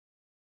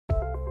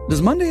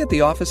Does Monday at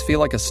the office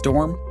feel like a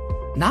storm?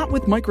 Not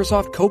with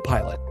Microsoft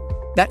Copilot.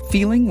 That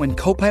feeling when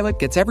Copilot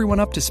gets everyone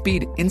up to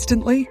speed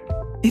instantly?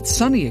 It's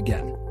sunny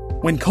again.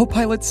 When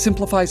Copilot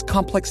simplifies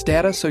complex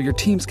data so your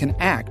teams can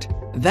act,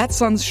 that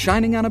sun's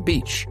shining on a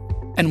beach.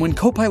 And when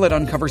Copilot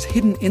uncovers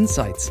hidden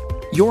insights,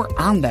 you're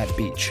on that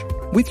beach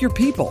with your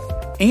people,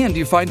 and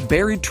you find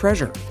buried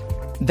treasure.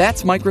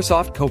 That's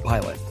Microsoft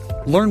Copilot.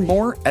 Learn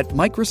more at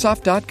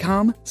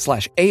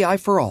Microsoft.com/AI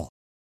for all.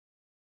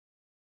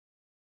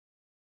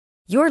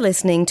 You're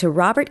listening to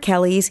Robert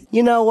Kelly's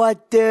You Know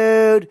What,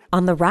 Dude?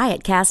 On the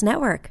Riotcast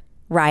Network,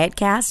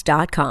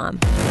 riotcast.com.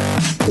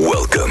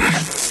 Welcome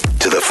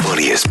to the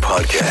funniest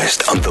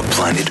podcast on the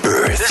planet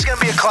Earth. This is going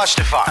to be a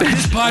clusterfuck.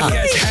 This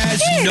podcast has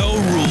no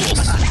rules.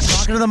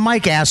 Talking to the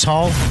mic,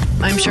 asshole.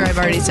 I'm sure I've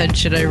already said,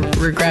 should I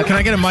regret? Can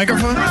I get a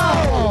microphone?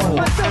 No!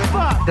 What the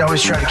fuck? I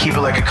always try to keep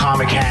it like a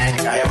comic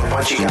hang. I have a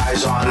bunch of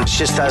guys on. It's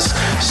just us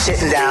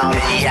sitting down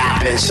and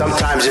yapping.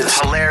 Sometimes it's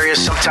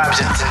hilarious.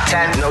 Sometimes it's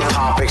intent. No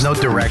topics, no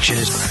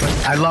directions.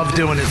 I love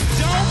doing it.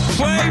 Don't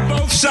play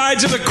both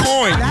sides of the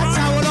coin. That's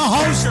how a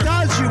host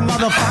does, you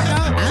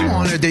motherfucker. I'm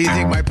honored that you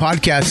think my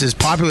podcast is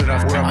popular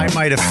enough where I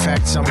might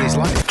affect somebody's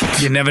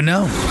life. You never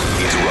know.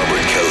 It's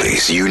Robert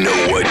Kelly's You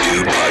Know What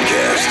Dude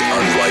podcast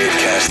on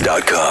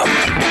riotcast.com.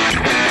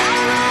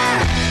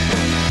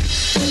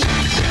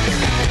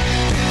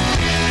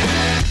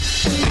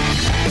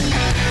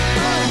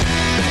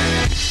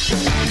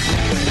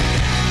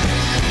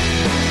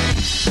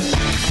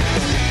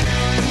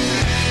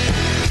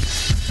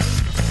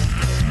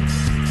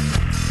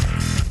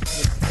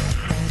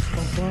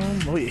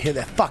 Oh, you hear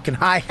that fucking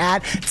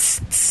hi-hat?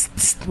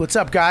 What's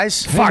up,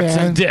 guys? Farts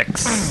and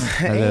dicks.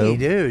 Hey,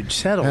 dude,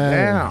 settle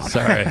down.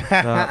 Sorry.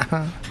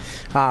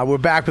 We're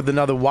back with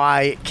another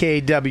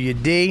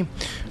YKWD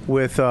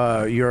with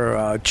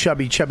your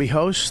chubby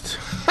host,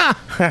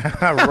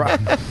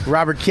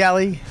 Robert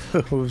Kelly,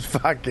 who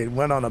fucking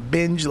went on a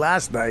binge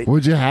last night.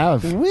 What'd you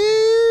have?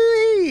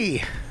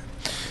 Whee!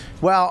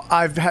 Well,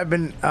 I've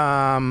been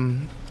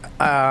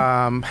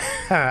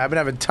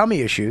having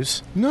tummy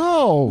issues.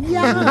 No.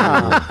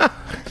 Yeah.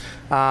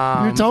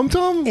 Your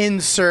tum-tum?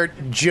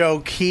 Insert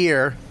joke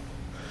here.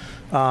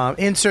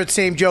 Insert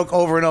same joke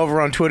over and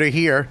over on Twitter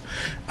here.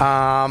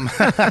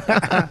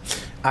 I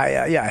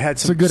had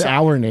It's some. a good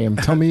hour name.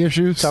 Tummy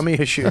issues? Tummy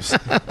issues.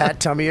 At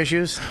Tummy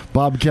Issues.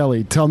 Bob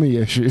Kelly, tummy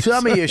issues.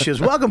 Tummy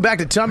Issues. Welcome back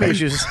to Tummy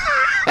Issues.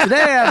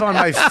 Today I have on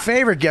my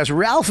favorite guest,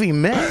 Ralphie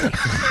May.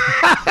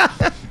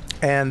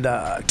 And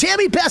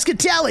Tammy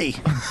Pescatelli.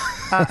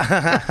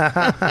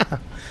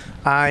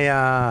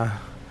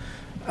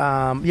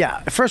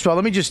 First of all,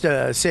 let me just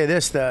say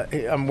this.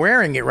 I'm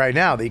wearing it right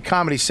now. The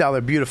Comedy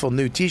Cellar beautiful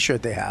new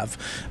T-shirt they have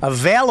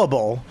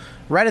available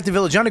right at the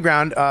Village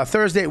Underground.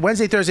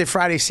 Wednesday, Thursday,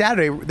 Friday,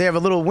 Saturday. They have a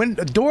little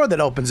door that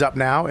opens up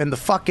now in the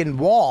fucking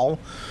wall,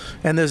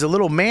 and there's a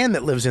little man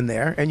that lives in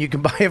there, and you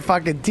can buy a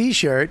fucking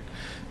T-shirt.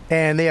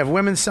 And they have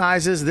women's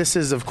sizes. This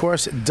is, of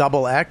course,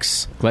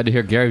 XX. Glad to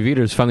hear Gary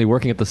Veter's finally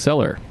working at the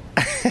Cellar.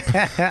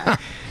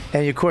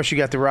 And, of course, you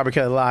got the Robert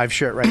Kelly Live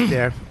shirt right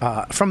there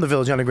from the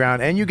Village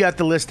Underground. And you got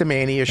the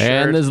Listomania shirt.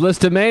 And there's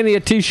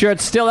Listomania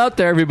T-shirts still out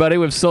there, everybody.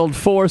 We've sold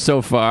 4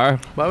 so far.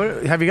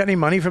 Well, have you got any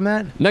money from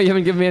that? No, you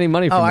haven't given me any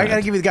money from that. I got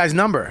to give you the guy's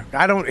number.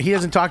 He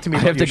hasn't talked to me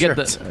about your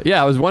shirts.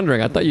 Yeah, I was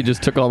wondering. I thought you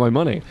just took all my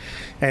money.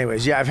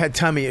 Anyways, yeah, I've had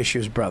tummy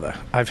issues, brother.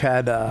 I've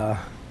had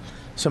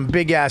some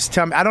big-ass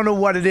tummy. I don't know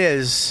what it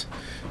is,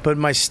 but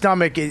my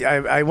stomach,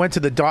 I went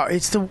to the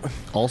doctor.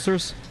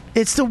 Ulcers?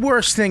 It's the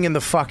worst thing in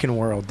the fucking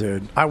world,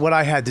 dude. What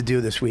I had to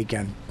do this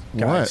weekend,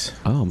 guys.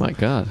 What? Oh, my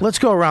God. Let's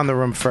go around the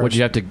room first. Would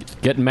you have to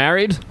get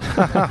married?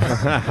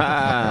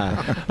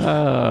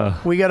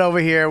 We got over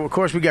here, of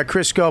course, we got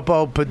Chris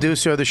Scopo,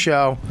 producer of the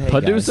show.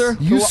 Producer?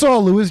 You saw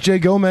Luis J.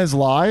 Gomez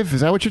live?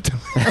 Is that what you're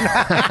telling me?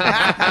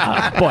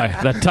 Boy,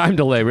 that time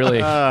delay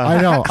really... I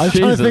know. I was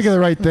trying to think of the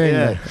right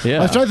thing. Yeah.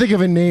 I was trying to think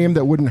of a name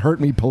that wouldn't hurt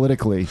me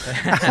politically.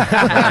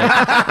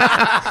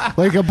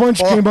 Like a bunch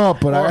came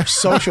up, but or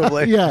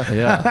socially.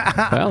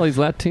 Yeah. Well, he's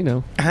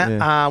Latino.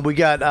 We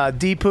got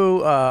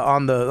Deepu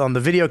on the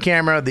video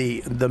camera,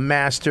 the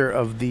master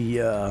of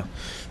the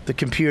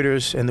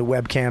computers and the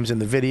webcams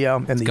and the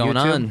video and the going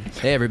YouTube. on?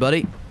 Hey,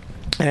 everybody.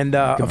 And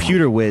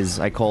Computer whiz,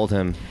 I called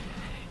him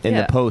in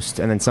the post,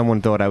 and then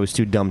someone thought I was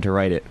too dumb to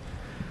write it.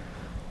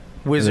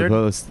 Wizard?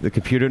 The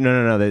computer?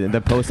 No.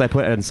 The post I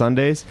put on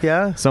Sundays.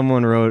 Yeah.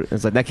 Someone wrote,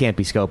 it's like, that can't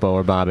be Scopo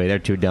or Bobby. They're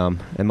too dumb.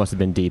 It must have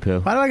been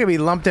Deepu. Why do I gotta be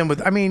lumped in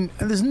with? I mean,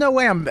 there's no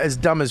way I'm as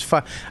dumb as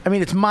fuck. I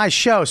mean, it's my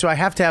show, so I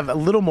have to have a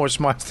little more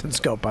smarts than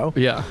Scopo.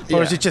 Yeah.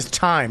 Or is it just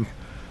time?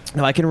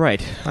 No, I can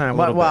write. All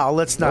right, well,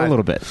 let's not. A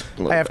little bit.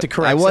 I have to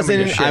correct. I was some of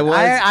your in. shit.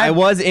 I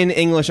was in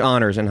English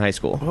honors in high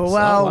school. Well,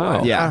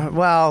 wow. Yeah.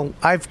 Well,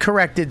 I've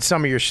corrected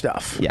some of your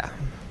stuff. Yeah.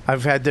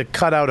 I've had to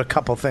cut out a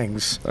couple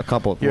things. A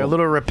couple. You're a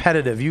little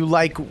repetitive. You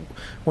like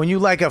when you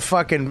like a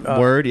fucking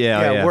word.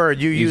 Yeah.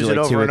 Word. You use Usually it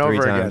over and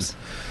over again. times.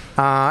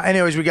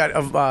 Anyways, we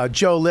got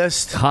Joe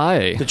List.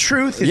 Hi. The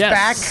Truth is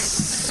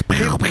Yes. back.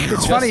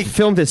 It's funny.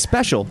 Filmed his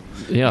special.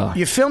 Yeah.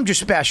 You filmed your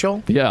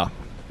special. Yeah.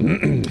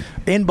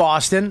 in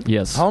Boston.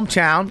 Yes.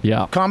 Hometown.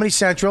 Yeah. Comedy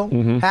Central.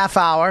 Half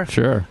hour.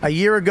 Sure. A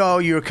year ago,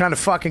 you were kind of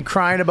fucking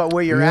crying about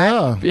where you're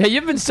at. Yeah,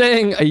 you've been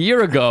saying a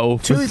year ago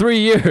for 3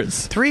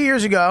 years. 3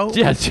 years ago.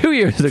 Yeah, 2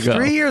 years ago.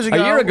 3 years ago.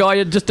 A year ago, I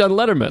had just done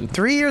Letterman.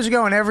 3 years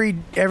ago, and every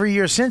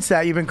year since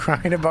that, you've been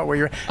crying about where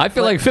you're at. I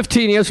feel like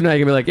 15 years from now,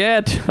 you're going to be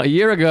like, a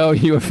year ago,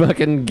 you were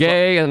fucking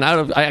gay and out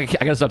of... I got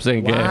to stop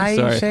saying gay. Why are you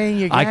Sorry. saying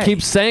you're I gay?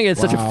 keep saying it.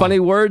 It's such a funny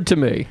word to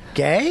me.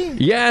 Gay?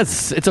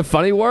 Yes, it's a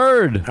funny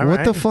word.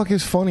 What the fuck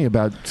is funny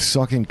about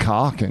sucking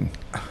cock and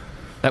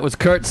That was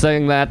Kurt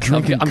saying that.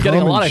 drinking I'm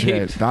getting a cum lot and of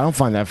shit? heat. I don't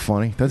find that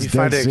funny. That's You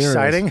find dead it serious.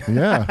 exciting?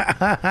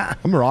 Yeah.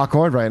 I'm rock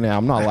hard right now.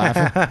 I'm not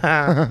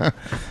laughing.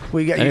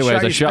 We got Anyways, you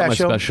I shot shot your my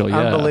special. special, yeah.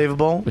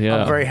 Unbelievable. Yeah.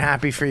 I'm very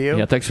happy for you.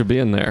 Yeah, thanks for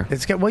being there.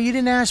 It's good. Well, you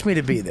didn't ask me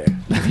to be there.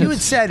 If you had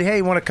said, "Hey,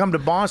 you want to come to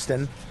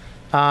Boston?"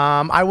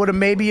 I would have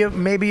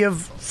maybe have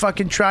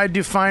fucking tried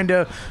to find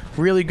a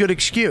really good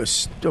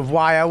excuse of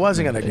why I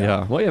wasn't going to go.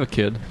 Yeah, well, you have a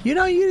kid. You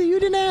know, you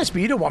didn't ask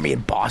me. You don't want me in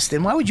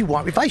Boston. Why would you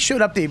want me? If I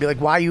showed up there, you'd be like,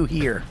 "Why are you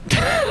here?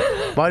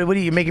 What are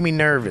you making me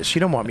nervous?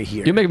 You don't want me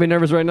here." You're making me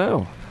nervous right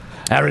now.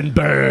 Aaron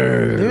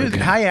Berg. Dude,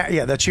 hi,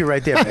 yeah, that's you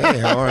right there. Hey,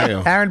 how are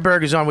you? Aaron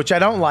Berg is on, which I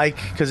don't like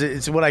because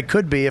it's what I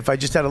could be if I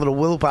just had a little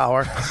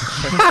willpower.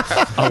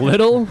 A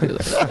little?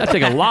 That'd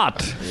take a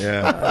lot.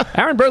 Yeah.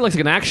 Aaron Berg looks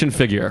like an action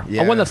figure.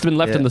 Yeah, One that's been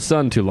left yeah. in the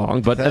sun too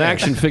long, but an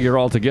action figure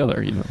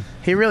altogether. You know.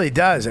 He really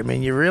does. I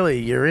mean,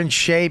 you're in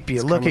shape.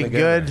 You're looking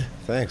good.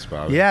 Thanks,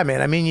 Bobby. Yeah,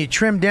 man. I mean, you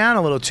trimmed down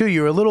a little too.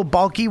 You were a little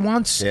bulky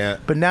once. Yeah.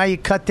 But now you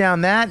cut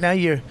down that. Now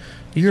you're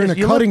in a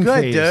you cutting look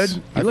good, phase.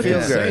 dude. You look feel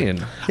insane.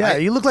 good. Yeah,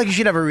 you look like you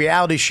should have a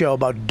reality show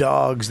about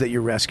dogs that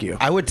you rescue.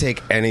 I would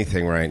take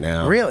anything right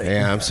now. Really?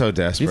 Yeah, I'm so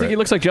desperate. You think he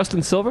looks like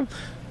Justin Silver?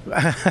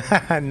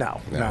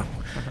 No.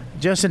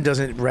 Justin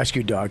doesn't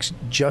rescue dogs.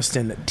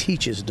 Justin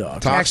teaches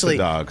dogs. Talks to Actually,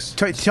 dogs.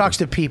 Talks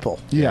to people.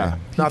 Yeah.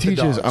 Not he the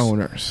teaches dogs.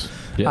 owners.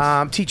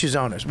 Yes. Teaches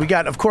owners. We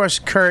got, of course,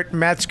 Kurt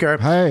Metzger.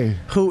 Hey.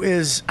 Who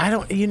is,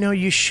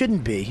 you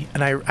shouldn't be.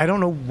 And I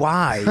don't know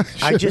why.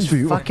 I just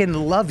Shouldn't be. fucking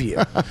love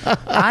you.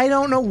 I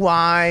don't know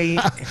why.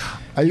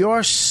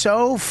 You're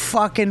so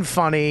fucking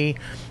funny.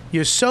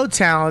 You're so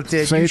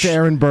talented. Say You it to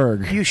Aaron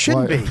Berg. You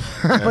shouldn't What?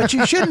 be. But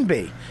you shouldn't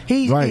be.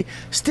 Right.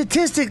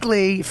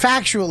 Statistically,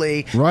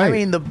 factually, Right. I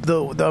mean,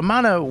 the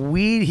amount of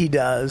weed he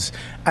does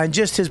and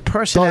just his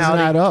personality, Doesn't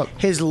add up.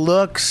 his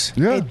looks,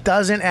 Yeah. it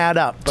doesn't add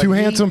up. But Too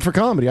he- handsome for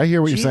comedy. I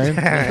hear what you're saying.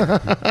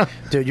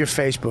 Dude, your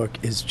Facebook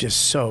is just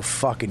so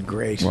fucking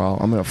great. Well,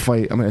 I'm going to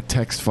fight. I'm going to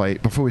text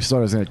fight. Before we start,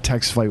 I was in a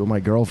text fight with my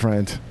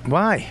girlfriend.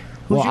 Why?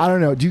 Well, I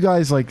don't know. Do you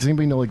guys, does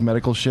anybody know,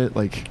 medical shit?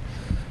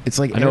 It's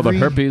like I know about every-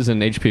 herpes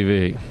and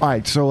HPV. All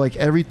right, so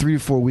every 3 to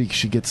 4 weeks,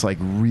 she gets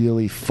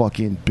really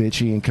fucking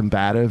bitchy and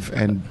combative,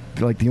 and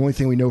the only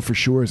thing we know for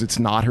sure is it's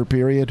not her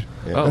period.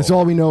 Oh. That's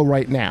all we know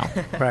right now.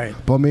 Right.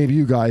 But maybe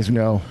you guys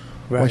know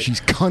why Right. she's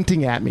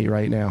cunting at me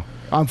right now.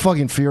 I'm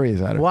fucking furious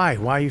at her. Why?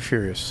 Why are you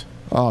furious?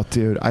 Oh,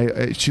 dude,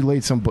 she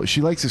laid some. She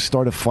likes to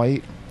start a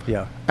fight,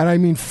 Yeah. and I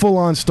mean full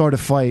on start a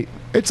fight.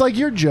 It's like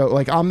your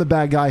joke. I'm the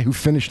bad guy who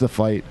finished the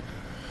fight.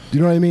 Do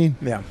you know what I mean?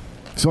 Yeah.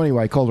 So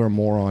anyway, I called her a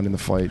moron in the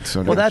fight.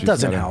 So Well, now that she's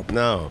doesn't gotta- help.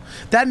 No.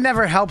 That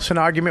never helps an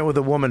argument with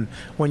a woman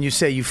when you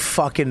say you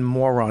fucking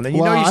moron. And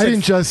you Well, know you said, I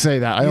didn't just say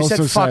that. I you also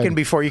said fucking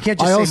before. You can't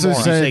just I say also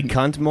moron. said- Say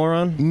cunt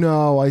moron?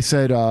 No, I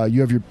said you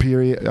have your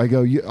period. I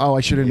go,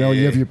 I should have known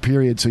you have your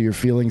period, so your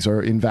feelings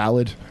are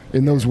invalid.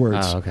 In those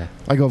words. Oh, okay.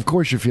 I go, of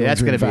course your feelings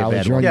that's are gonna be a invalid.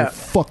 bad You're on one. your Yeah.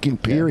 fucking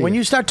period. When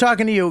you start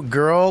talking to your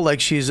girl like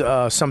she's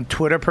some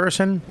Twitter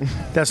person,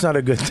 that's not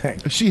a good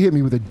thing. She hit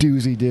me with a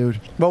doozy, dude.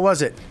 What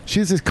was it? She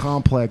has this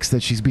complex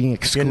that she's being Your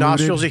excluded.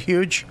 nostrils are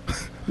huge?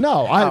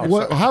 No,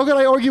 how could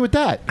I argue with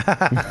that?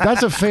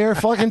 That's a fair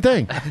fucking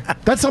thing.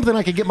 That's something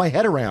I could get my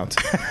head around.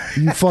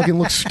 You fucking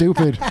look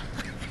stupid.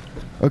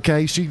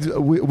 Okay,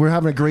 we're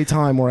having a great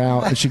time. We're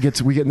out,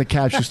 and we get in the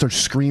cab. She starts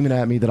screaming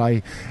at me that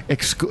I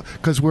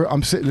because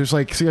I'm sitting. There's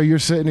see how you're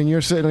sitting and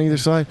you're sitting on either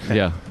side.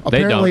 Yeah.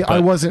 Apparently, they don't, I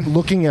but- wasn't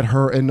looking at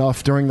her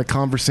enough during the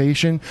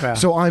conversation, Yeah.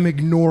 so I'm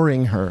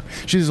ignoring her.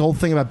 She has this whole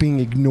thing about being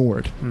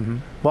ignored.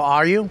 Well,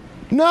 are you?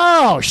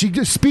 No, she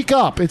just speak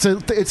up. It's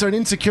an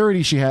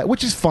insecurity she had,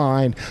 which is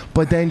fine.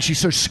 But then she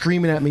starts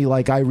screaming at me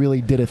like I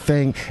really did a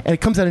thing, and it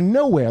comes out of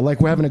nowhere.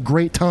 Like we're having a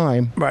great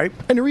time, Right.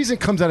 And the reason it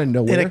comes out of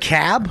nowhere In a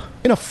cab?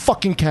 in a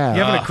fucking cab.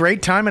 You having a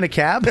great time in a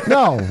cab?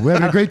 No, we're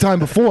having a great time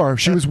before.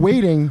 She was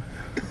waiting.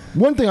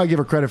 One thing I give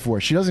her credit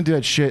for, she doesn't do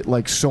that shit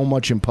so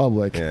much in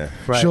public. Yeah.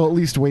 Right. She'll at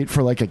least wait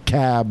for a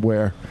cab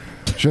where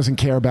she doesn't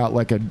care about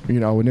an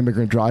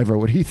immigrant driver,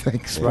 what he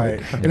thinks. But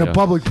Right. in a Yeah.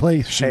 public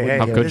place, she Hey, wouldn't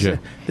hey, care. could you?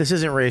 This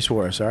isn't race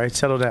wars, all right?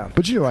 Settle down.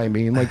 But you know what I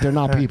mean. They're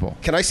not people.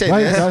 Can I say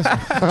Right, this?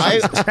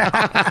 guys?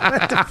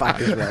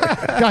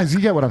 Guys, you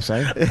get what I'm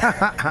saying.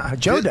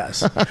 Joe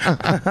does.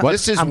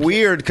 This is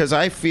weird because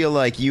I feel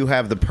like you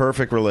have the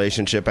perfect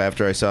relationship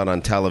after I saw it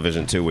on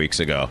television 2 weeks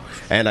ago.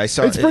 And I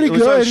saw It's pretty it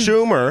was on good.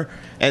 Schumer.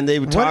 and they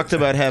talked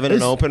about having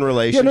an open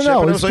relationship. Yeah,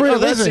 no, and I it's was like, pretty- oh,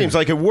 that listen, seems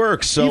like it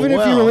works so Even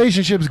well. if your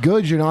relationship's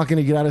good, you're not going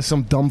to get out of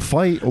some dumb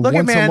fight Look,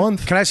 once man, a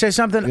month. Can I say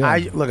something? Yeah. I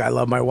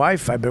love my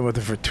wife. I've been with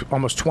her for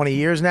almost 20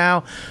 years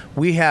now.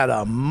 We had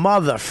a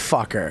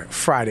motherfucker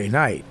Friday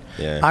night.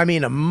 Yeah. I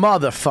mean, a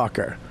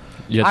motherfucker.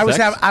 You had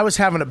sex? I was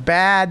having a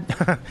bad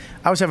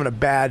I was having a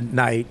bad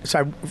night. So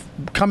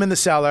I come in the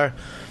cellar,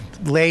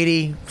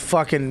 lady,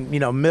 fucking,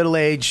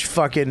 middle-aged,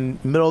 fucking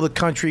middle of the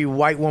country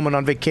white woman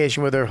on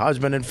vacation with her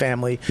husband and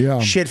family, Yeah.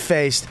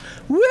 shit-faced.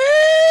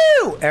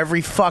 Woo!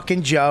 Every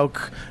fucking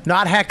joke,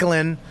 not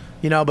heckling,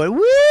 but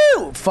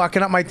woo!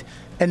 Fucking up my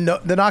and no,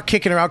 they're not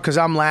kicking her out because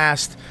I'm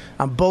last.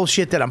 I'm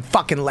bullshit that I'm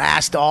fucking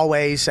last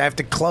always. I have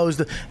to close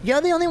the. You're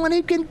the only one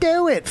who can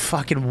do it.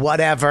 Fucking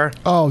whatever.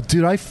 Oh,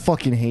 dude, I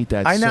fucking hate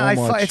that I know.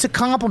 so much. It's a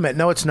compliment.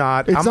 No, it's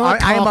not. It's not a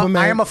compliment.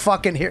 I am a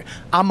fucking here.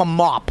 I'm a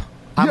mop.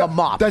 I'm Yeah, a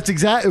mop. That's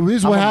exactly. This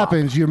is I'm what a mop.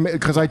 happens.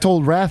 Because I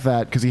told Raph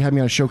that because he had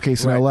me on a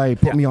showcase in L.A.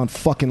 Put me on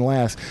fucking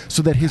last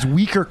so that his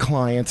weaker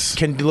clients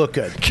can look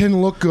good. But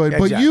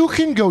Exactly. you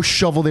can go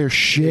shovel their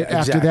shit after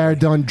exactly. they're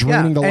done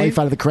draining the and- life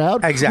out of the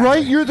crowd. Exactly.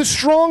 Right? You're the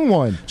strong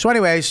one. So,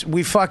 anyways,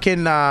 we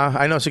fucking.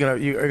 I know it's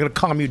you're gonna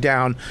calm you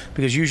down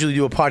because you usually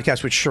do a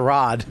podcast with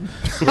Sherrod.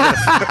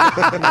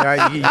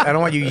 I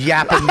don't want you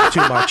yapping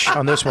too much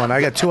on this one. I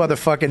got two other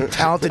fucking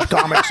talented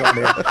comics on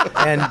there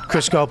and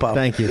Chris Scopo.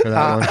 Thank you for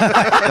that one.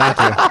 Thank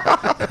you.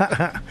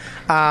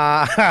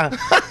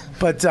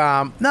 But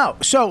no.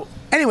 So,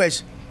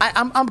 anyways,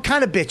 I'm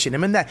kind of bitching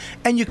him,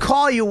 and you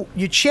call your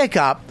chick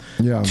up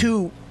Yeah.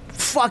 to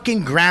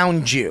fucking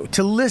ground you,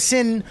 to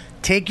listen,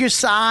 take your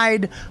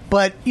side,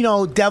 but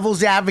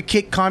devil's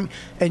advocate come,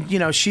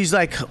 and she's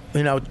like,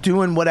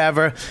 doing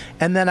whatever,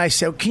 and then I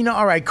said,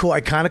 all right, cool.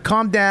 I kind of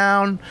calmed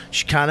down.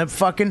 She kind of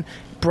fucking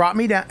brought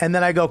me down, and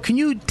then I go, can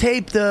you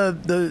tape the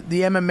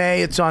MMA?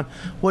 It's on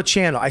what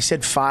channel? I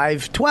said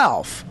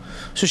 512.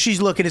 So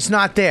she's looking, it's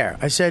not there.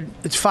 I said,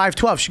 it's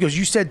 512. She goes,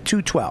 you said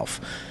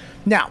 212.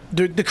 Now,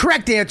 the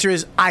correct answer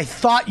is, I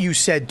thought you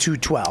said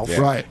 212. Yeah.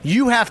 Right.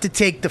 You have to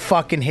take the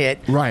fucking hit.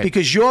 Right.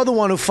 Because you're the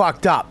one who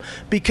fucked up.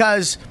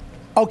 Because,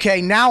 okay,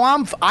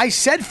 now I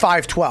said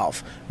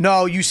 512.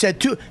 No, you said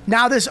 2.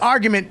 Now this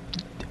argument,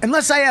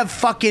 unless I have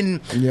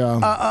fucking,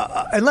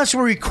 unless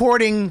we're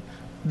recording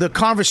the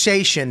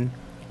conversation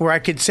where I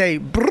could say,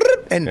 brrr,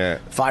 and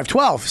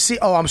 512. See,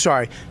 I'm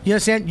sorry. You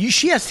understand?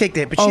 She has to take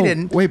the hit, but she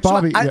didn't. Wait, So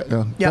Bobby.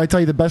 Can I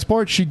tell you the best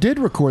part? She did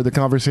record the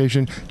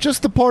conversation,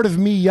 just the part of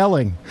me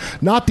yelling,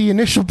 not the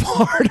initial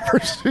part.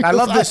 I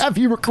love this. I have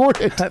you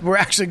recorded. We're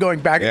actually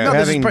going back. Yeah, No,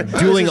 this having is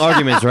dueling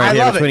arguments right I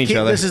here love between it. each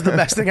other. This is the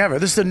best thing ever.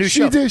 This is a new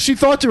She show. did. She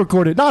thought to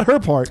record it, not her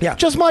part. Yeah.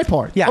 Just my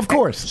part. Yeah, Of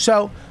course.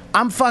 So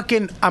I'm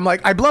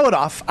like, I blow it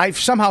off. I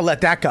somehow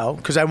let that go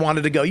because I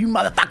wanted to go, you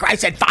motherfucker. I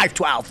said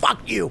 512.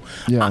 Fuck you.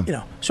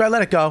 Yeah. So I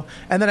let it go.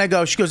 And then I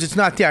go, she goes, it's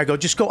not there. I go,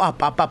 just go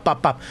up, up, up,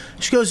 up, up.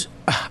 She goes,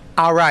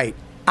 all right,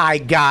 I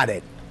got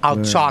it.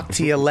 I'll talk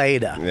to you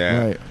later.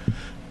 Yeah. Right.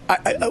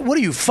 What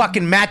are you,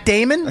 fucking Matt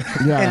Damon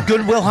Yeah. and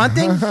Good Will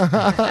Hunting?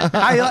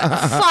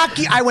 Fuck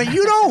you. I went,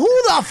 you know,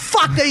 who the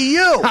fuck are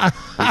you?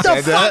 The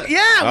said fuck? that? Yeah.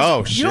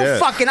 Oh, You know, shit.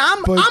 fucking,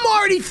 I'm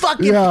already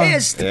fucking Yeah.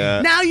 pissed.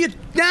 Yeah. Now you're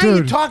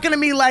Dude. talking to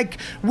me like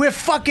we're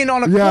fucking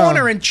on a Yeah.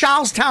 corner in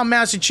Charlestown,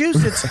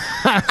 Massachusetts.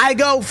 I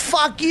go,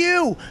 fuck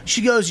you.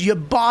 She goes, you're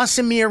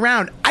bossing me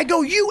around. I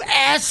go, you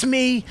asked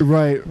me.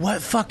 Right.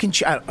 What fucking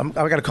I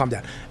gotta calm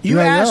down. You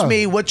Yeah, asked yeah.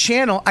 me what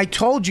channel. I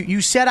told you.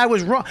 You said I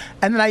was wrong,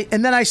 and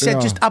then I said Yeah.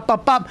 just up,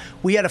 up, up.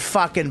 We had a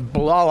fucking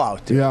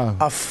blowout. Dude. Yeah.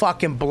 A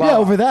fucking blowout. Yeah,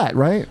 over that,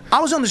 right?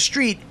 I was on the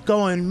street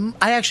going.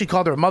 I actually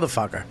called her a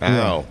motherfucker.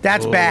 Ow.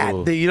 That's bad.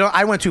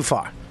 I went too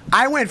far.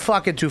 I went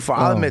fucking too far.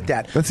 I'll Oh, admit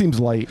that. That seems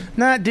light.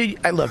 Nah, dude.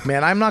 Look,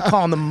 man. I'm not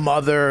calling the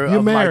mother You're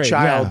of my married,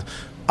 child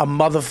yeah. a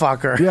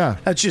motherfucker. Yeah.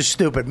 That's just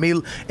stupid.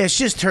 It's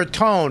just her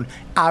tone.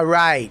 All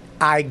right,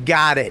 I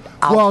got it.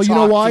 I'll Well, you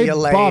know talk why, to you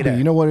later. Bobby?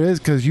 You know what it is?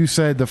 Because you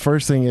said the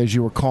first thing is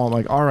you were calling,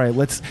 like, all right,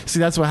 let's see.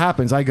 That's what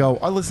happens. I go,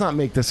 let's not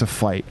make this a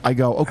fight. I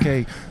go,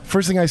 okay.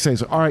 First thing I say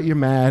is, all right, you're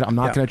mad. I'm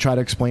not Yep. going to try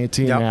to explain it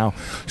to you Yep. now.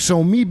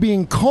 So me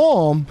being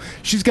calm,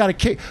 she's got to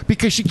kick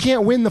because she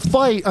can't win the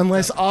fight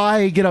unless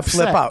I get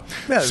upset. Flip out.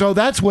 Yeah. So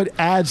that's what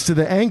adds to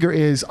the anger.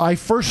 Is I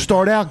first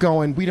start out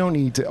going, we don't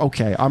need to.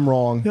 Okay, I'm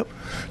wrong. Yep.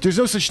 There's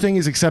no such thing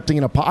as accepting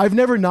an apology. I've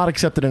never not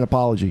accepted an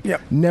apology.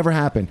 Yep. Never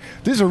happened.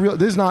 This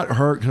is not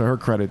her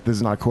credit. This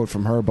is not a quote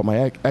from her, but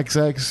my ex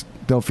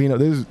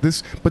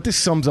Delfino. But this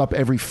sums up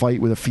every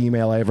fight with a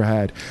female I ever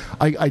had.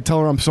 I tell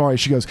her I'm sorry.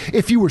 She goes,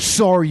 if you were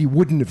sorry, you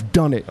wouldn't have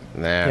done it.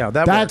 Nah. Yeah,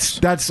 That's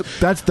the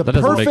That doesn't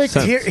make perfect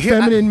sense.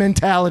 feminine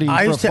mentality for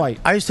a used to, fight.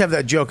 I used to have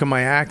that joke in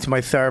my act.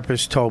 My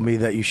therapist told me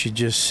that you should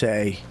just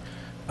say,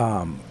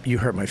 you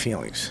hurt my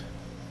feelings.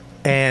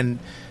 And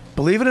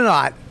believe it or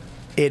not,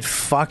 it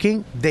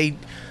fucking, do you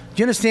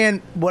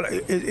understand what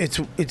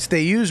it's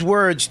they use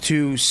words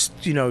to,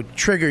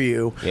 trigger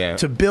you, Yeah.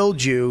 to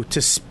build you,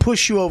 to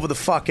push you over the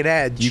fucking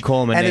edge. You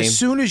call 'em a and name. as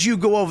soon as you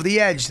go over the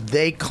edge,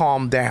 they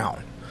calm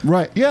down.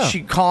 Right? Yeah.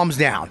 She calms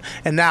down,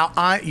 and now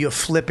you're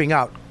flipping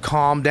out.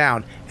 Calm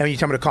down, and when you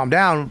tell me to calm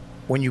down,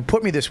 when you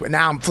put me this way,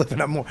 now I'm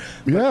flipping up more.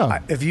 Yeah.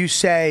 If you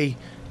say,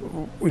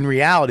 in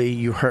reality,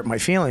 you hurt my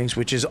feelings,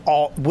 which is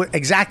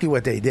exactly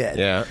what they did.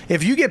 Yeah.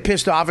 If you get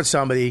pissed off at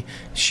somebody,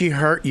 she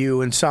hurt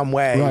you in some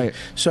way. Right.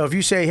 So if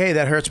you say, hey,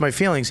 that hurts my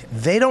feelings,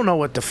 they don't know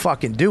what to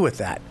fucking do with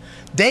that.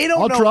 They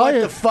don't know try what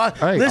it. the fuck.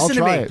 Hey, Listen I'll to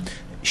try me. it.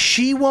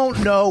 She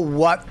won't know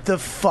what the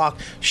fuck.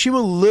 She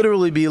will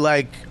literally be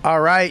like,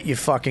 all right, you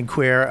fucking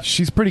queer.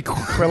 She's pretty.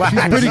 Relax.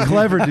 She's pretty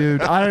clever,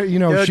 dude.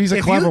 Dude, she's a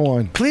if clever you-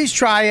 one. Please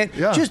try it.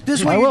 Yeah. Just this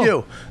is I what you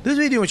will. do. This is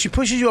what you do. When she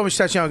pushes you over, she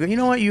starts yelling, you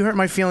know what? You hurt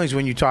my feelings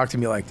when you talk to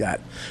me like that.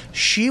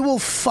 She will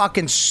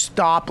fucking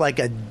stop like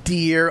a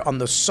deer on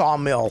the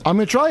sawmill. I'm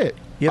gonna try it.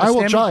 You I will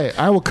understand try me? it.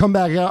 I will come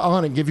back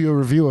out and give you a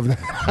review of that.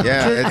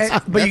 Yeah,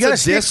 But you that's gotta a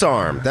stick-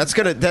 disarm.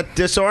 That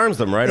disarms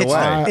them right away.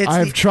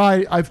 I've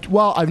tried.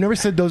 I've never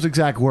said those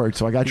exact words,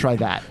 so I gotta try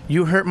that.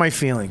 You hurt my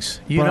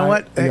feelings. You But know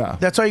what? yeah.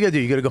 That's all you gotta do.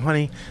 You gotta go,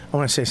 honey, I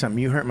want to say something.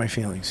 You hurt my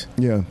feelings.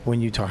 Yeah.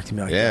 When you talk to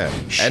me like Yeah, that.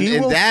 and She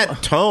in will-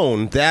 that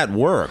tone, that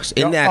works.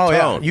 In that Oh,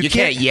 yeah. tone, you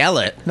can't yell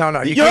it. No,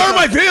 you can't- hurt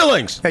my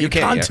feelings. Yeah, you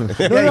can't. cunt.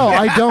 yell. No,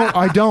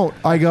 I don't.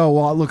 I go,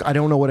 well, look, I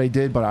don't know what I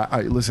did, but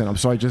I listen. I'm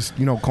sorry. Just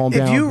calm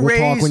down. We'll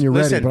talk when you're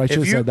ready. But I should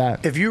have said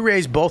that. If you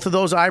raise both of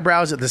those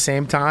eyebrows at the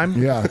same time,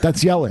 Yeah,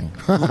 that's yelling.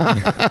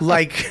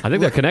 like I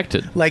think they're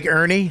connected. like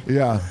Ernie,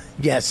 Yeah.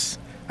 yes,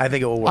 I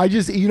think it will work. I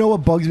just, what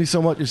bugs me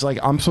so much is like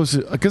I'm supposed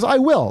to, because I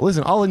will.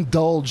 Listen, I'll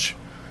indulge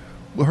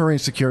her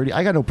insecurity.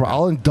 I got no problem.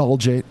 I'll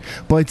indulge it,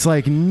 but it's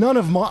like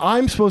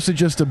I'm supposed to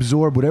just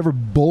absorb whatever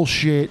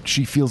bullshit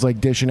she feels like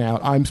dishing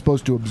out. I'm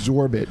supposed to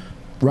absorb it,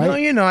 right? No,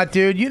 you're not,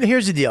 dude.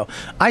 Here's the deal.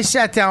 I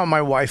sat down with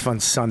my wife on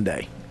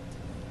Sunday,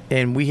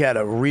 and we had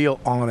a real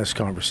honest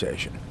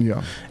conversation.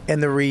 Yeah.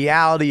 And the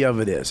reality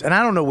of it is, and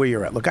I don't know where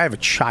you're at. Look, I have a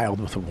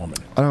child with a woman.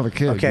 I don't have a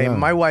kid. Okay, no.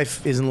 my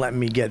wife isn't letting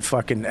me get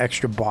fucking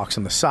extra box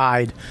on the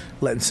side,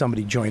 letting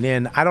somebody join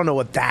in. I don't know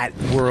what that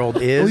world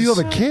is. Well, you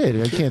have a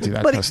kid. I can't do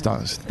that But kind of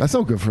stuff. That's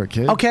no good for a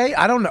kid. Okay,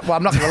 I don't know. Well,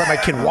 I'm not going to let my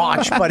kid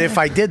watch, but if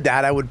I did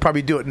that, I would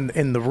probably do it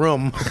in the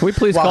room. Can we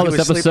please while call he this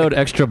was episode sleeping.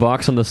 Extra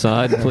Box on the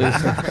Side, please?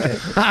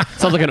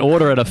 Sounds like an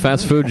order at a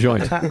fast food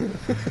joint.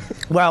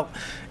 Well,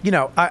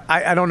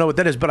 I don't know what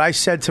that is, but I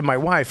said to my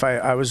wife,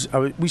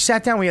 we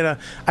sat down,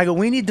 I go,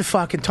 we need to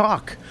fucking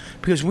talk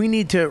because we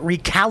need to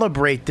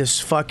recalibrate this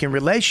fucking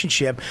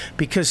relationship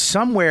because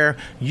somewhere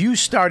you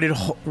started,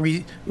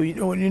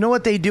 you know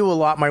what they do a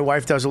lot, my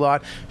wife does a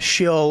lot,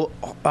 she'll,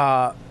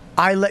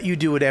 I let you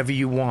do whatever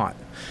you want.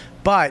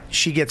 But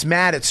she gets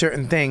mad at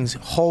certain things,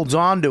 holds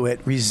on to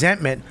it,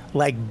 resentment,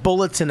 like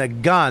bullets in a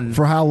gun.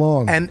 For how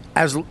long? And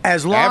as long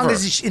Ever.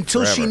 as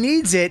until she Forever.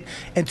 needs it,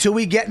 until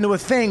we get into a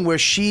thing where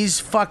she's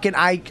fucking,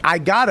 I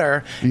got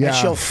her, Yeah. and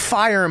she'll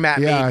fire him at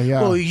Yeah, me. yeah.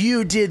 Well,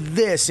 you did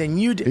this,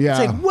 and you did. Yeah.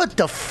 It's like, what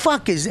the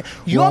fuck is it?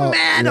 You're Well,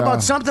 mad yeah.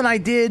 about something I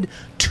did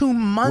 2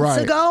 months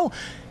Right. ago?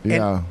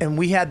 Yeah. And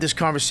we had this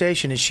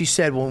conversation, and she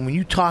said, well, when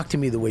you talk to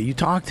me the way you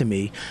talk to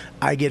me,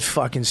 I get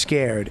fucking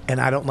scared, and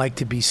I don't like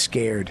to be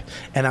scared,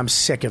 and I'm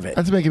sick of it.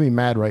 That's making me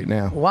mad right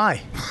now.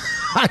 Why?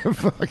 I'm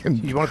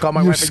fucking. You want to call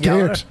my You're wife and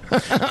yell at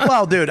scared. her?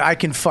 Well, dude, I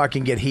can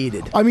fucking get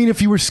heated. I mean,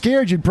 if you were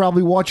scared, you'd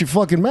probably watch your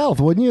fucking mouth,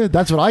 wouldn't you?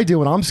 That's what I do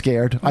when I'm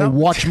scared. I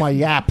watch my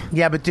yap.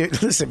 Yeah, but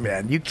dude, listen,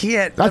 man, you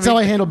can't. That's how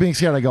I handle being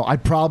scared. I go, I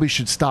probably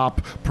should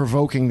stop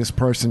provoking this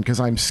person because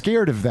I'm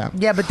scared of them.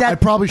 Yeah, but that- I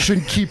probably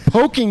shouldn't keep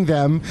poking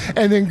them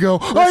and then go,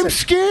 I'm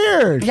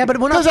scared. Yeah, but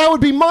we're not- because that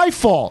would be my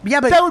fault. Yeah,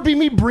 but- that would be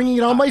me bringing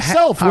it on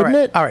myself, All wouldn't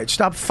right, it? All right,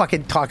 stop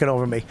fucking talking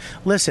over me.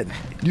 Listen,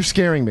 You're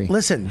scaring me.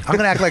 listen. I'm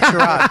gonna act like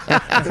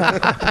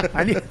Sherrod.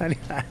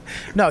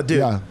 No, dude,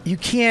 Yeah. you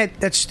can't.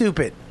 That's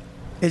stupid.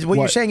 Is what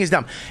you're What? saying is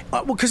dumb.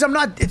 Well, because I'm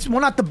not. We're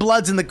not the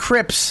Bloods and the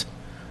Crips.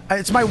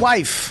 It's my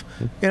wife.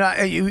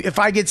 If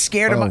I get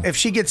scared Oh. if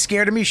she gets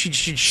scared of me, she'd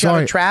shut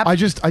Sorry, a trap. I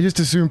just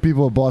assume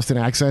people with Boston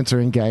accents are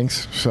in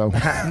gangs, so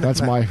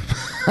that's my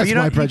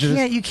my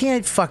prejudice. You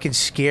can't fucking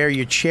scare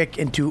your chick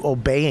into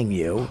obeying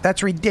you.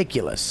 That's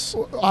ridiculous.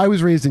 I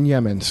was raised in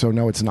Yemen, so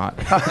no, it's not.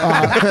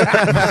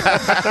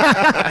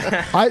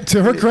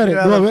 To her credit,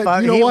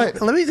 you know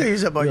what? Let me tell you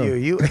something about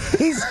you.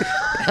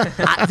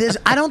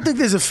 I don't think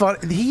there's a fun.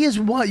 He is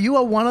one. You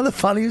are one of the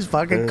funniest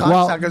fucking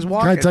cocksuckers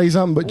walking. Can I tell you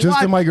something? But just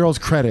What? to my girl's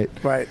credit,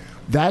 Right.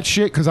 that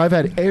shit, because I've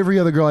had every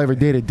other girl I ever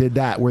dated did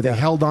that, where they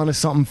held on to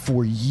something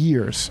for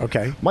years.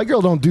 Okay. My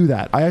girl don't do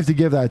that. I have to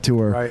give that to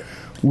her. Right.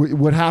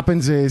 What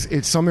happens is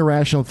it's some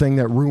irrational thing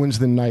that ruins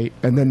the night,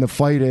 and then the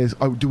fight is,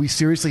 oh, do we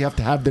seriously have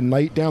to have the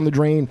night down the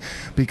drain?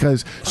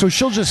 Because so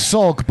she'll just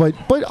sulk, but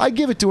I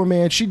give it to her,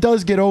 man. She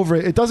does get over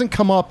it. It doesn't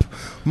come up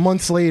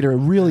months later. It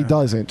really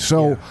doesn't.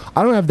 So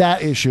I don't have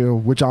that issue,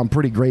 which I'm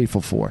pretty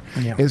grateful for.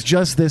 Yeah. It's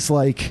just this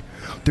like,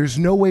 there's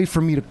no way for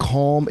me to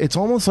calm. It's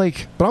almost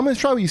like, but I'm going to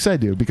try what you said,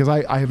 dude, because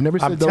I have never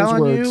said I'm those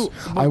telling words. you-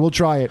 I will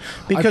try it.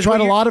 Because I've tried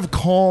when a you're- lot of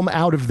calm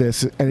out of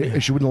this,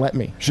 and she wouldn't let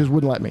me. She just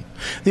wouldn't let me.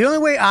 The only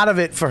way out of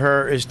it for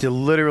her is to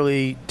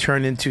literally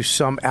turn into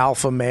some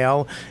alpha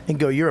male and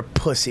go, "You're a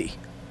pussy."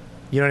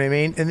 You know what I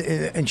mean?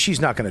 And she's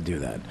not going to do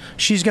that.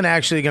 She's going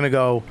to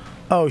go,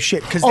 Oh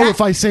shit! Because if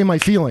I say my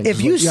feelings.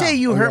 if you Yeah. say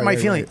you Oh, hurt yeah, my yeah,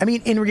 feelings, yeah. I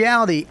mean, in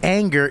reality,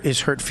 anger is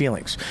hurt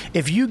feelings.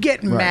 If you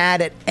get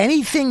mad at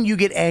anything you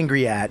get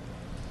angry at,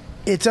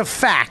 it's a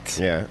fact.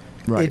 Yeah.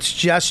 Right. It's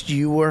just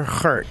you were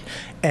hurt.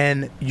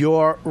 And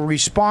your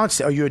response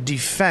or your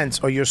defense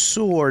or your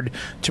sword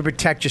to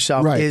protect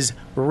yourself Right. is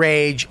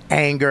rage,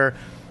 anger,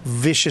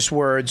 vicious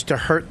words to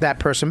hurt that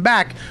person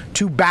back,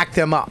 to back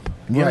them up.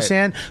 You Right.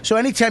 understand? So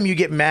anytime you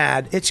get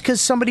mad, it's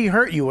because somebody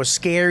hurt you or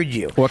scared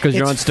you. Or 'cause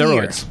you're It's on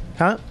fear. steroids.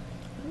 Huh?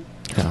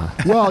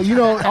 Well,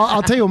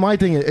 I'll tell you what my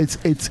thing is.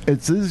 It's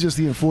this is just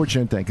the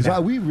unfortunate thing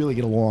because we really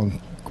get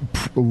along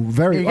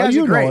very. You guys are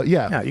know great. it,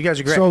 yeah. You guys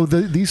are great. So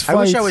these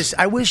fights.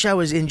 I wish I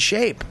was in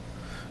shape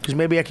because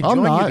maybe I could I'm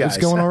join not. you guys.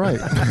 It's going all right.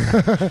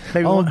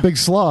 Maybe I'm a big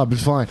slob.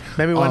 It's fine.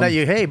 Maybe one night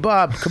hey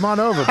Bob, come on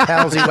over,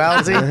 palsy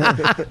walsy.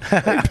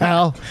 Hey,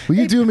 pal, will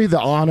you do me the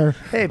honor?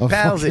 Hey of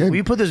palsy, fucking- will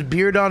you put this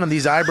beard on and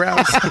these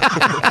eyebrows?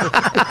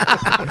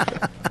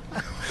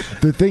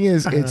 The thing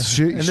is,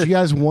 she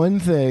has one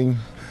thing.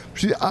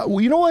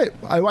 Well, you know what?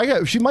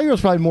 My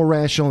girl's probably more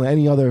rational than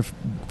any other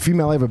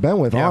female I've ever been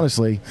with. Yeah.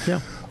 Honestly. Yeah.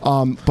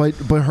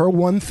 But her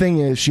one thing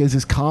is she has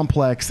this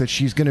complex that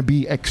she's going to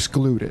be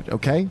excluded.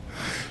 Okay,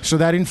 so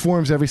that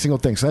informs every single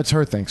thing. So that's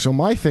her thing. So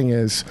my thing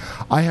is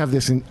I have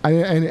this,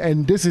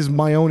 and this is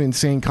my own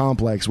insane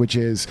complex, which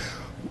is.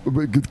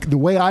 The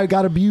way I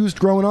got abused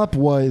growing up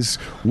was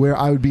where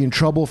I would be in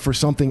trouble for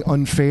something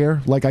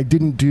unfair, like I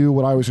didn't do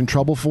what I was in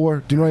trouble for.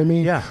 Do you know what I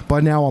mean? Yeah.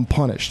 But now I'm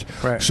punished.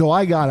 Right. So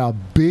I got a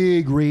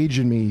big rage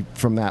in me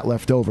from that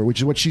left over, which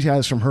is what she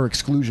has from her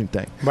exclusion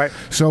thing. Right.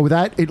 So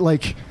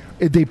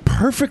they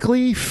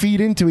perfectly feed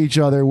into each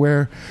other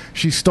where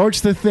she starts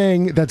the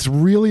thing that's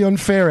really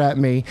unfair at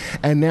me,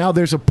 and now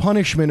there's a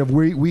punishment of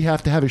we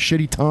have to have a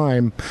shitty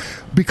time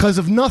because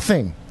of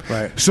nothing.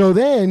 Right. So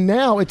then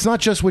now it's not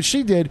just what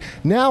she did.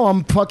 Now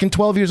I'm fucking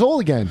 12 years old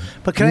again.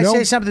 But can I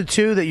say something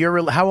too? That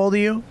how old are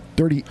you?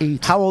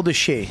 38. How old is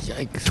she?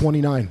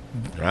 29.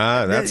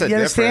 Ah, that's a you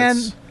understand?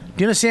 difference. Do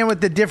you understand what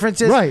the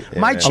difference is? Right.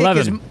 My chick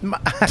 11.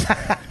 is.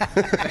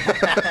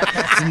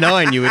 It's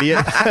 9, you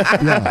idiot.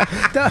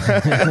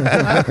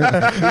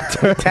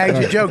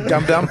 Tagged your joke,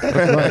 dum dum.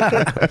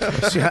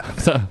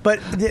 But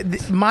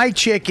my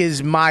chick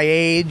is my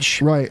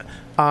age, Right.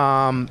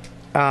 and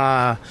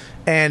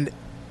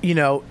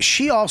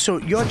she also,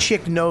 your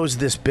chick knows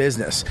this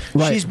business.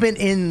 Right. She's been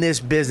in this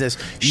business.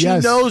 She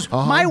Yes. knows.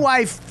 Uh-huh. My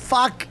wife,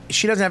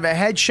 she doesn't have a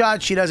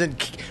headshot. She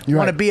doesn't You're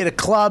want to right. be at a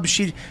club.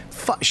 She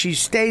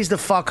stays the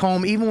fuck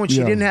home. Even when she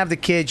Yeah. didn't have the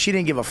kid, she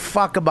didn't give a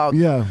fuck about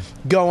Yeah.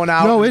 going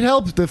out. No, it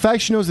helps. The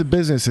fact she knows the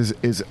business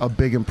is a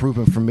big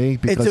improvement for me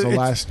because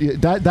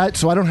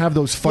so I don't have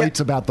those fights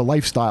about the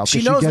lifestyle. 'cause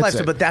She knows gets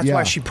lifestyle, it. but that's Yeah.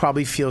 why she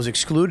probably feels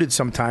excluded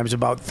sometimes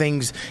about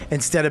things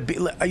instead of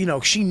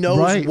she knows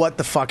Right. what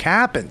the fuck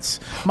happens.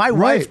 My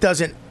Right. wife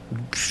doesn't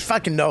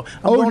fucking know.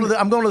 I'm Oh, going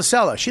to the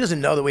cellar. She doesn't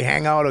know that we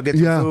hang out or get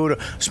some Yeah. food or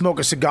smoke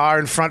a cigar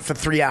in front for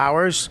 3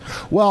 hours.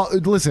 Well,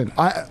 listen,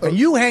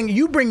 And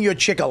you bring your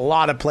chick a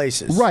lot of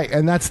places. right,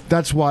 and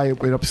that's why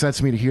it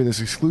upsets me to hear this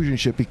exclusion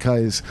shit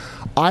because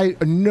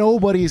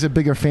nobody is a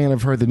bigger fan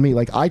of her than me.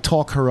 Like I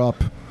talk her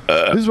up.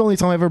 This is the only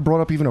time I ever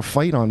brought up even a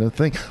fight on the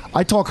thing.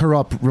 I talk her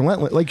up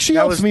relentless. Like she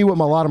helps me with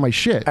a lot of my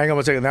shit. Hang on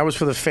 1 second. That was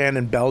for the fan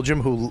in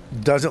Belgium who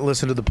doesn't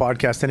listen to the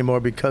podcast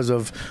anymore because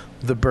of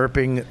the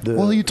burping.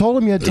 Well, you told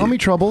him you had tummy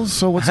troubles,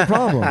 so what's the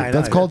problem? I know,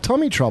 That's yeah. called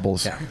tummy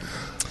troubles. Yeah.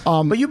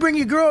 But you bring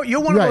your girl.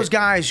 You're one of Right. those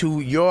guys who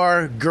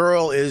your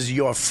girl is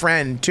your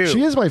friend too.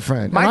 She is my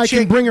friend, My and I chick-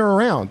 can bring her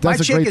around. That's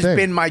my a chick great has thing.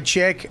 been my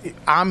chick.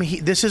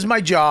 This is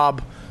my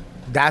job.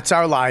 That's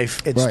our life.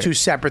 It's Right. two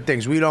separate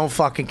things. We don't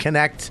fucking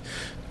connect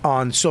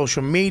on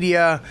social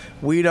media.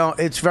 We don't.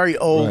 It's very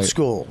old Right.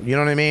 school. You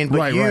know what I mean? But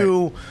Right,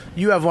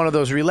 you have one of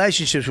those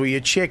relationships where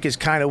your chick is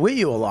kind of with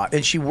you a lot,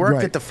 and she worked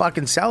Right. at the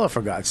fucking cellar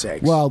for God's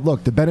sakes. Well,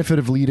 look, the benefit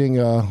of leading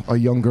a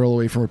young girl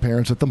away from her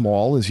parents at the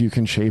mall is you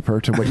can shape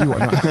her to what you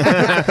want.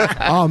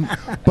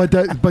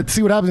 But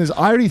see what happens is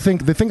I already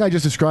think the thing I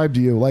just described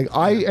to you, like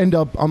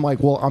I'm like,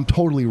 well, I'm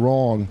totally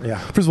wrong. Yeah.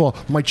 First of all,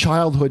 my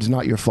childhood's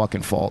not your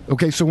fucking fault.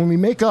 Okay, so when we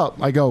make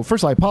up, I go,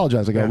 first I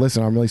apologize. I go,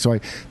 listen, I'm really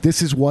sorry.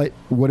 This is what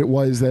it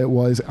was that it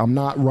was. I'm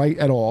not right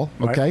at all.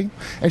 Okay.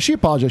 And she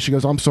apologized. She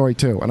goes, I'm sorry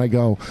too. And I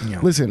go,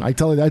 listen, I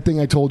tell her that thing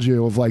I told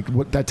you of like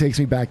what that takes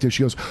me back to.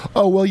 She goes,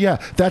 oh well, yeah,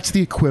 that's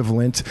the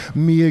equivalent.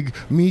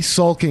 Me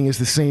sulking is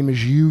the same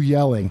as you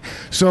yelling.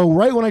 So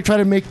right when I try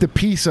to make the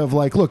piece of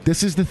like, look,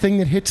 this is the thing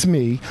that hits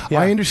me.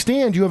 Yeah. I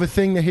understand you have a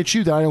thing that hits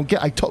you that I don't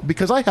get.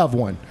 because I have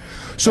one.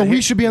 So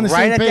we should be on the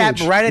same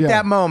page. At Yeah.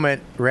 that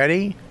moment,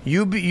 ready?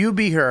 You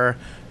be her,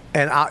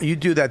 and you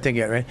do that thing,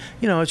 right?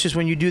 It's just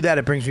when you do that,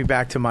 it brings me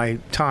back to my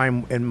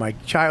time in my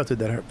childhood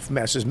that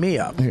messes me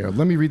up. Here,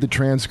 let me read the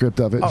transcript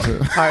of it.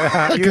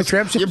 Your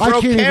transcript? You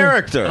broke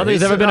character. I don't think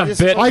there's ever been a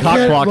bit I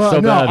can't. cockblocked so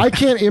no, bad. I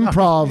can't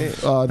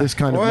improv this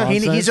kind of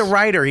nonsense. He's a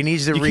writer. He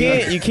needs to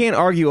read. You can't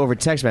argue over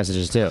text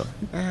messages too.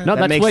 No,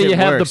 that's makes why it you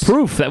have worse. the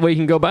proof. That way you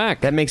can go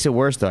back. That makes it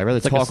worse though. I'd rather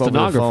like a talk over the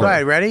stenographer. phone.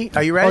 Right, ready?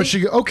 Are you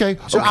ready? Oh, okay.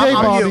 So okay,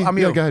 I'm Bobby. you. I'm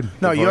you. Yeah, go ahead.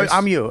 No,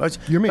 I'm you.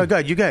 You're me. Oh,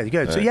 good. You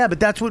good. So yeah, but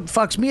that's what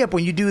fucks me up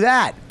when you do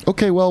that.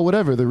 Okay, well,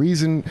 whatever. The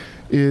reason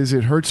is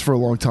it hurts for a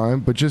long time,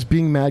 but just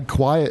being mad,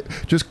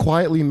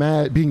 quietly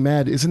mad, being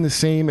mad isn't the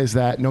same as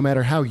that. No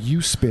matter how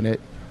you spin it.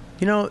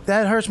 You know,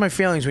 that hurts my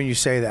feelings when you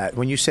say that.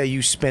 When you say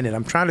you spin it,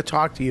 I'm trying to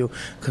talk to you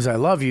because I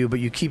love you, but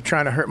you keep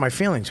trying to hurt my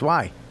feelings.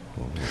 Why?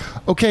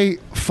 Okay,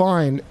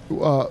 fine.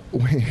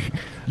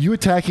 You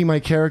attacking my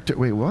character?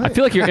 Wait, what? I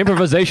feel like your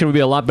improvisation would be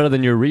a lot better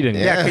than your reading.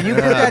 Yeah, can you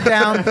put that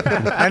down?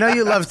 I know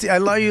you love. I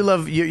love you.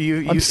 Love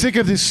you. I'm sick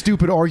of this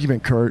stupid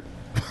argument, Kurt.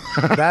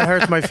 That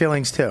hurts my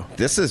feelings too.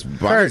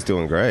 Bobby's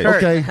doing great.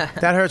 Kurt, Okay,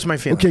 that hurts my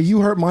feelings. Okay,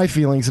 you hurt my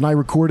feelings, and I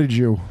recorded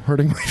you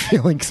hurting my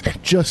feelings.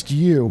 Just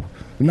you,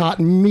 not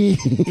me.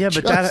 Yeah,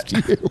 but Just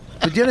you.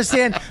 But do you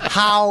understand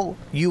how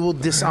you will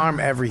disarm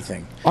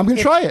everything? I'm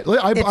gonna try it.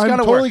 I'm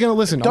totally gonna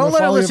listen. I'm Don't gonna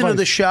let her follow your listen to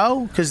the advice.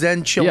 show because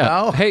then she'll Yeah.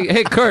 know.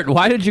 Hey, Kurt,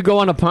 why did you go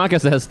on a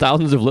podcast that has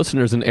thousands of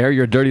listeners and air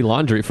your dirty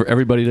laundry for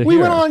everybody to We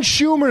hear? went on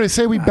Schumer to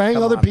say we bang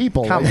other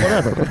people. Come Like,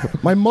 on.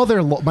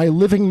 whatever. My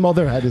living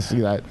mother had to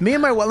see that. Me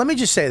and my wife. Let me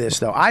just say this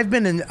though. I've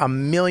been in a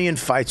million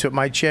fights with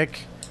my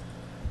chick,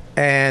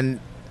 and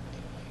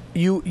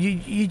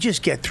you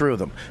just get through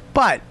them.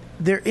 But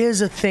there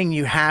is a thing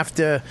you have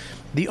to.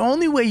 The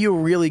only way you'll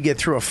really get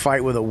through a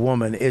fight with a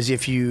woman is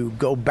if you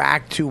go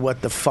back to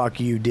what the fuck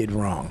you did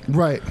wrong.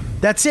 Right.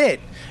 That's it.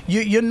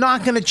 You're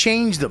not going to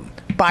change them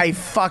by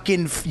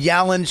fucking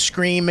yelling,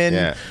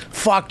 screaming,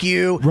 fuck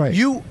you. Right.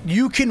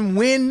 You can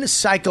win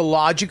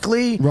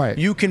psychologically. Right.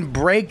 You can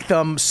break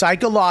them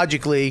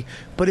psychologically.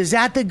 But is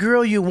that the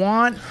girl you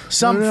want?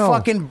 Some No.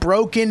 fucking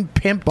broken,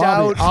 pimped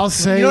Bobby, out. I'll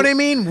say- You know what I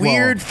mean? well,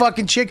 Weird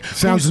fucking chick.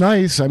 Sounds who's-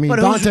 nice. I mean, but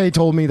who's- Dante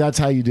told me that's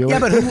how you do it. Yeah,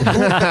 but who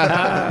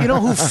you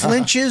know who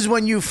flinches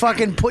when you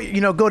fucking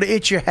go to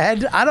itch your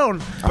head? I don't.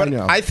 But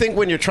I think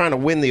when you're trying to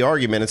win the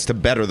argument, it's to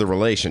better the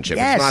relationship.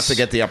 Yes. It's not to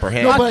get the upper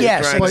hand. No, but- You're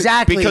yes, trying to-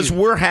 exactly. Because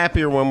we're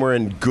happier when we're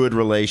in good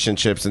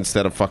relationships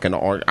instead of fucking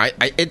argue.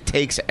 It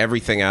takes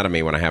everything out of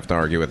me when I have to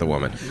argue with a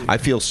woman. I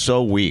feel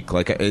so weak.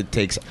 Like it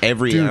takes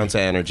every Dude, ounce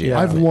of energy.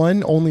 out I've of me.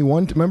 won only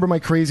one. Remember my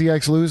crazy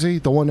ex Lucy,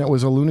 the one that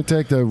was a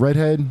lunatic, the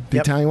redhead, the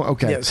Yep. Italian one?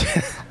 Okay. Yes.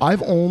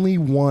 I've only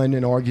won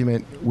an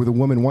argument with a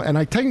woman, and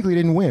I technically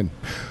didn't win.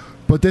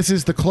 But this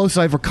is the closest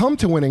I've ever come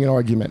to winning an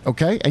argument,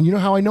 okay? And you know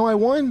how I know I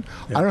won?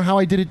 I don't know how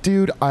I did it,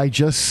 dude. I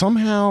just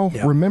somehow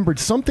remembered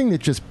something that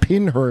just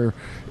pinned her.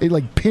 It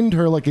like pinned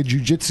her like a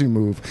jujitsu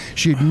move.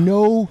 She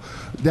had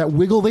that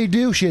wiggle they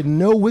do, she had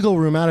no wiggle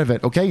room out of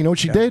it, okay? You know what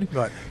she did?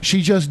 What?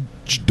 She just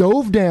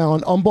dove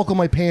down, unbuckled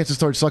my pants, and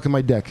started sucking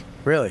my dick.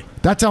 Really?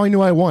 That's how I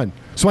knew I won.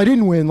 So I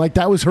didn't win. Like,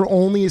 that was her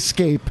only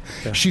escape.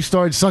 She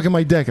started sucking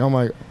my dick. I'm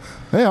like,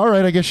 hey, all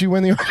right, I guess you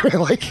win the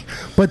argument. Like,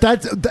 but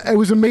it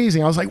was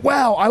amazing. I was like,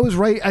 wow, I was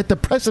right at the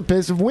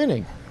precipice of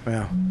winning.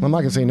 Yeah. I'm not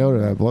gonna say no to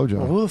that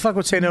blowjob. Who the fuck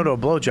would say no to a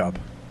blowjob?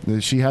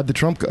 She had the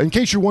trump. In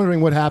case you're wondering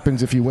what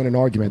happens if you win an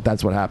argument,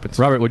 that's what happens.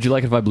 Robert, would you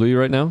like it if I blew you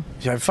right now?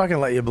 Yeah, I'd fucking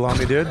let you blow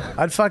me, dude.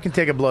 I'd fucking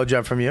take a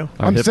blowjob from you.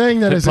 I'm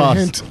saying that hit as a pause.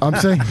 hint. I'm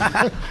saying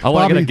I want to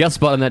Bobby, get a guest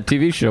spot on that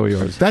TV show of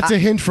yours. that's a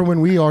hint for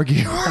when we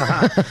argue.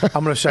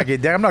 I'm gonna suck your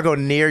dick. I'm not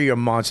going near your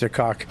monster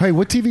cock. Hey,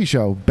 what TV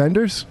show?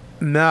 Benders?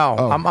 No,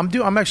 Oh.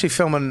 I'm actually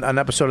filming an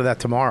episode of that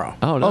tomorrow.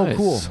 Oh, nice. Oh,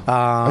 cool.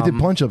 I did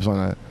punch-ups on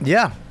that.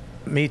 Yeah,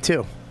 me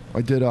too.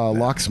 I did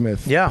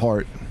locksmith Yeah.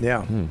 part.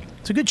 Yeah,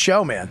 it's a good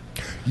show, man.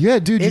 Yeah,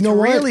 dude. You It's know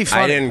what? really fun.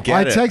 I didn't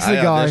get it. I texted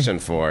the guy.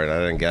 auditioned for it. I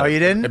didn't get it. Oh, you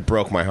didn't? It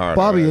broke my heart.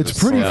 Bobby, I it's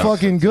just- pretty yeah.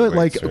 fucking good.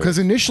 Like, Sweet. because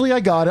initially I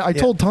got it. I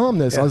told Tom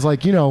this. I was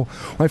like, when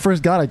I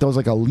first got it, I thought it was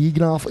like a league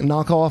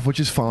knockoff, which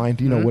is fine,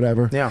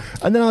 whatever. Yeah.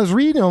 And then I was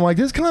reading, I'm like,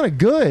 this is kind of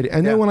good.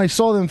 And then Yeah. when I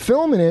saw them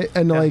filming it,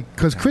 and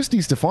because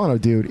Christy Stefano,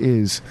 dude,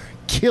 is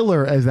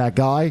killer as that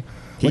guy.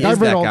 He Like, is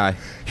I've read that guy.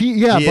 He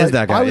He but is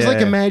that guy, I was yeah,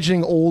 like yeah.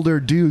 imagining older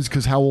dudes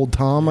because how old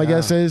Tom, I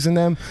guess, is in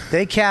them.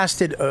 They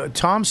casted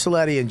Tom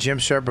Saletti and Jim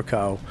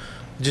Serpico.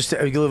 Just to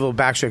give a little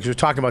backstory, because we're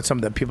talking about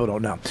something that people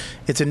don't know.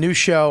 It's a new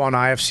show on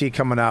IFC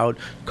coming out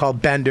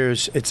called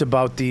Benders. It's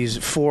about these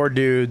 4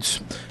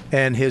 dudes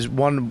and his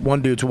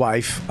one dude's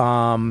wife.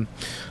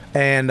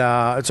 And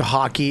it's a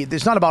hockey.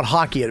 It's not about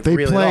hockey. They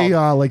really play at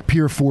all. like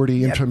Pier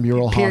 40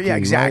 intramural hockey. Yeah,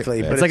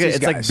 exactly. Right? But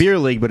It's like beer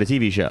league, but a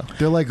TV show.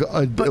 They're like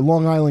a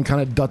Long Island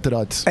kind of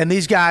dut-to-duts. And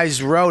these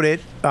guys wrote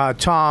it,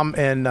 Tom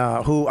and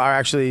who are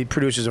actually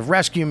producers of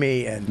Rescue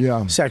Me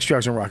and Sex,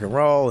 Drugs, and Rock and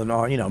Roll and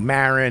all,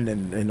 Marin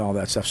and all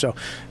that stuff. So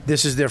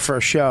this is their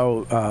first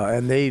show,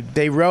 and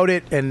they wrote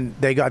it and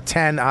they got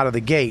 10 out of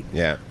the gate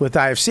with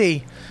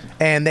IFC,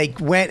 and they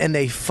went and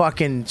they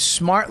fucking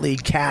smartly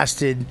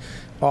casted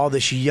all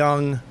this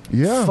young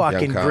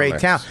fucking Young great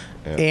comics. talent.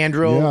 Yeah.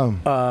 Andrew,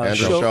 Andrew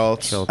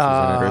Schultz,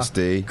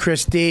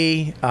 Chris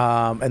D,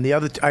 and the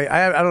other.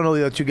 I don't know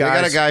the other 2 They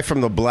guys. got a guy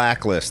from the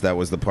Blacklist. That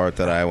was the part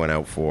that I went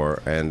out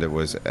for, and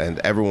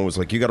everyone was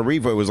like, "You got to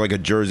read." It was like a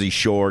Jersey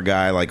Shore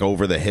guy, like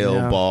over the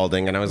hill,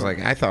 balding, and I was like,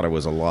 I thought it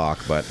was a lock,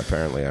 but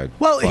apparently I.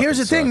 Well, fucking here's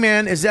the thing, sucked.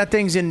 man, is that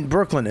thing's in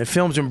Brooklyn. It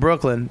films in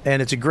Brooklyn,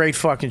 and it's a great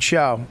fucking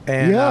show.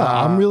 And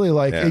I'm really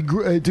like,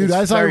 dude, it's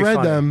as I very read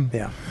funny.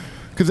 them,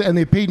 And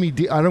they paid me.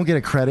 I don't get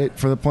a credit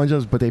for the plunge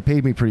ups, but they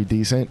paid me pretty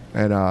decent.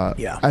 And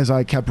as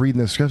I kept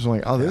reading the scripts, I'm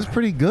like, oh, this is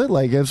pretty good.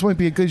 Like, this might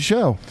be a good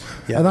show.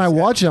 Yeah, and then I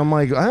watch it. I'm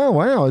like, oh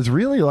wow, it's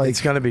really like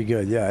it's gonna be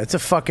good. Yeah, it's a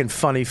fucking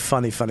funny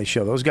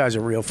show. Those guys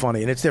are real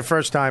funny, and it's their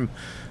first time.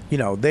 You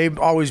know, they've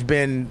always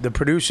been the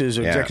producers,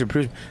 executive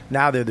producers.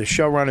 Now they're the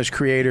showrunners,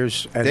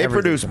 creators. And they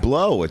everything. produced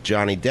Blow with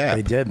Johnny Depp.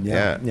 They did,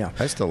 yeah.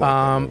 I still like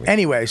that movie.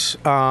 Anyways,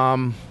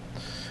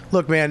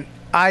 look, man,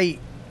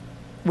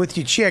 with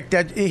your chick,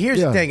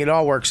 here's the thing, it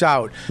all works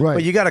out. Right.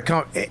 But you got to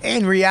come,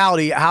 in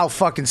reality, how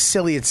fucking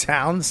silly it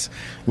sounds.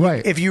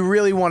 Right. If you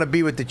really want to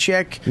be with the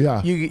chick,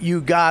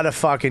 you got to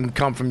fucking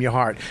come from your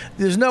heart.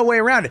 There's no way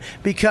around it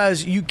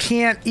because you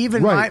can't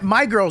even,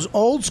 my girl's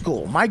old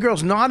school. My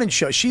girl's not in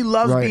show. She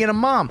loves being a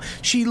mom.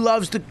 She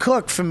loves to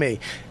cook for me.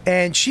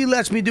 And she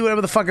lets me do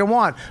whatever the fuck I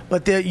want.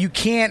 But you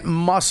can't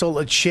muscle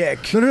a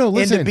chick. No,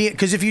 listen.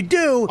 Because if you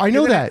do, I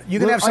know that.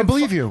 You're gonna have some, I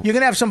believe you. You're going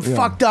to have some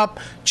fucked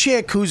up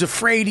chick who's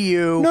afraid of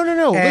you.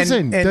 No.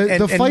 Listen,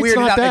 the fight's weirded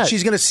not out, that. And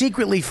she's going to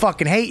secretly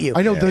fucking hate you.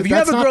 I know. If you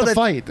that's have a not girl the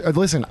fight.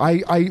 Listen,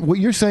 what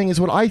you're saying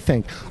is what I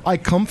think. I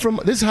come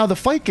from. This is how the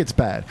fight gets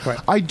bad. Right.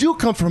 I do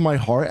come from my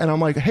heart, and I'm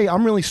like, hey,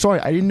 I'm really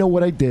sorry. I didn't know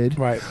what I did.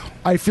 Right.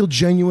 I feel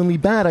genuinely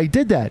bad. I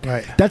did that.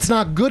 Right. That's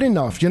not good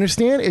enough. You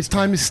understand? It's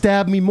time to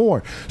stab me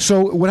more.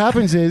 So what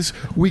happens is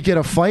we get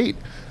a fight.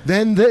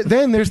 Then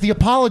there's the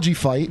apology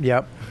fight.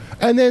 Yep.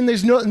 And then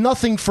there's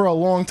nothing for a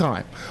long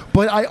time.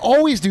 But I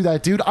always do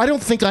that, dude. I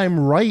don't think I'm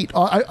right.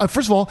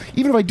 First of all,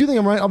 even if I do think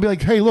I'm right, I'll be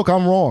like, hey, look,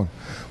 I'm wrong.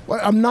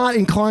 I'm not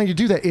inclined to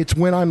do that. It's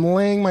when I'm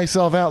laying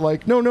myself out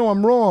like, no,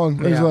 I'm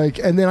wrong. It's like,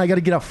 and then I got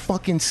to get a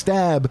fucking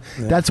stab.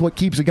 Yeah. That's what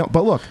keeps it going.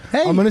 But look,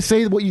 I'm going to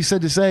say what you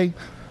said to say.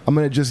 I'm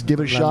going to just give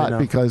it a shot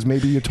because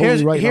maybe you're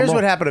totally right. Here's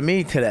what happened to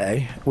me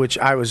today, which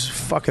I was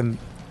fucking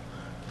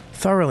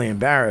thoroughly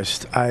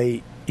embarrassed.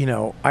 I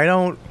don't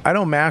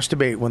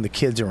masturbate when the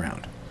kid's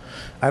around.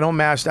 I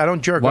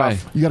don't jerk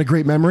off. You got a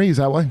great memory? Is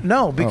that why?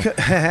 No, because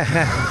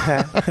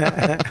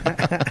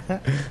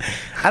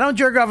I don't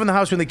jerk off in the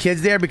house when the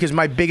kid's there because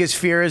my biggest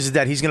fear is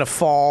that he's going to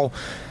fall,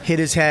 hit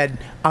his head.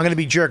 I'm going to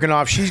be jerking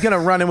off. She's going to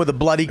run in with a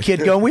bloody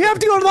kid going, we have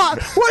to go to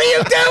the what are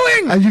you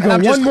doing? And you go,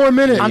 one more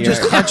minute. I'm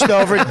just hunched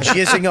over,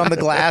 jizzing on the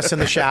glass in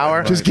the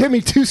shower. Just give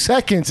me 2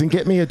 seconds and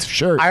get me a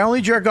shirt. I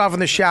only jerk off in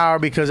the shower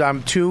because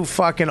I'm too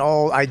fucking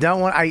old. I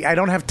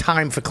don't have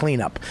time for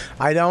cleanup.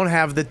 I don't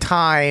have the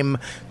time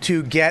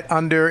to get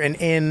under and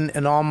in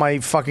and all my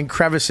fucking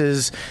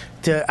crevices.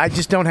 I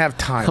just don't have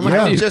time.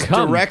 Just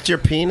direct your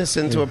penis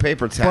into a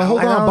paper towel. Well, hold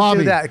on, I don't Bobby.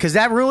 do that because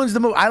that ruins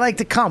the move. I like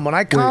to come. When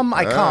I come,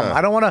 I come.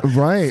 I don't want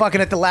to fucking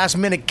at the last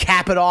minute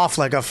cap it off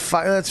like a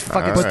that's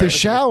fucking. But the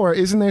shower,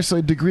 isn't there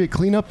a degree of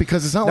cleanup?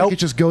 Because it's not like it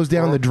just goes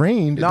down the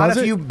drain. Not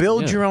if you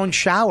build your own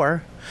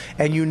shower.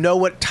 And you know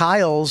what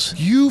tiles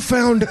you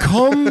found?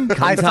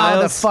 I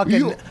found a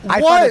fucking.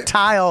 I found a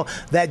tile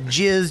that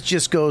jizz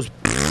just goes.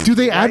 Do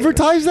they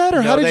advertise that,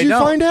 or how did you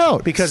find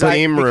out? Because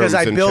I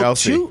built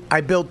two.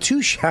 I built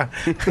two showers.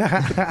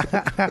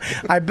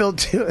 I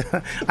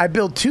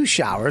built two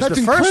showers. That's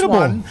the first incredible.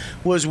 one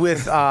was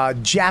with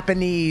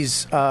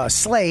Japanese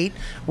slate,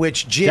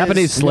 which jizz.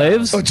 Japanese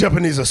slaves? Oh,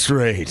 Japanese are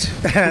straight.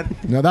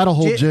 No, that'll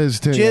hold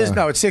jizz too. Jizz,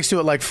 no, it sticks to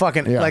it like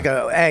fucking like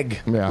a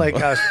egg, like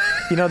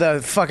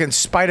the fucking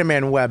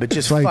Spider-Man web. It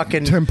just like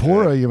fucking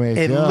tempura you make.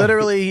 It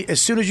literally, as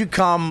soon as you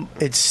come,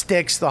 it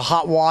sticks. The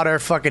hot water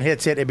fucking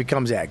hits it. It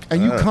becomes egg.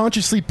 And you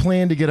consciously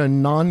plan to get a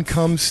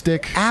non-cum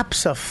stick?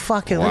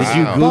 Absolutely. Did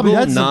you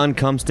Google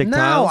non-cum stick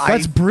tiles?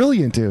 That's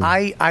brilliant, dude.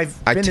 I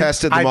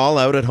tested them all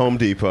out at Home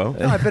Depot.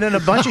 No, I've been in a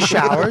bunch of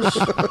showers.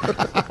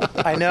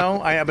 I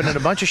know. I've been in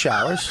a bunch of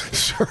showers.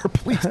 Sir,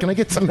 please, can I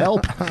get some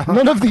help?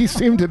 None of these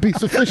seem to be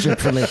sufficient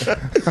for me.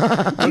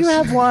 Do you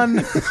have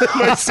one?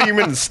 My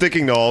semen is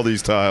sticking to all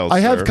these tiles. I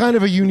have kind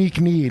of a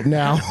unique need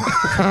now.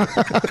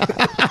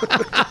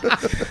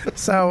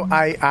 So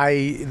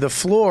the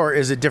floor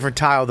is a different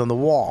tile than the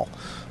wall.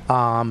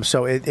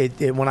 So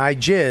it when I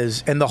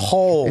jizz and the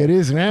hole, it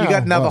is now. You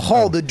got the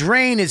hole. The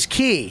drain is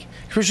key,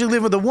 especially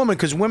living with a woman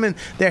because women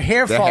their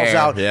hair falls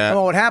out. Yeah.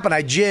 Well, what happened?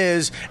 I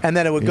jizz and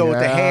then it would go with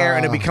the hair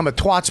and it become a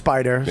twat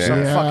spider,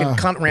 some fucking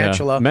cunt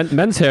rantula.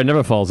 Men's hair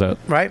never falls out.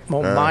 Right?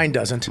 Well, mine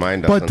doesn't.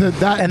 Mine doesn't. But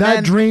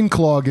that drain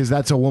clog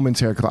that's a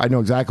woman's hair. I know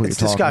exactly what it's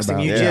you're talking disgusting.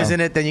 about. You jizz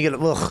in it, then you get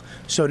ugh.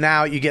 So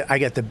now I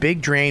get the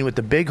big drain with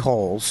the big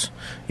holes.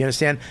 You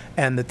understand?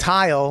 And the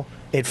tile.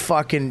 It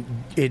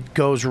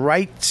goes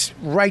right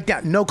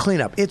down. No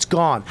cleanup. It's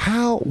gone.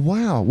 How?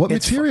 Wow. What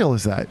material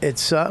is that?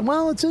 It's it's I'll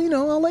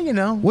let you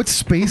know. What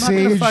space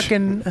age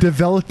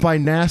developed by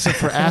NASA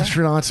for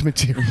astronauts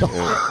material?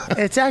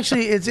 It's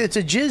actually it's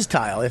a jizz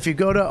tile. If you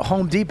go to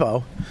Home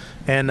Depot,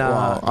 and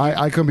wow.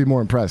 I couldn't be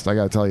more impressed. I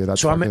got to tell you that.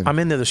 So I'm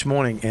in there this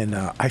morning and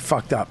I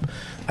fucked up.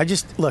 I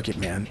just look it,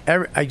 man.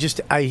 I just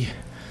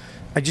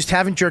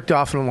haven't jerked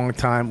off in a long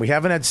time. We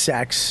haven't had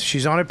sex.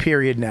 She's on her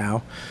period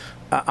now.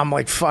 I'm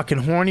like fucking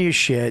horny as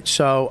shit.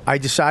 So I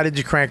decided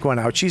to crank one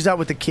out. She's out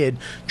with the kid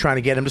trying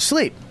to get him to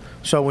sleep.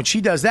 So when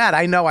she does that,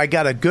 I know I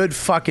got a good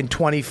fucking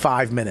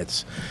 25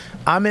 minutes.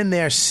 I'm in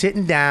there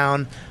sitting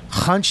down,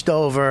 hunched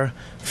over,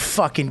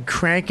 fucking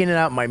cranking it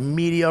out my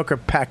mediocre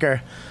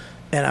pecker.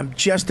 And I'm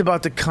just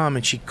about to come,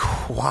 and she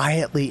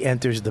quietly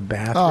enters the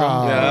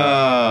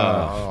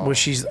bathroom. Where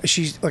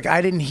she's like,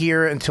 I didn't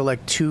hear her until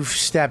like 2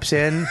 steps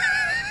in.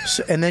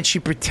 So, and then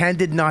she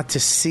pretended not to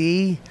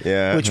see,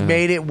 which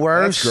made it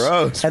worse. That's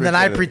gross. And then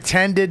I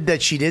pretended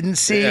that she didn't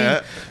see.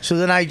 Yeah. So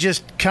then I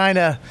just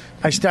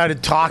I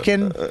started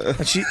talking.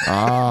 And she,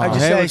 I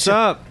just hey, what's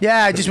up?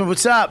 Yeah, I just went,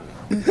 what's up?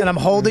 And I'm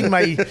holding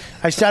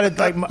I started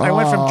I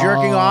went from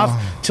jerking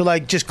off to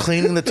like just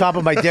cleaning the top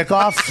of my dick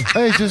off.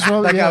 Hey, just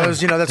I was,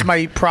 that's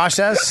my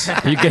process.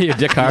 You get your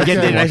dick hard. You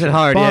get it nice and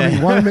hard, Bobby,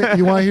 yeah.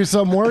 you want to hear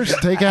something worse?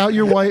 Take out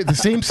your wife. The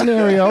same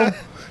scenario.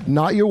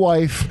 Not your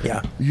wife.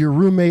 Yeah. Your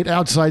roommate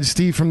outside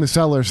Steve from the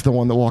Cellar's the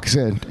one that walks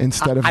in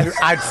instead of.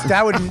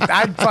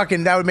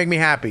 That would make me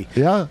happy.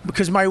 Yeah.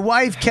 Because my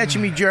wife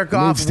catching me jerk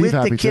off Steve with the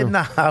happy, kid too. in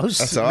the house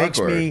That's makes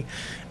awkward. me.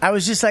 I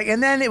was just like,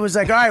 and then it was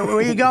like, all right, where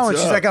are you going?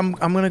 She's like, I'm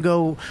gonna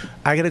go.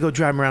 I gotta go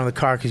drive him around in the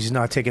car because he's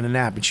not taking a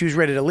nap. And she was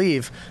ready to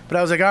leave, but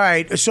I was like, all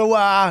right.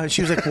 So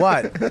she was like,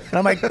 what? And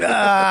I'm like,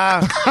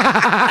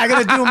 I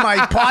gotta do my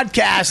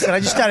podcast, and I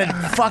just started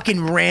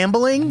fucking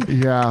rambling.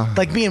 Yeah.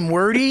 Like being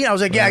wordy. I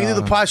was like, yeah, I can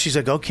do the podcast. She's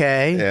like,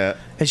 okay. Yeah.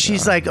 And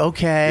she's like,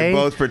 okay. You're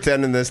both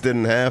pretending this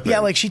didn't happen. Yeah,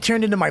 like she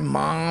turned into my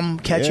mom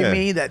catching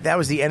me. That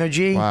was the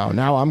energy. Wow.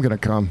 Now I'm gonna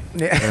come.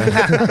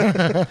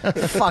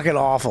 Fucking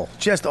awful.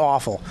 Just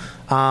awful.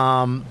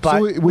 But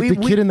So with the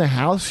kid in the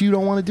house, you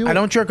don't want to do it? I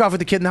don't jerk off with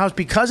the kid in the house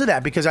because of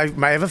that. Because I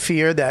have a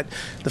fear that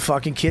the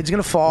fucking kid's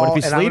gonna fall, What if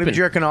he's and I'm gonna be sleeping?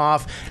 jerking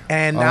off,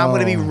 and now I'm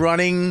gonna be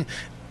running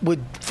with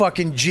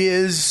fucking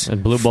jizz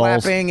And blue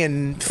balls. flapping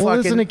and Well,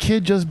 isn't fucking. a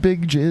kid just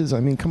big jizz? I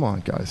mean, come on,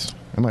 guys.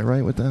 Am I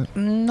right with that?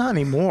 Not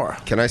anymore.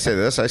 Can I say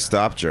this? I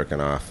stopped jerking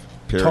off.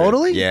 Period.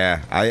 Totally?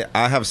 Yeah. I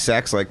have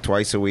sex like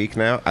twice a week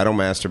now. I don't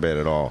masturbate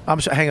at all.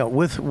 I'm sorry, hang on.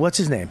 With what's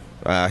his name?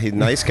 He's a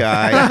nice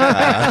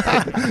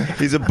guy.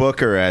 He's a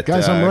booker at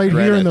Guys, I'm right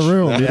here in the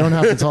Greenwich. room. You don't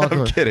have to talk.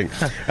 I'm kidding.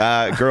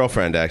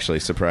 Girlfriend,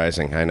 actually,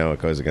 surprising. I know it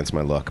goes against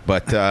my look,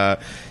 but Do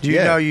you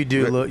know you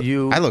do look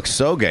you? I look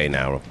so gay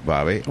now,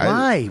 Bobby.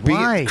 Why?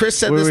 Why? Chris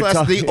said We this were last.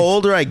 talking- The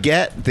older I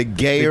get, the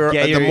gayer,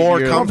 gayer the more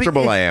you're-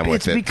 comfortable I am with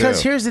it's it.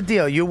 because too. here's the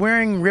deal: you're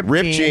wearing ripped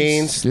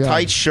jeans, Yeah.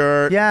 tight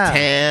shirt, Yeah.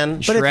 tan,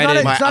 But it's not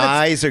a- My it's not a-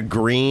 eyes are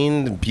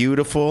green, and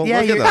beautiful.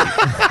 Yeah, Look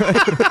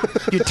at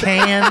them. you're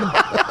tan.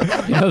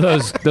 You know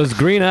those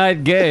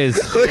green-eyed gays.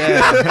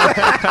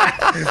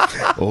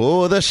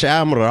 Oh, the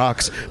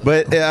shamrocks.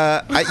 But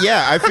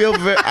I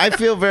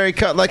feel very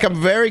like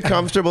I'm very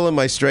comfortable in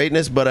my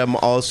straightness, but I'm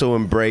also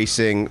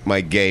embracing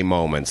my gay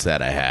moments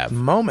that I have.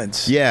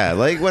 Moments. Yeah,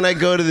 like when I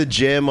go to the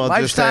gym, I'll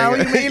Lifestyle,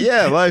 just you mean?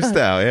 Yeah,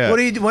 lifestyle. Yeah.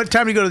 What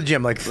time do you go to the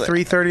gym? Like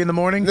 3:30 in the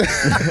morning?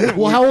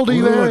 Well, how old are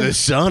you, Ooh, Aaron? the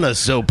sun is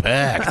so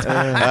packed.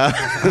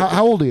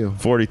 How old are you?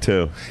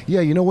 42.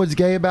 Yeah, you know what's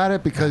gay about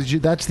it? Because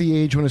that's the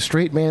age when a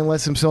straight man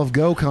lets himself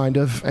go, kind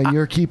of, and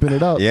you're keeping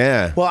it up.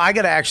 Yeah. Well, I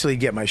got to actually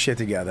get my shit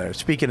together.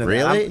 Speaking of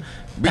Really? that,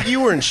 But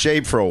you were in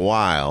shape for a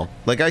while.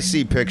 Like I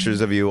see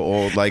pictures of you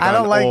old, like I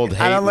don't on like- old I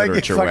hate don't like it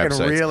literature fucking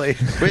websites. really.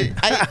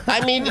 But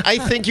I mean, I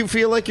think you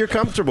feel like you're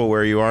comfortable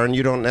where you are, and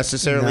you don't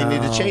necessarily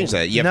need to change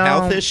that. You have No.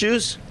 health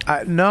issues.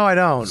 no, I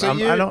don't. So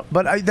I don't.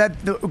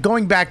 But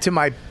going back to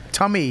my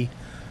tummy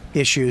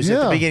issues at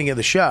the Yeah. beginning of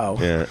the show.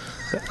 Yeah.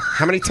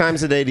 How many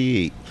times a day do you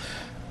eat?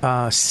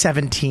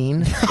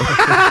 17.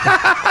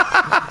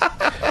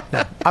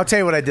 No, I'll tell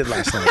you what I did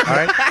last night. All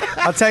right,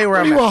 I'll tell you where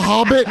Are I'm you a at.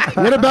 hobbit?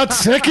 What about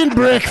second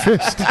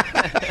breakfast?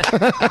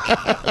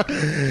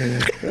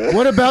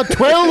 What about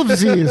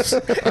 12sies?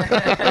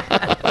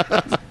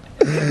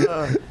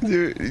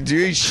 Do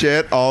you eat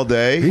shit all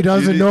day? He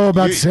doesn't know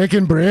about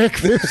second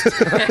breakfast.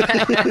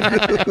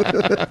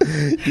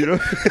 You know.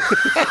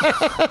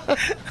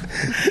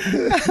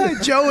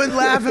 Joe would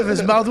laugh if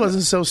his mouth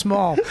wasn't so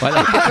small.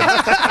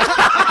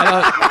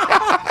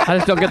 I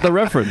just don't get the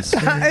reference.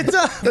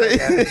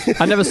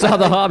 I never saw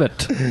The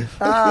Hobbit.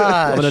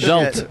 I'm an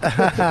adult.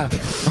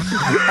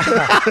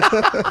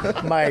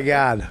 My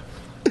God.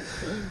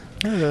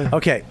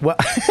 Okay. Well.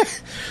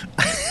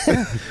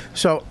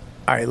 So.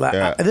 All right,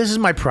 Yeah. this is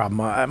my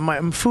problem.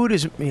 My food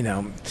is,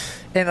 and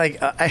like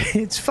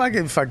it's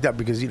fucking fucked up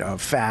because I'm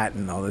fat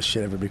and all this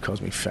shit. Everybody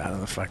calls me fat,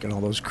 and the fucking all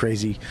those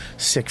crazy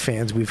sick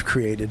fans we've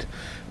created,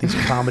 these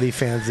comedy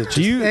fans that just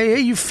hey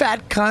you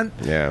fat cunt.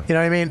 Yeah, you know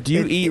what I mean. Do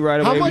you eat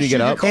right away How when much you do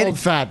get you up? called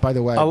fat, by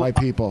the way, by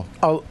people?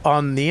 Oh,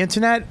 on the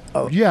internet?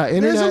 Oh, Yeah, there's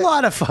internet. a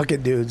lot of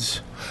fucking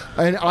dudes.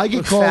 And I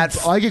get Fat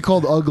called. I get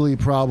called ugly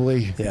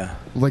probably. Yeah.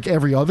 Like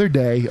every other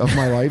day of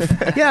my life.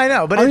 Yeah, I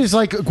know, but I'm just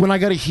like when I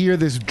got to hear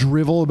this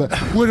drivel about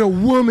what a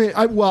woman.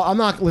 I'm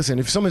not. Listen,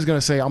 if someone's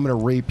gonna say I'm gonna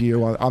rape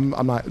you, I'm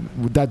not.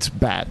 That's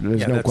bad.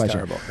 There's no that's question.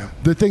 terrible, yeah.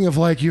 The thing of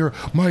like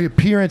my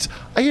appearance.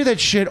 I hear that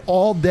shit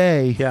all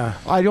day. Yeah.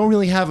 I don't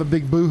really have a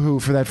big boohoo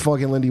for that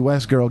fucking Lindy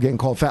West girl getting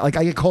called fat. Like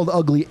I get called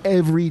ugly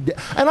every day,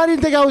 and I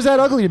didn't think I was that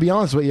ugly to be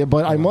honest with you,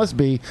 but I must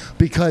be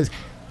because,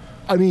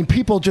 I mean,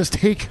 people just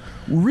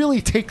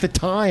really take the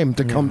time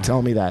to come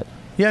tell me that.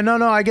 Yeah, no,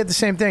 I get the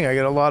same thing. I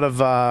get a lot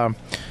of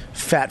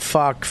fat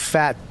fuck,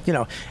 fat,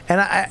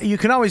 and you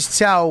can always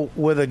tell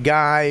with a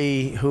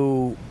guy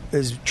who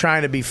is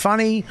trying to be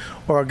funny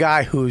or a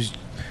guy who's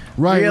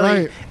Right, really,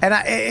 right. and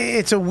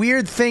it's a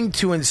weird thing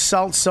to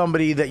insult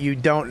somebody that you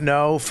don't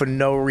know for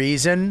no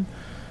reason.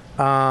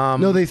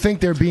 No, they think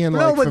they're being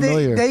like but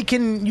familiar. they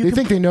can. They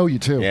think they know you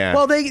too. Yeah.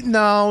 Well,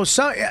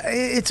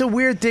 it's a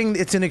weird thing.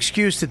 It's an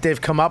excuse that they've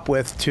come up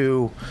with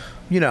to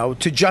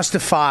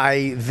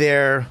justify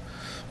their.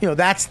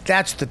 That's the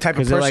type of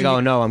person. They're like, oh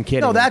no, I'm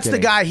kidding. No, I'm that's the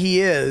kidding." guy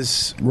he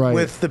is Right.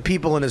 with the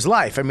people in his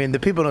life. I mean, the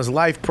people in his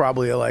life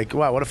probably are like,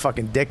 wow, what a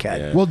fucking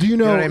dickhead. Well, do you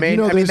know what I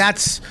mean? I mean,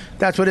 that's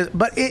what it is.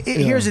 But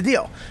here's the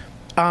deal.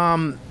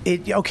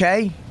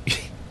 Okay.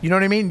 You know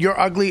what I mean? You're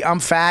ugly. I'm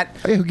fat.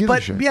 Hey, who gives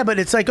a shit? Yeah, but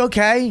it's like,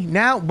 okay,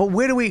 now, but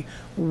where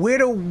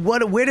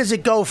does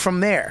it go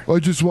from there? I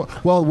just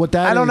want. Well, what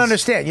that I don't is-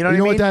 understand. You know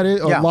you what I mean? know what that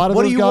is? Yeah. A lot of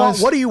what those do you guys. want?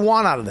 What do you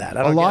want out of that? I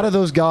A don't lot get of it.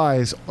 those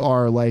guys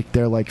are like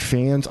they're like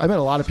fans. I met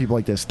a lot of people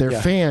like this. They're Yeah.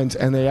 fans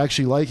and they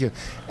actually like you.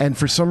 And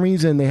for some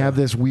reason, they have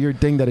this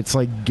weird thing that it's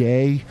like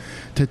gay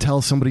to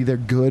tell somebody they're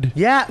good.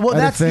 Yeah, well, at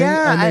a that's thing,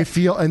 yeah. And they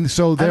feel, and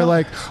so they're don't-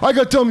 like, I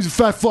gotta tell him he's a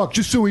fat fuck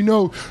just so he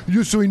knows. I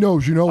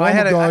I'm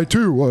had a guy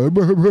too.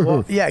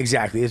 Well, yeah,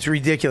 exactly. It's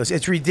ridiculous.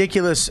 It's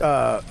ridiculous.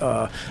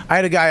 I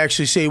had a guy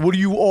actually say, "What do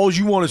you? All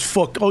you want is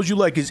fuck. All you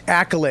like is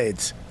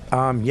accolades."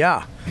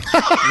 Yeah.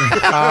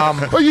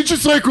 Oh, you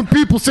just like when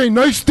people say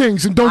nice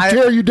things and don't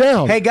tear you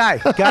down. Hey,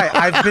 guy,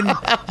 I've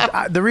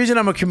been. The reason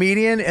I'm a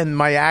comedian and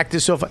my act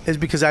is is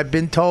because I've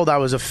been told I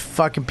was a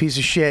fucking piece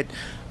of shit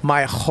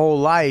my whole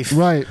life.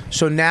 Right.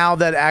 So now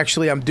that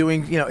actually I'm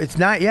doing, it's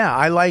not. Yeah,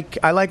 I like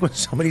when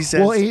somebody says,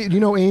 Well,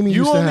 Amy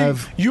used to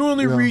have. You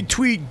only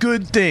retweet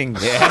good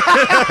things.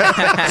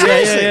 Yeah.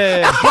 Seriously.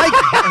 Yeah. Like,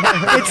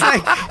 it's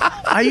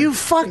like, are you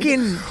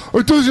fucking?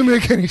 It doesn't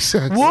make any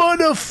sense. What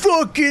a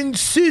fucking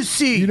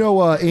sissy. You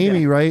know,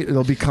 Amy, right?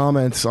 There'll be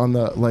comments on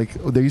the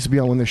there used to be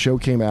on when the show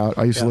came out.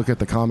 I used to look at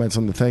the comments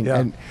on the thing,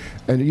 and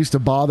it used to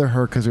bother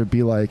her because it'd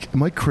be like,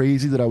 "Am I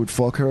crazy that I would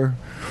fuck her?"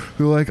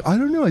 They're like, "I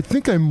don't know. I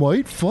think I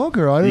might fuck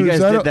her." I don't You know. guys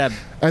Is that did a-" that.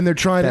 And they're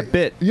trying that to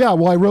bit. Yeah,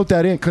 well, I wrote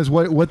that in because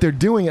what they're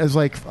doing is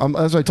like,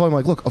 as I told him,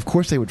 like, look, of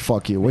course they would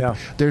fuck you.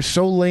 They're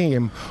so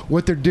lame.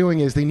 What they're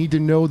doing is they need to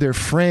know their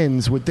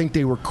friends would think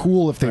they were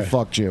cool if they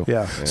fucked you.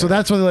 Yeah. So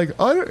that's why they're like,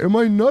 am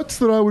I nuts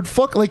that I would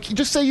fuck? Like, you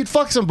just say you'd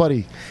fuck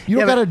somebody. You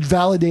don't Yeah, got to but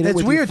validate it. It's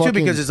with weird your too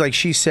because fucking- it's like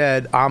she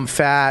said, "I'm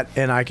fat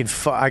and I can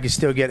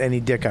still get any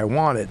dick I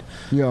wanted."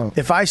 Yeah.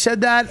 If I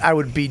said that, I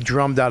would be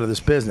drummed out of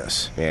this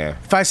business. Yeah.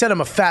 If I said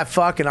I'm a fat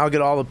fuck and I'll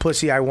get all the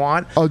pussy I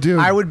want, dude,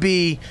 I would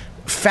be.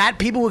 Fat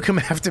people would come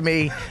after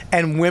me,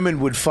 and women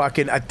would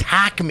fucking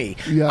attack me.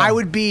 Yeah. I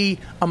would be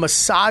a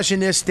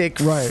misogynistic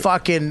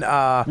fucking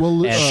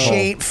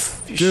shame.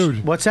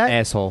 Dude, what's that?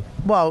 Asshole.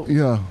 Well,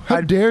 yeah.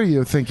 How dare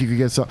you think you could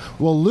get some?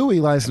 Well, Louis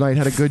last night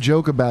had a good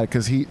joke about it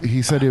because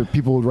he said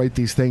people would write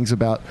these things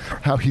about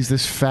how he's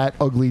this fat,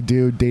 ugly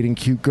dude dating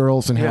cute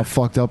girls and how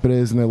fucked up it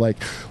is, and they're like,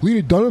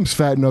 Lena Dunham's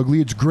fat and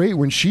ugly. It's great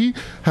when she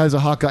has a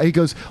hot guy. He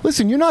goes,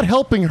 listen, you're not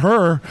helping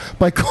her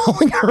by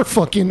calling her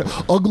fucking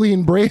ugly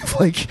and brave.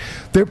 Like,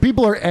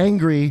 people are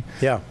angry.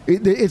 Yeah.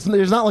 There's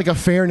not like a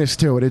fairness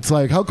to it. It's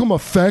like, how come a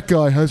fat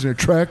guy has an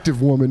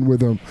attractive woman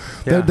with him?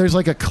 Yeah. There's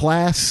like a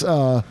class.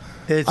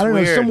 It's I don't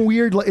know, weird. some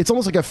weird. It's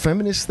almost like a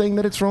feminist thing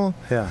that it's wrong.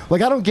 Yeah.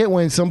 Like I don't get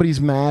when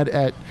somebody's mad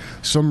at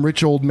some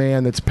rich old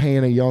man that's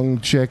paying a young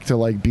chick to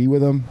like be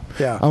with him.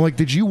 Yeah. I'm like,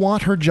 did you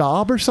want her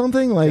job or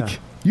something? Like,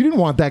 you didn't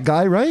want that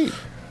guy, right?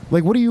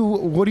 Like, what are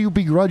you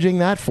begrudging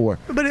that for?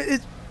 But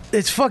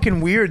it's fucking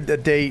weird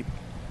that they,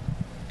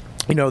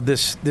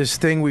 this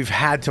thing we've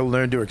had to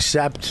learn to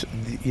accept.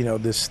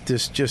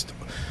 This just.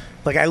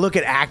 Like, I look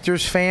at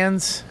actors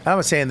fans. I'm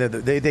not saying that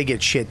they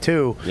get shit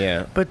too.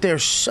 Yeah. But they're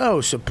so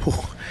so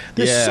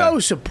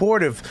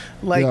supportive.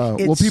 Like, well,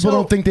 it's people so-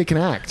 don't think they can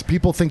act.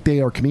 People think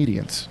they are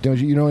comedians. Don't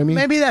you know what I mean?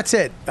 Maybe that's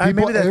it. People-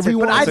 Maybe that's it.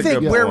 everyone- But I That's a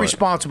think good we're point.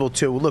 responsible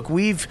too. Look,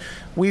 we've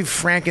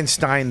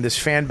Frankenstein this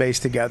fan base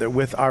together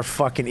with our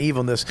fucking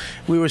evilness.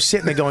 We were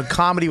sitting there going,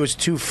 comedy was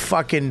too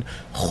fucking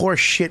horse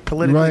shit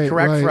politically Right,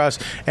 correct right. for us,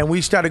 and we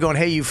started going,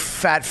 hey, you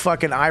fat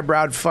fucking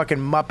eyebrowed fucking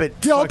muppet.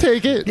 Yeah, I'll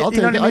take it. I'll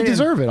take what it. I I mean?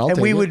 deserve it. I'll and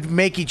take we it. would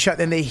make each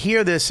other, and they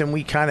hear this, and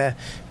we kind of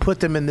put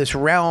them in this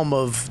realm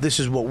of this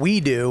is what we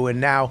do, and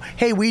now,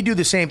 hey, we do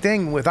the same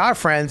thing with our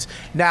friends.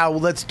 Now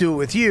let's do it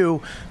with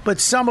you. But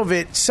some of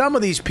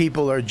these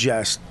people are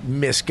just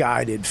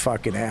misguided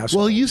fucking assholes.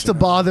 Well, it used to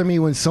bother me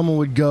when someone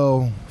would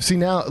go. See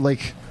now,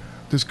 like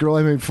this girl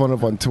I made fun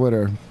of on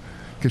Twitter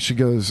because she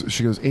goes,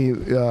 Inside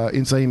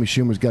Amy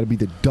Schumer's got to be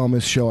the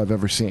dumbest show I've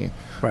ever seen.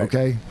 Right.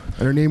 Okay,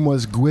 and her name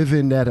was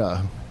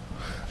Guivinetta.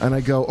 And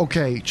I go,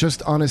 okay,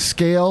 just on a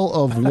scale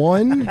of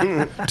 1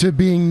 to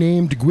being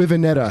named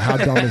Guivinetta, how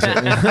dumb is it?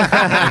 Okay?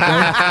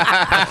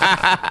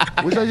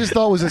 Which I just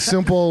thought was a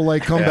simple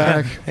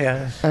comeback.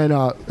 Yeah. And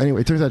anyway,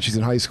 it turns out she's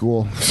in high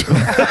school.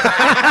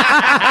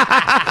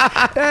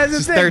 That's the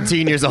She's thing.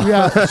 13 years old.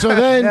 Yeah. So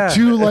then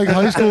two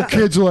high school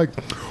kids are like,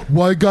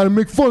 why you got to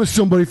make fun of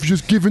somebody for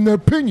just giving their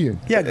opinion?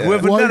 Yeah, Why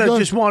you Guivanetta gotta-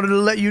 just wanted to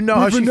let you know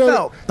how she Guivanetta-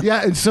 felt.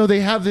 Yeah, and so they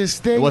have this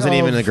thing. It wasn't of-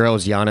 even the girl, it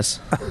was Giannis.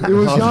 It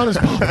was Giannis.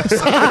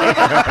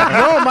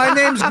 No, my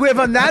name's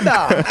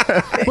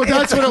Guivanetta. But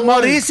that's what it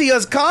was.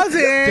 Mauricio's cousin.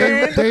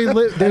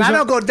 There's and I a-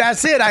 don't go,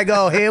 that's it. I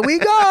go, here we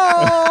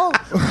go.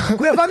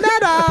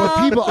 Guivanetta.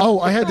 But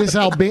people, I had this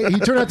He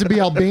turned out to be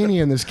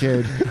Albanian. This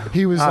kid.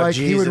 He was Oh, like,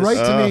 he would Jesus.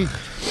 write to me.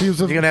 He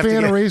was a You're gonna have to fan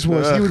of get- Ray's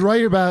Wars. He would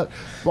write about.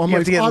 You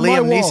have to get on my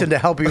Liam wall. Neeson to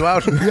help you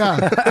out.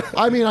 Yeah,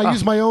 I mean, I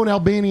used my own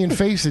Albanian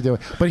face to do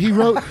it. But he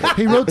wrote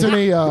to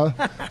me.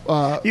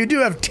 You do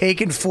have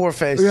Taken 4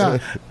 face. Yeah,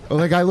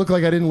 like I look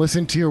like I didn't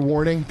listen to your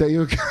warning that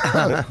you.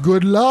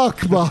 Good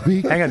luck,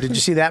 Bobby. Hang on, did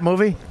you see that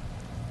movie?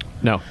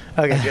 No.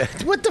 Okay,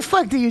 good. What the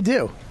fuck do you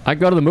do? I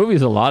go to the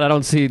movies a lot. I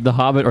don't see The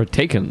Hobbit or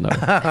Taken, though.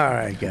 All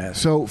right, guys.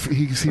 So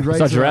he writes. It's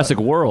not Jurassic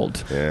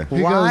World. Yeah.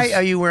 Why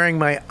are you wearing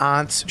my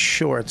aunt's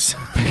shorts?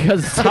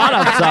 Because it's hot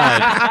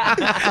outside.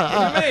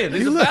 What do you mean?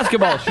 These are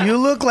basketball shorts. You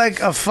look like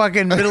a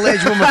fucking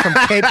middle-aged woman from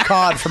Cape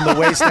Cod from the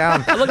waist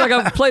down. I look like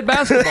I've played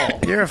basketball.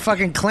 You're a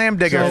fucking clam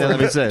digger. So, let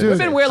me say. Dude,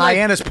 Women wear like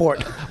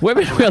Hyannisport.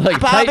 women wear like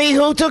Bobby,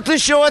 who took the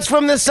shorts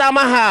from the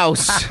summer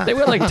house? They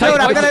wear like Dude, tight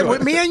white I'm shorts.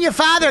 gonna, me and your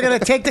father are gonna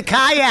take the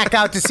kayak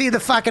out to see the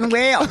fucking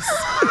whales,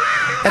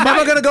 and then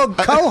we're gonna go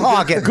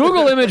cohogging.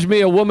 Google image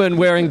me a woman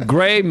wearing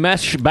gray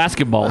mesh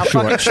basketball I'll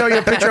fucking shorts. show you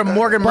a picture of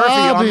Morgan Murphy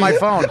Bobby. on my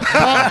phone.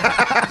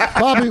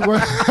 Bobby,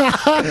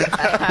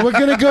 we're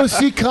gonna go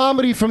see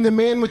comedy from the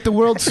man with the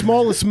world's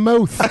smallest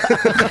mouth.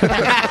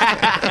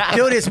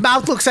 Dude, his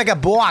mouth looks like a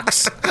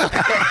box.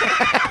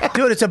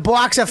 Dude, it's a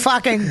box of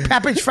fucking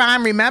Pepperidge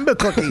Farm Remember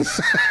cookies.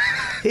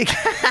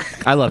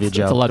 I love you,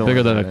 Joe. It's a lot Don't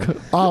bigger worry than about a.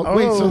 it. Oh,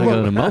 wait, so Bigger than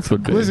a look, mouth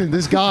would be. listen,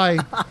 this guy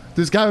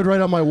would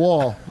write on my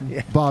wall,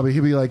 Bobby. He'd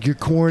be like, "You're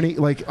corny,"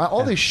 like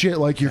all this shit,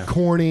 like you're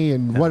corny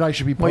and what I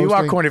should be Well, posting. you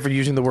are corny for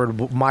using the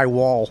word "my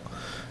wall."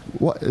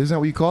 What isn't that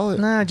what you call it?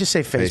 Nah, just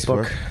say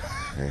Facebook.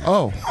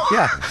 Oh,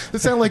 Yeah. it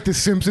sounded like The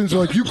Simpsons.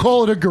 Like you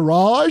call it a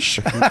garage,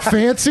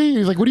 fancy.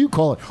 He's like, "What do you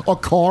call it? A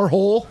car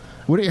hole?"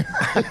 What do you?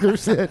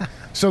 There's it.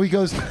 So he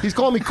goes, he's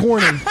calling me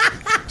corny.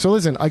 So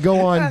listen, I go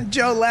on.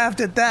 Joe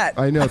laughed at that.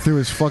 I know through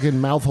his fucking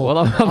mouth hole. Well,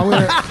 I'm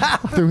gonna,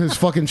 through his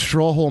fucking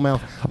straw hole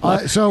mouth.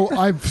 So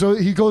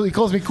he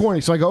calls me corny.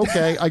 So I go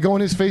okay. I go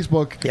on his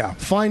Facebook. Yeah.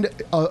 Find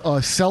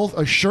a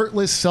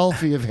shirtless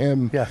selfie of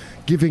him. Yeah.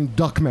 Giving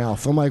duck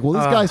mouth. I'm like, well,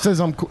 this guy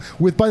says I'm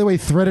with, by the way,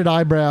 threaded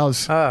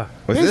eyebrows. Was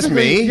this Basically-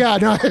 me? Yeah,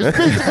 no,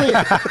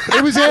 basically,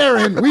 it was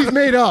Aaron. We've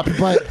made up,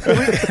 but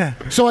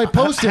so I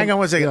posted. Hang on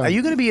one second. Yeah. Are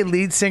you going to be a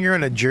lead singer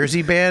in a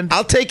Jersey band?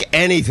 I'll take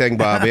anything,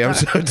 Bobby. I'm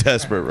so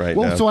desperate right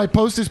Well, now. so I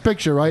post this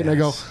picture, right? And I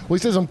go, well, he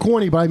says I'm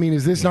corny, but I mean,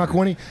 is this not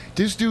corny?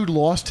 This dude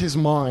lost his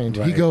mind.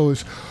 He Right.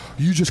 goes,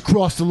 you just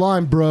crossed the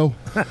line, bro.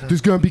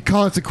 There's going to be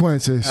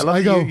consequences. I love I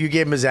that go, you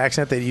gave him his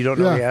accent that you don't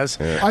know he has.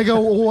 I go,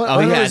 well, what? Oh,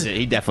 he what has is- it.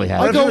 He definitely I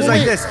What has if it. it was wait.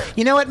 like this?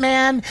 You know what,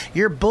 man?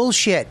 You're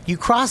bullshit. You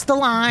crossed the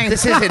line.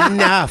 This is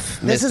enough.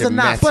 This is Mr.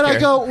 enough. But I Metzger.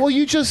 go, well,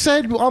 you just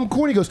said I'm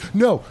corny. He goes,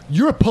 no,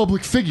 you're a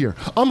public figure.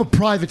 I'm a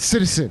private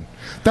citizen.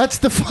 That's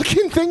the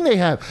fucking thing they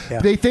have. Yeah.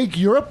 They think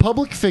you're a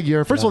public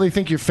figure. First of all, they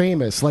think you're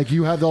famous, like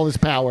you have all this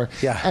power.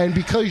 Yeah. And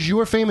because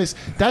you're famous,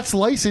 that's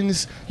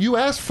license. You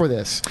asked for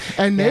this,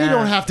 and they Yeah.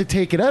 don't have to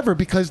take it ever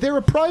because they're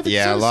a private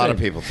Yeah, citizen. a lot of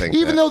people think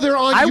even that. though they're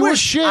on I your wish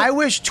shit. I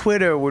wish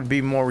Twitter would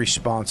be more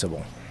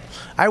responsible.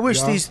 I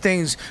wish these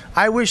things.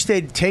 I wish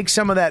they'd take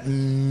some of that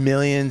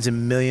millions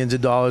and millions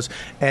of dollars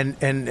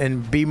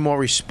and be more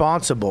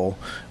responsible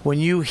when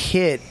you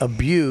hit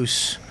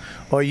abuse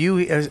or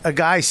a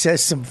guy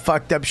says some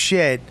fucked up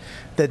shit.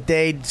 That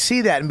they'd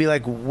see that and be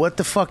like, "What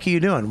the fuck are you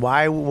doing?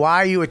 Why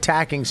are you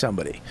attacking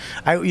somebody?"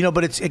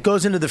 But it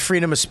goes into the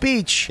freedom of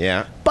speech.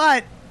 Yeah.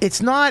 But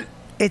it's not.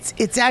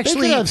 It's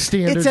actually have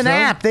standards, it's an though.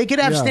 app. They could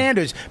have Yeah.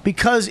 standards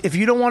because if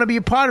you don't want to be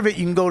a part of it,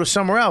 you can go to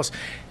somewhere else.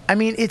 I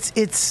mean, it's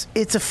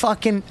a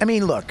fucking. I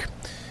mean, look,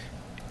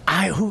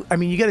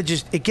 you got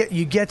to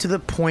you get to the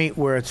point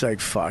where it's like,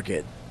 fuck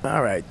it.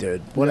 All right,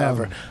 dude.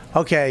 Whatever.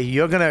 Okay,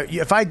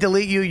 if I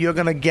delete you,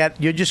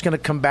 you're just gonna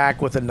come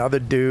back with another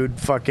dude.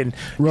 Fucking.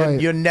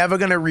 Right. You're never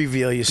gonna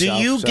reveal Do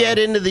yourself. you so. get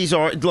into these do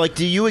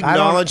you I don't-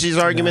 acknowledge these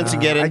arguments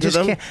and get I into just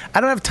them? can't.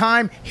 I don't have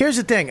time. Here's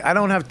the thing. I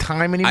don't have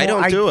time anymore. I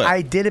don't do it.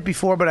 I did it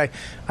before, but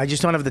I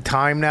just don't have the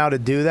time now to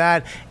do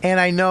that. And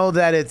I know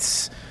that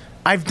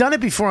I've done it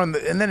before, and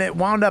then it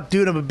wound up,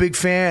 dude, I'm a big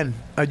fan.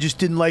 I just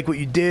didn't like what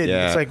you did.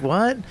 Yeah. It's like,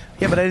 what?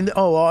 Yeah, but I didn't.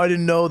 Oh, well, I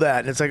didn't know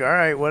that. And it's like, all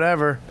right,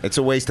 whatever. It's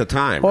a waste of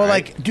time. Or right?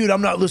 like, dude,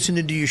 I'm not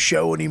listening to your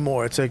show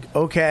anymore. It's like,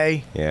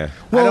 okay. yeah.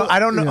 Well, I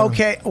don't know.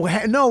 yeah.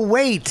 Okay. No,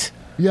 wait.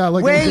 Yeah,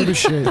 like I don't give a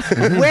shit.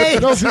 Wait,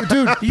 No,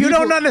 dude, you people-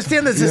 don't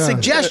understand. There's a Yeah.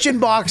 suggestion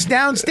box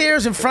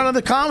downstairs in front of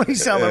the Comedy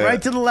Cellar,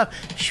 right to the left.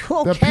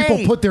 Okay. That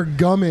people put their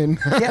gum in.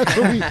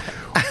 Yeah.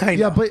 I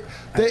Yeah, know. but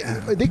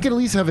they could at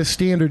least have a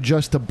standard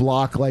just to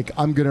block. Like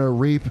I'm gonna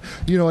rape.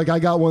 Like I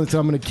got one that said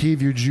I'm gonna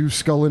cave your Jew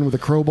skull in with a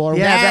crowbar.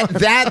 Yeah,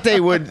 that they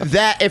would.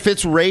 That if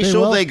it's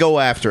racial, will? they go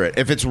after it.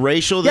 If it's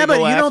racial, they Yeah, but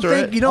go you don't after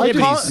think it. you don't I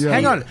call, think- yeah.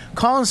 hang on,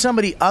 calling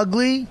somebody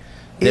ugly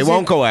They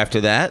won't go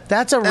after that.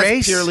 That's a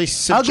race. Purely Ugly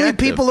subjective.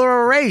 people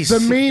are a race. The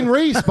main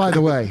race, by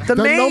the way. the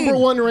number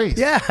one race.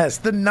 Yes,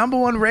 the number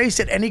one race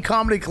at any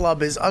comedy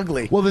club is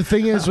ugly. Well, the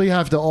thing is, we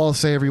have to all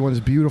say everyone's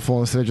beautiful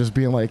instead of just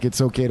being like,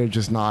 it's okay to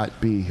just not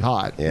be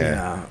hot.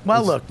 Yeah.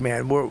 Well, look,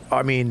 man.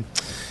 I mean,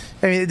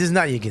 there's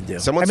nothing you can do.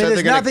 Someone said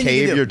they're going to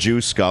cave your Jew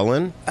skull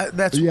in.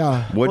 That's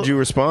What'd you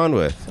respond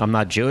with? I'm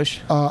not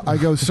Jewish. I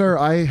go, sir,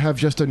 I have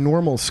just a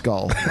normal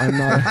skull. I'm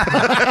not.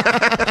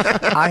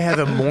 I have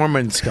a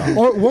Mormon skull.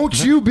 Or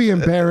won't you be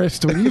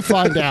embarrassed when you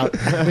find out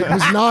it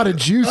was not a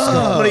Jew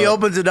skull? When he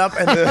opens it up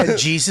and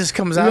Jesus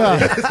comes out.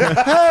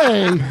 Yeah.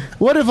 Hey,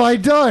 what have I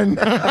done?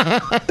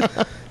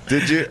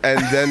 Did you? And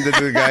then did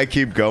the guy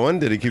keep going?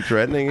 Did he keep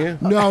threatening you?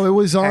 No, it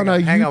was on a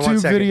hang on one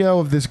YouTube second. video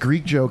of this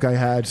Greek joke I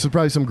had. So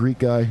probably some Greek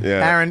guy.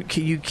 Yeah. Aaron,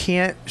 you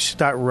can't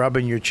start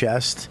rubbing your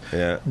chest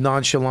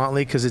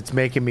nonchalantly because it's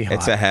making me hot.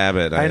 It's a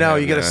habit. I know,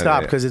 you got to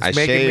stop because it's I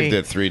making me. shaved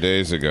it 3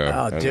 days ago.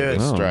 Oh, And dude.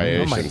 there's Oh my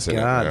striations in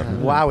it God. now.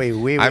 Wowie,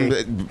 wee,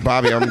 wee.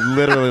 Bobby, I'm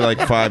literally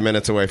like 5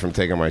 minutes away from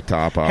taking my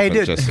top off. Hey, and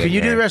dude, just can sitting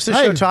you do there. the rest of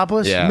the show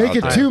topless? Yeah, Make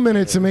it I'll 2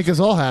 minutes and make us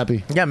all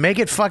happy. Yeah, make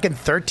it fucking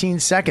 13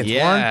 seconds.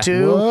 Yeah. 1,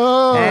 2.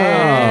 Whoa.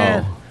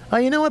 And, oh,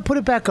 you know what? Put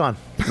it back on.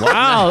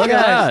 Wow, look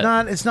at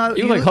that. It's not.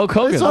 You look like Hulk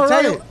Hogan. It's all It's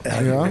right. all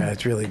right. Yeah,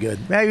 it's really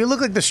good. Man, you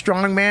look like the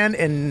strong man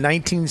in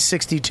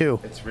 1962.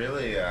 It's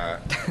really, I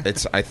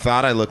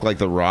thought I looked like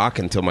The Rock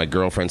until my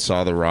girlfriend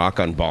saw The Rock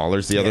on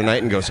Ballers the other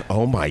night and goes,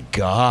 "Oh my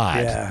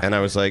God!" Yeah. And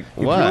I was like,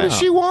 What "What?" does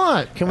she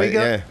want? Can we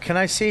go? yeah. Can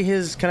I see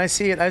his? Can I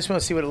see it? I just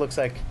want to see what it looks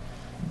like.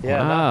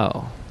 Yeah.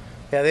 Wow.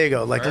 Yeah, there you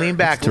go. Like lean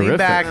back, lean terrific.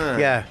 back.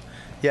 Yeah.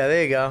 Yeah,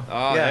 there you go.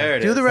 Oh, yeah. there it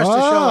Do is. the rest of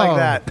the show Oh. like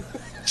that.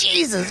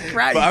 Jesus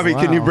Christ. Bobby,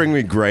 can you bring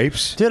me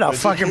grapes? Dude, I'll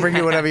fucking bring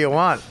you whatever you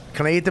want.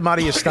 Can I eat them out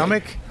of your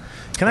otomach?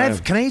 Can I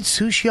eat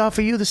sushi off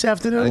of you this I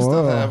afternoon?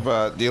 still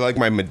have. Do you like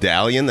my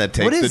medallion that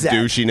takes What the is that?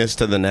 douchiness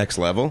to the next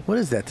level? What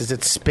is that? Does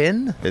it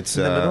spin? It's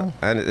in the middle?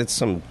 and it's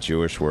some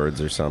Jewish words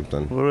or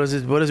something. What is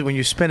it? What is it when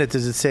you spin it?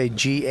 Does it say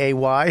GAY?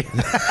 Wow,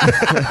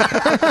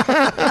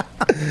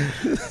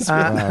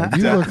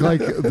 you look like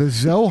the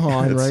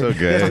Zohan, It's right? so You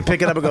have to good.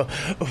 pick it up and go.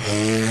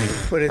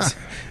 But it's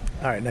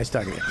all right. Nice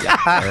talking to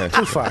you.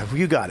 Too far.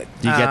 You got it.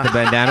 Do you get the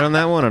bandana on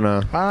that one or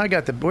no? I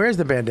got the. Where's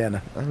the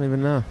bandana? I don't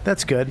even know.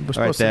 That's good. We're Right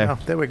supposed there. to know.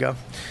 There we go.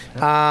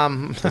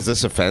 Is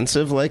this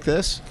offensive like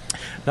this?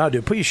 No,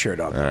 dude, put your shirt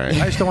on. All right.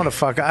 I just don't want to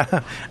fuck.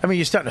 I mean,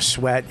 you're starting to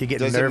sweat. You're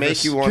getting Does nervous. it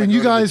make you want Can to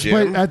you go guys, to the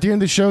gym? but at the end of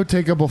the show,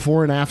 take a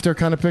before and after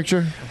kind of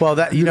picture? Well,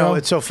 that you know, know?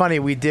 it's so funny.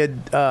 We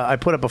did. I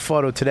put up a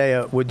photo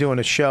today. We're doing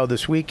a show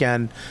this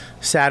weekend,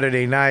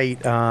 Saturday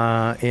night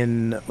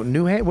in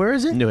New Haven. Where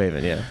is it? New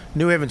Haven, yeah.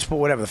 New Haven,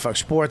 whatever the fuck,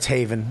 Sports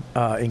Haven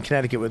in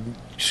Connecticut with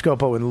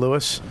Scopo and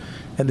Lewis.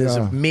 And there's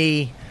Yeah.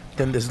 me.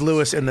 Then there's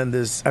Lewis, and then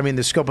there's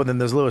Scopo, and then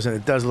there's Lewis, and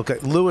it does look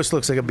like Lewis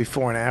looks like a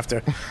before and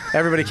after.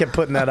 Everybody kept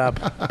putting that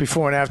up,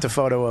 before and after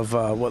photo of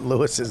what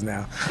Lewis is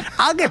now.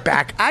 I'll get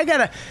back. I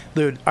gotta,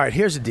 dude. All right,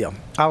 here's the deal.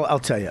 I'll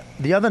tell you.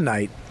 The other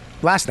night,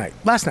 last night,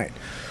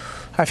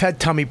 I've had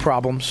tummy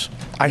problems.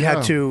 I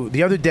had to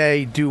the other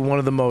day do one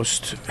of the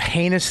most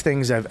heinous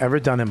things I've ever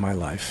done in my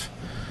life.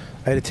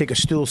 I had to take a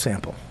stool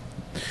sample.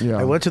 Yeah.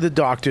 I went to the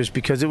doctors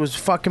because it was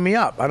fucking me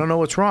up. I don't know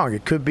what's wrong.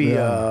 It could be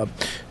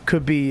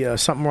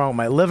something wrong with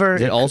my liver.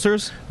 Is it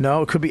ulcers?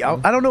 No, it could be.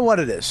 I don't know what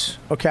it is.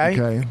 Okay,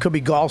 Okay. it could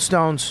be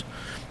gallstones.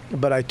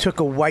 But I took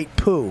a white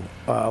poo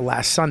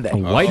last Sunday.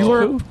 White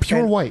poo? Pure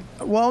And- white.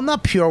 Well,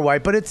 not pure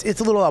white, but it's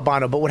a little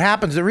albino. But what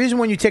happens, the reason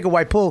when you take a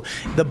white poo,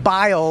 the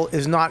bile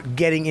is not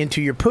getting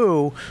into your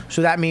poo,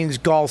 so that means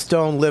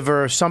gallstone,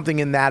 liver, something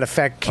in that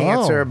effect,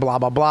 cancer, Oh. blah,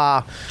 blah,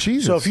 blah.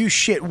 Jesus. So if you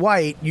shit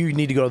white, you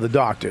need to go to the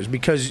doctors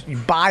because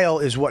bile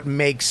is what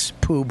makes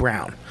poo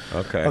brown.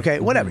 Okay. Okay,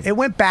 whatever. It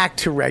went back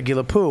to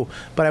regular poo,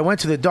 but I went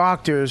to the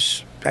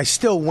doctors. I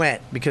still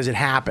went because it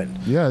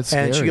happened. Yeah, it's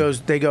And she scary.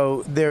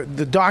 goes,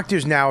 the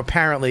doctors now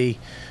apparently,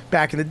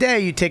 back in the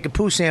day, you take a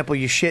poo sample,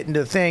 you shit into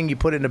the thing, you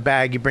put it in a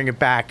bag, you bring it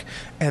back,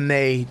 and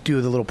they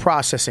do the little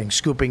processing,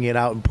 scooping it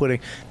out and putting.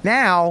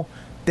 Now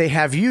they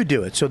have you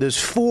do it. So there's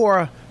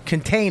 4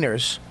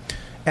 containers,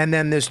 and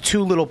then there's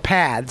 2 little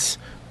pads,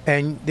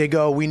 and they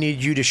go, we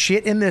need you to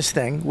shit in this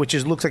thing, which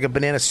looks like a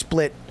banana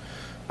split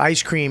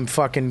ice cream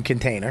fucking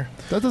container.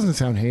 That doesn't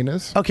sound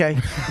heinous. Okay.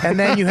 And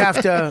then you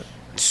have to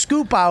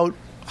scoop out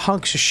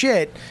hunks of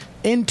shit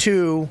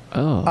into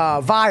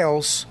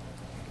vials,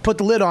 put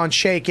the lid on,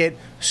 shake it,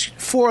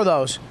 4 of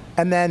those,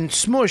 and then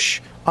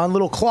smush on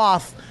little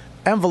cloth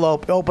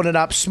envelope, open it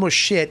up, smush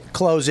shit,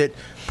 close it,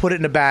 put it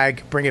in a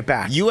bag, bring it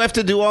back. You have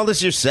to do all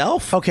this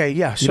yourself? Okay,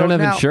 yeah. You don't have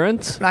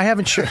insurance? I have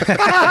insurance.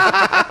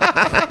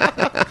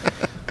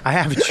 I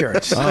have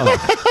insurance.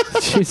 Oh,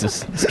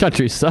 Jesus. This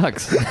country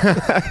sucks.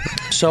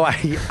 So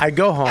I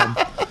go home.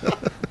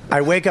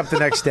 I wake up the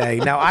next day.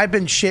 Now I've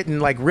been shitting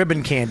like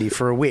ribbon candy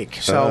for a week,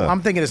 so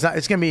I'm thinking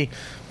it's gonna be,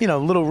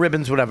 little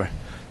ribbons, whatever.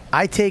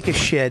 I take a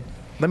shit.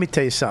 Let me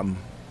tell you something.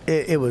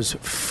 It was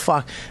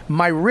fuck.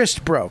 My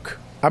wrist broke.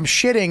 I'm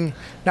shitting.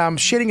 Now I'm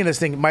shitting in this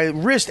thing. My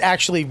wrist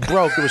actually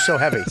broke. It was so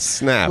heavy.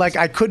 Snapped. Like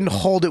I couldn't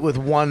hold it with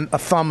a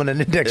thumb and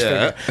an index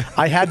finger.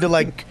 I had to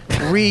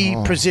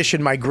reposition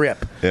my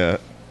grip. Yeah.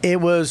 It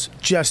was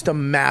just a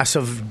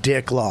massive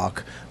dick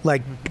lock,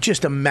 like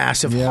just a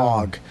massive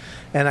hog.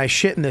 And I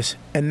shit in this,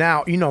 and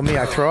now you know me,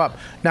 I throw up.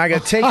 Now I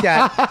got to take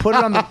that, put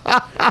it on the.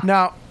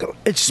 Now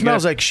it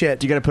smells like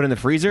shit. You got to put it in the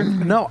freezer?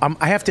 No,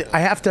 I have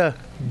to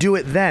do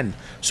it then.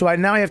 So I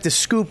have to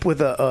scoop with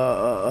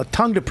a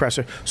tongue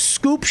depressor.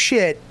 Scoop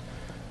shit.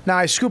 Now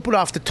I scoop it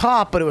off the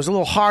top, but it was a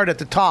little hard at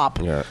the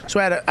top. Yeah. So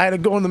I had to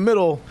go in the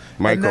middle,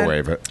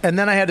 Microwave it. and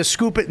then I had to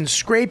scoop it and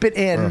scrape it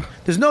in.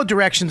 There's no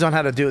directions on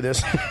how to do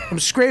this. I'm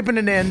scraping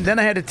it in. Then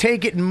I had to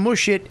take it and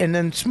mush it, and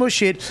then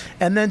smush it,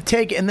 and then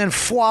take it, and then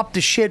flop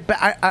the shit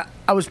back.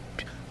 I was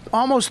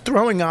almost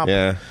throwing up.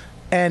 Yeah.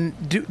 And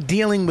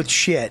dealing with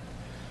shit.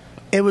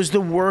 It was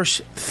the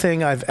worst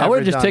thing I've ever I would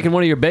have just done. taken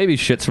one of your baby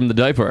shits from the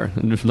diaper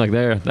and just like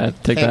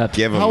take that.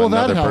 Give him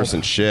another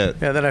person's shit.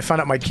 Yeah, then I found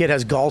out my kid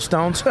has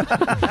gallstones.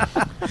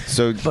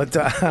 So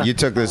you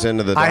took this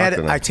into the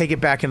doctor. I take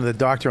it back into the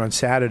doctor on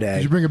Saturday.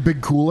 Did you bring a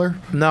big cooler?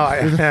 No,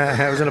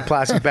 I was in a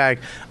plastic bag.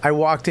 I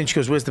walked in. She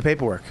goes, "Where's the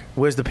paperwork?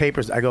 Where's the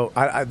papers?" I go,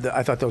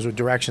 I thought those were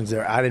directions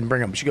there. I didn't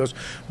bring them. She goes,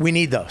 "We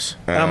need those."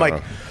 And I'm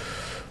like,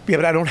 "Yeah,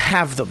 but I don't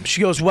have them."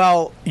 She goes,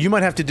 "Well, you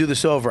might have to do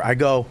this over." I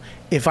go,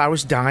 "If I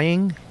was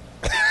dying."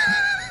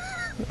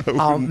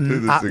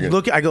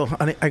 I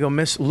go,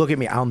 Miss, look at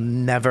me. I'll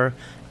never,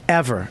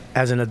 ever,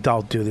 as an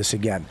adult, do this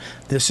again.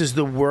 This is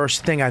the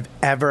worst thing I've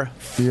ever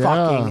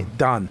fucking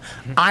done.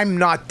 I'm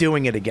not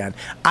doing it again.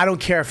 I don't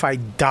care if I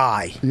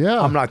die. Yeah.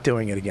 I'm not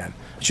doing it again.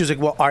 She was like,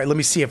 well, all right, let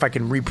me see if I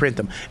can reprint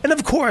them. And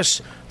of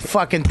course,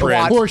 fucking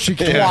twat, Of course you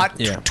can.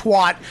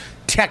 twat,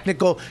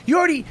 technical. You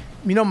already...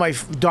 You know my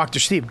Dr.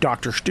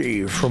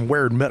 Steve from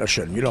Weird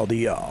Medicine, you know, the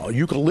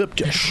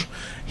eucalyptus.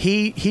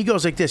 He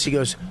goes like this. He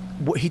goes,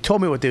 he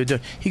told me what they would do.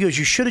 He goes,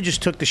 you should have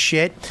just took the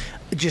shit,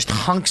 just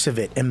hunks of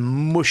it, and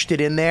mushed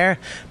it in there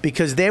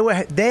because they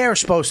are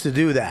supposed to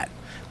do that.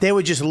 They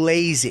were just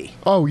lazy.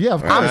 Oh, yeah, of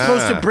course. I'm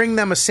supposed to bring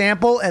them a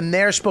sample, and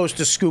they're supposed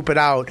to scoop it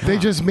out. They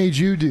just made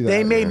you do that.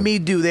 They made me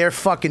do their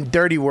fucking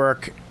dirty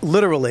work,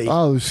 literally.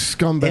 Oh,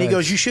 scumbag. And he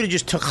goes, you should have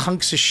just took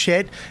hunks of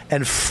shit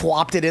and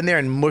flopped it in there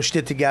and mushed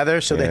it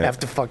together so they have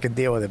to fucking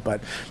deal with it. But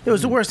it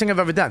was the worst thing I've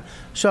ever done.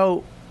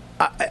 So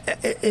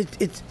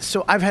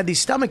so I've had these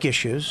stomach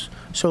issues.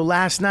 So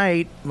last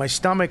night, my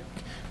sick,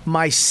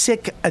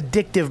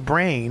 addictive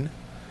brain...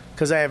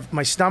 because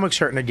my stomach's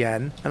hurting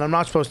again, and I'm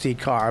not supposed to eat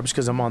carbs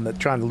because I'm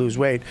trying to lose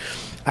weight.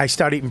 I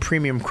start eating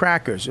premium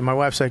crackers, and my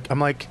wife's like, "I'm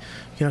like,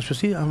 you're not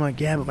supposed to eat?" I'm like,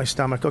 "Yeah, but my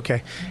stomach,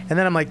 okay." And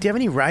then I'm like, "Do you have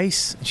any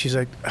rice?" And she's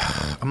like,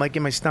 ugh. I'm like,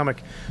 in my stomach.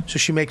 So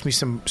she makes me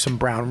some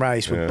brown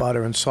rice with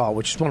butter and salt,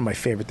 which is one of my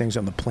favorite things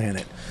on the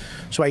planet.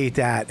 So I eat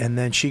that, and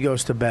then she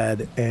goes to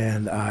bed,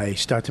 and I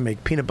start to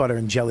make peanut butter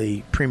and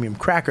jelly premium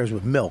crackers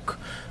with milk,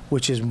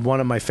 which is one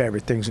of my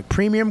favorite things.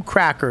 Premium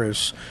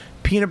crackers.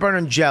 Peanut butter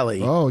and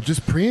jelly. Oh,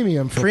 just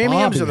premium for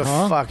Premiums Bobby, are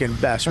the fucking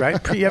best,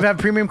 right? You ever have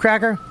a premium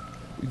cracker?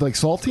 Like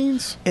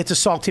saltines? It's a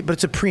saltine, but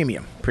it's a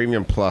premium.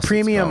 Premium plus.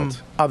 Premium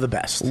are the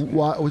best.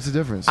 What's the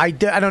difference? I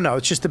don't know.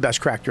 It's just the best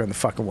cracker in the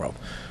fucking world.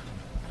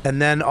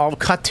 And then I'll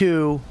cut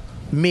to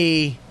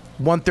me,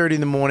 1:30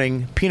 in the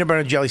morning, peanut butter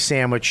and jelly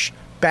sandwich,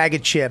 bag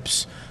of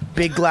chips,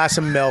 big glass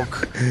of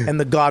milk, and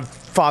The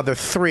Godfather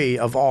 3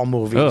 of all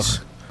movies.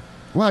 Ugh.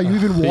 Wow, you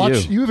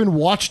even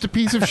watched a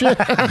piece of shit?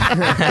 Did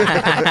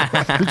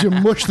you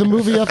mush the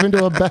movie up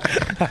into a bag?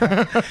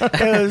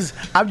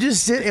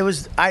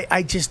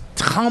 I just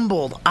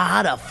tumbled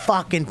out of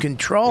fucking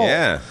control.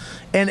 Yeah.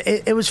 And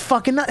it was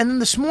fucking nuts. And then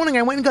this morning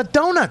I went and got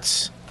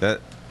donuts.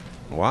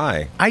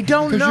 Why? I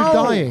don't know. Because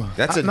you're dying.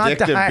 That's I'm not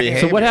addictive dying.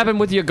 behavior. So what happened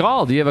with your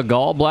gall? Do you have a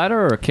gallbladder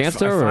or a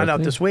cancer? I or find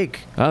out this week.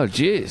 Oh,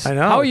 jeez. I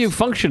know. How are you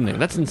functioning?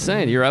 That's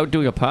insane. You're out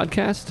doing a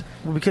podcast?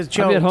 Well, because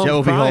I'll be at home Joe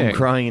will be crying. home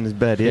crying in his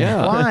bed.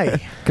 Yeah.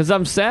 Why? Because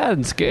I'm sad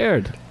and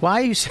scared. Why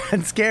are you sad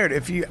and scared?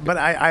 But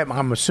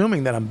I'm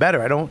assuming that I'm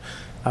better.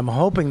 I'm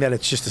hoping that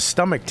it's just a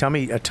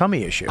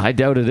tummy issue. I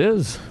doubt it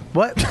is.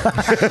 What?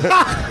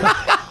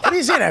 What do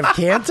you say? I have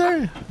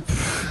cancer?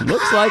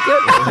 Looks like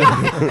it.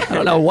 I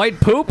don't know. White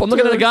poop? I'm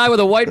looking at a guy with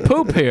a white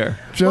poop here.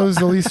 Joe's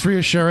the least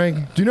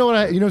reassuring. Do you know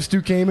what you know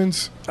Stu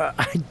Kamens?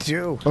 I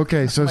do.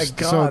 Okay, so my so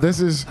God. this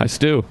is Hi,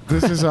 Stu.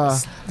 this is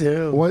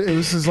Stu.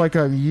 this is like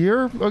a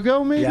year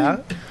ago maybe.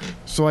 Yeah.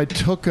 So I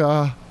took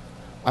I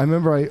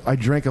remember I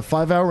drank a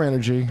 5-hour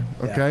energy.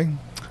 Okay.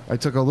 I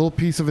took a little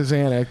piece of his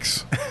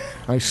Xanax.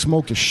 I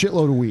smoked a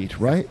shitload of weed,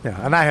 right?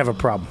 Yeah, and I have a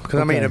problem because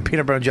I'm eating a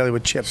peanut butter and jelly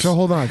with chips. So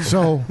hold on.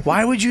 So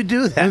why would you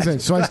do that? listen.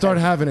 So I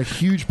started having a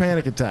huge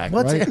panic attack.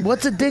 Right?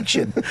 What's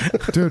addiction?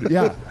 Dude,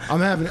 yeah,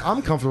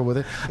 I'm comfortable with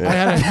it. I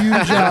had a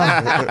huge,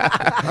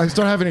 I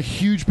started having a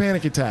huge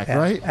panic attack,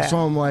 right? So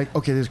I'm like,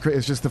 okay, this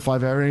it's just the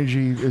 5-hour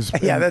energy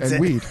and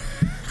weed,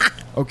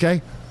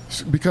 okay?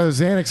 Because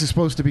Xanax is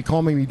supposed to be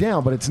calming me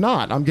down, but it's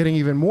not. I'm getting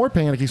even more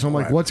panicky. So I'm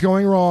like, what's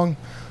going wrong?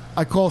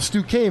 I call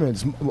Stu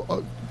Kamens,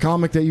 a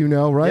comic that you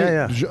know, right?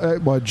 Yeah.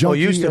 Junkie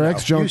used to or know.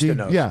 ex-junkie. Used to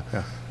know. Yeah.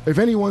 If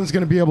anyone's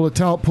going to be able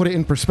to put it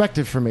in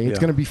perspective for me, it's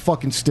going to be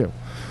fucking Stu.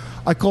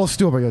 I call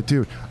Stu up. I go,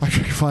 dude, I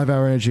drank a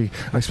 5-hour energy.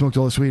 I smoked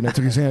all this weed and I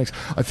took his Xanax.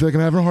 I feel like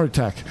I'm having a heart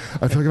attack.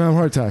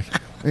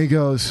 And he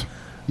goes,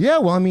 yeah,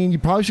 well, I mean, you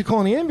probably should call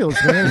an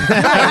ambulance, man.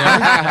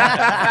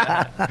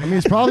 I mean,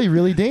 it's probably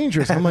really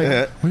dangerous. I'm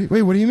like,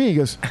 wait, what do you mean? He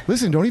goes,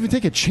 listen, don't even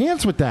take a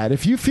chance with that.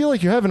 If you feel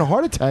like you're having a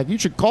heart attack, you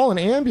should call an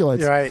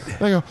ambulance. Right.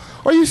 I go,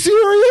 are you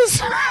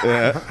serious?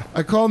 Yeah.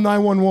 I call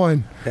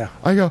 911. Yeah.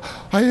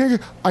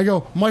 I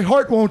go, my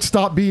heart won't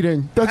stop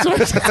beating. That's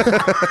what I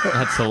said.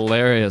 That's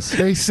hilarious.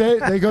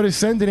 They go to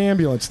send an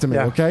ambulance to me,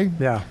 okay?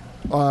 Yeah.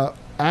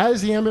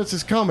 As the ambulance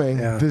is coming,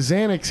 the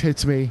Xanax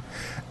hits me,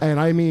 and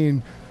I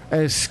mean,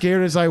 as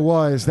scared as I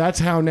was, that's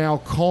how now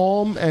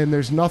calm and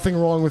there's nothing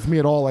wrong with me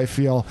at all, I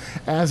feel,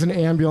 as an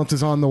ambulance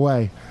is on the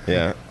way.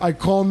 Yeah. I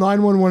call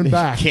 911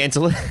 back.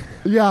 Cancel it?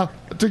 Yeah.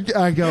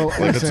 I go,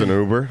 Like it's an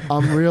Uber.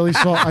 I'm really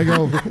sorry. I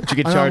go, Did you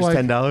get charged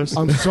 $10?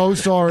 I'm so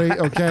sorry,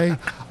 okay?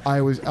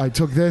 I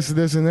took this,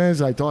 and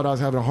this. I thought I was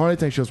having a heart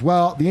attack. She goes,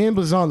 well, the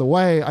ambulance is on the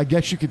way. I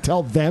guess you could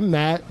tell them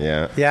that.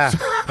 Yeah. Yeah.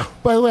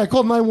 By the way, I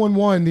called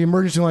 911, the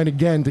emergency line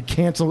again, to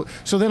cancel.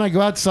 So then I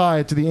go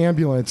outside to the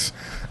ambulance,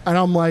 and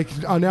I'm like,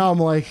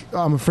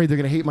 I'm afraid they're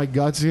going to hate my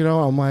guts, you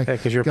know? I'm like,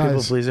 because you're a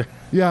people pleaser.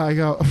 Yeah, I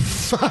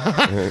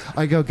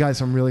go,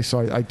 guys, I'm really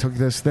sorry. I took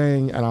this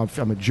thing, and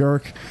I'm a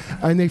jerk.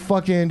 And they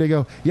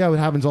go, yeah, it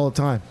happens all the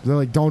time. They're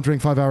like, don't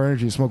drink 5-hour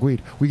energy, smoke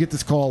weed. We get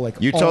this call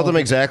like You told them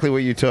exactly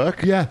what you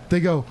took? Yeah, they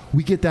go,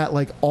 we get that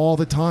like all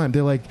the time.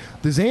 They're like,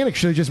 the Xanax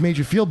should have just made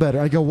you feel better.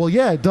 I go, well,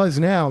 yeah, it does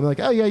now. I'm like,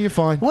 oh, yeah, you're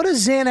fine. What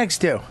does Xanax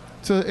do?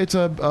 It's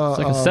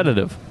like a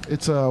sedative.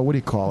 It's a, what do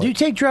you call it? Do you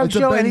take drugs, It's a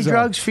Joe? Any benzo.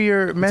 drugs for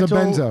your mental?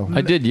 It's a benzo.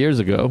 I did years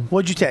ago.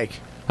 What'd you take?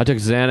 I took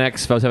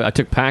Xanax. I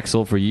took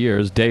Paxil for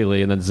years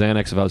daily, and then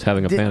Xanax if I was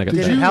having a panic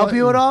attack. Did it help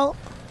you at all?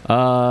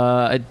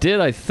 It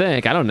did, I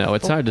think. I don't know.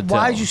 It's hard to tell.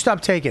 Why did you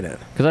stop taking it?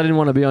 Because I didn't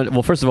want to be on.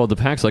 Well, first of all, the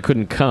Paxil, I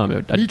couldn't come.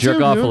 I'd jerk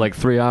off for like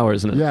 3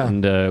 hours,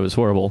 and it was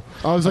horrible.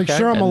 I was like,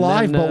 sure, I'm And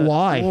alive, then, but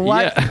why? Well,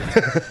 why?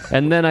 Yeah.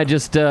 And then I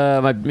just,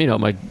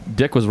 my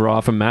dick was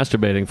raw from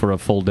masturbating for a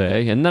full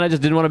day, and then I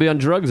just didn't want to be on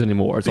drugs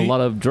anymore. It's a lot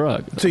of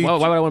drug. So why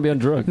would I want to be on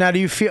drugs? Now, do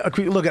you feel?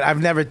 Look,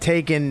 I've never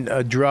taken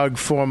a drug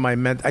for my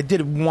mental. I did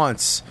it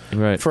once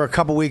for a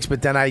couple weeks,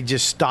 but then I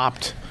just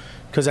stopped.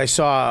 Because I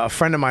saw a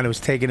friend of mine who was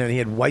taking it, and he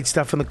had white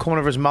stuff in the corner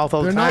of his mouth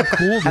all the time. Not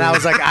cool, and I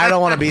was like, I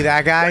don't want to be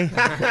that guy. You know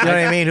what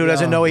I mean? Who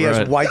doesn't know he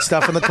has white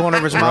stuff in the corner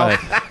of his mouth?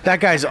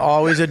 That guy's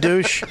always a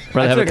douche.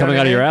 Rather have it coming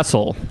out of your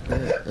asshole.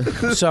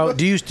 So,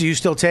 do you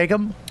still take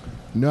them?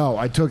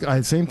 No,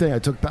 same thing.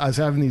 I was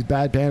having these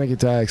bad panic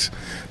attacks.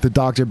 The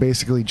doctor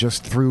basically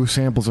just threw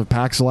samples of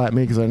Paxil at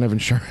me because I didn't have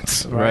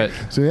insurance. Right.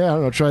 So yeah, I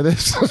don't know. Try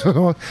this.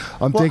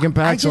 I'm taking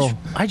Paxil.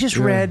 I just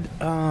read.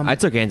 I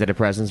took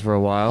antidepressants for a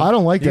while. I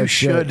don't like You that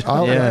shit. should.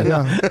 Yeah.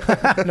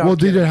 No, well,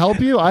 did it help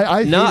you?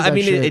 I No, hated I that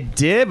mean shit. it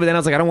did, but then I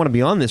was like, I don't want to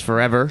be on this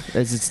forever.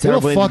 It's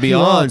terrible thing to fuck be you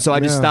on, up. so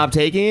I just Yeah. stopped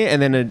taking it,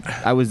 and then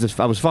I was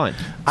fine.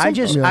 I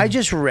just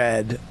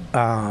read.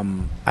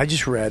 I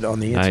just read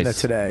on the internet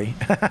today.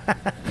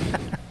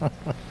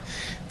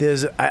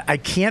 I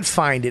can't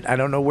find it. I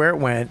don't know where it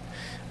went.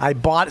 I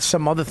bought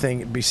some other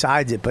thing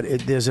besides it, but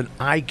there's an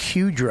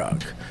IQ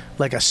drug,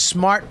 like a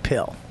smart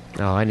pill.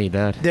 Oh, I need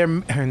that.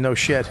 No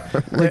shit.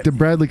 Like the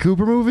Bradley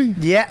Cooper movie?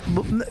 Yeah,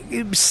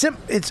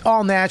 it's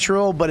all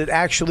natural, but it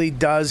actually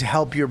does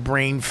help your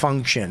brain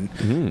function.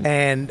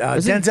 And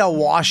Denzel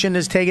Washington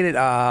has taken it,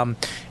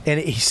 and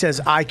he says,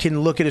 I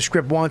can look at a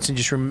script once and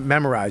just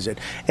memorize it.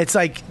 It's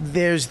like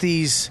there's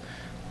these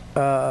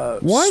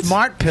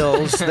smart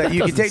pills that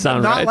you can take.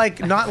 Not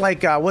like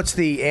what's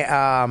the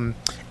Adderall?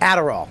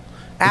 Adderall.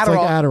 It's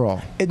like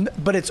Adderall.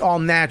 But it's all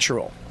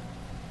natural.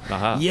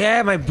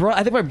 Yeah, I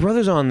think my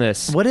brother's on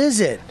this. What is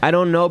it? I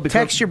don't know.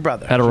 Text your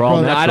brother.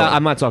 Adderall. No,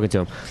 I'm not talking to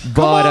him.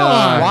 But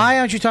why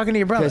aren't you talking to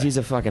your brother? Because he's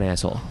a fucking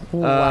asshole.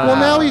 Well,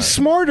 now he's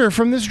smarter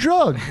from this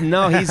drug.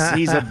 No, he's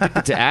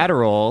addicted to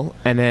Adderall,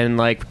 and then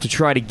like to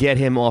try to get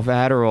him off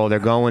Adderall, they're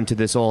going to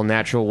this all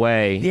natural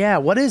way. Yeah,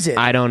 what is it?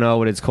 I don't know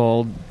what it's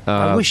called.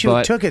 I wish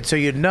you took it so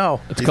you'd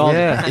know. It's called.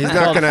 Yeah. He's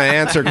not going to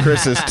answer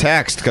Chris's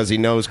text because he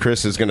knows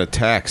Chris is going to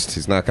text.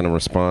 He's not going to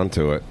respond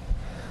to it.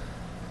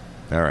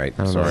 All right,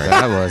 sorry.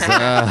 That was.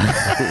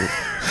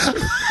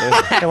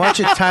 Hey, why don't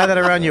you tie that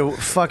around your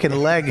fucking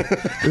leg?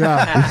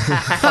 Yeah.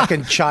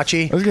 Fucking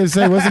Chachi. I was going to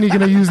say, wasn't he going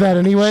to use that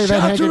anyway?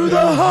 Shot through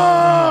the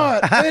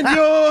heart, and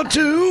you're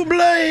to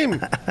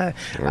blame.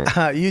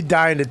 You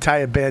dying to tie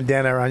a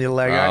bandana around your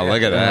leg. Oh,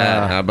 look at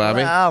that, huh,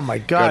 Bobby? Oh, my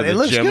God. Go to It the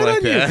looks gym good like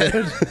on that.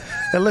 you,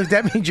 dude.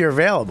 That means you're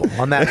available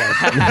on that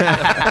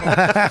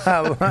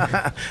leg.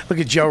 Look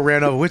at Joe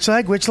ran over. Which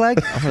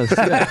leg?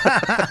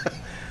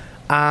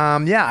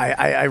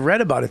 I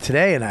read about it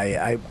today, and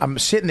I'm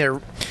sitting there,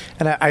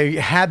 and I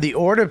had the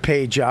order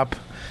page up,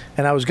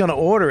 and I was going to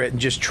order it and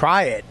just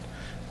try it.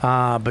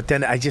 But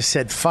then I just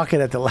said, fuck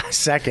it at the last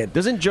second.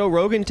 Doesn't Joe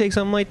Rogan take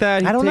something like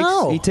that? I don't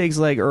know. He takes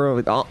like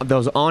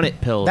those On-It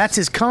pills. That's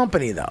his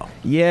company, though.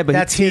 Yeah, but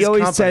That's he his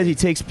always company. says he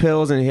takes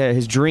pills and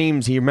his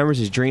dreams. He remembers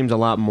his dreams a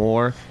lot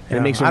more, and Yeah,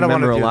 it makes him I don't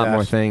wanna remember a do lot that.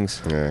 more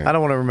things. I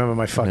don't want to remember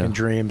my fucking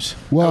dreams.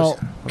 Well,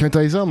 can I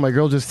tell you something? My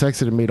girl just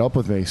texted and made up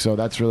with me, so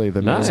that's really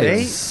the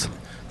Nice.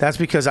 That's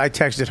because I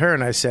texted her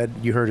and I said,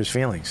 you hurt his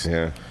feelings.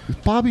 Yeah.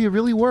 Bobby, it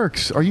really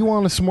works. Are you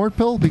on a smart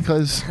pill?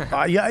 Because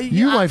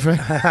my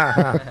friend.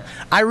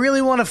 I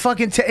really want to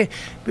fucking take.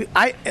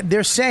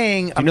 They're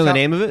saying. You know the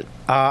name of it?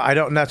 I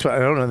don't. That's what I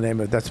don't know the name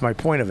of it. That's my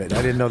point of it.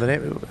 I didn't know the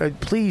name.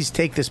 Please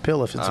take this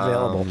pill if it's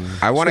available.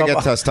 I want to get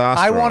testosterone.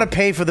 I want to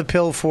pay for the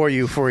pill for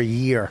you for a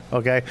year.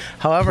 Okay.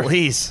 However,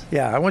 please.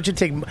 Yeah, I want you to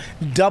take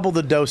double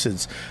the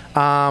doses.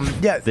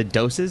 Yeah, the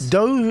doses.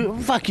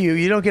 Fuck you.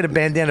 You don't get a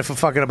bandana for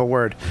fucking up a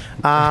word.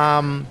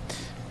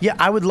 Yeah,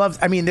 I would love.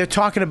 I mean, they're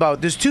talking about.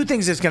 There's two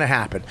things that's going to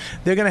happen.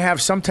 They're going to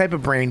have some type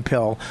of brain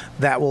pill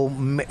that will.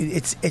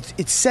 It's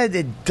said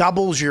it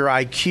doubles your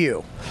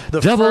IQ.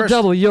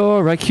 Double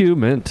your IQ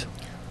mint.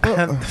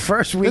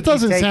 First week. It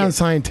doesn't sound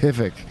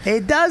scientific.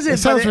 It doesn't. It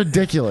sounds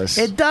ridiculous.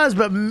 It does,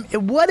 but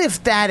what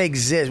if that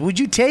exists? Would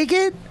you take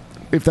it?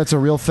 If that's a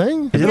real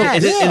thing?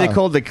 Is it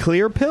called the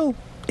clear pill?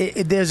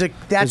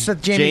 That's the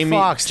Jamie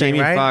Foxx thing,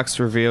 right? Jamie Foxx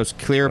reveals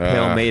clear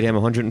pill made him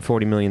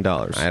 $140 million.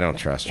 I don't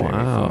trust Jamie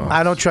Foxx.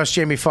 I don't trust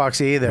Jamie Foxx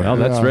either. Well,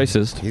 that's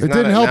racist. It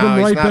didn't help him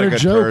write better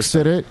jokes,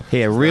 did it?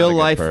 Hey, a real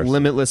life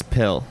limitless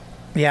pill.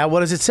 Yeah, what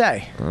does it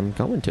say? I'm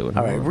going to it.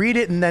 All right, read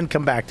it and then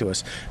come back to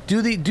us.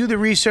 Do the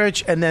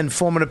research and then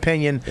form an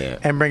opinion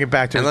and bring it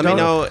back to us. And let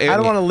me know. I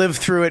don't want to live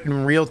through it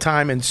in real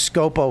time in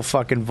Scopo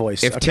fucking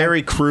voice. If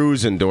Terry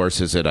Crews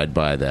endorses it, I'd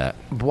buy that.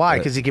 Why?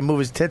 Because he can move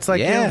his tits like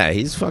you? Yeah,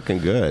 he's fucking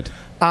good.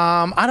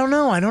 I don't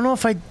know. I don't know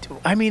if I.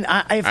 I mean, if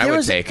I there would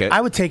was, take it. I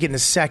would take it in a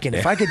second.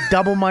 If I could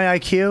double my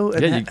IQ.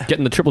 Yeah, you get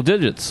in the triple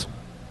digits.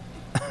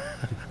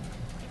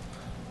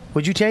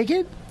 Would you take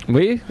it?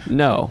 We?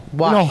 No.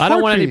 Why? I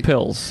don't want any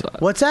pills.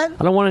 What's that?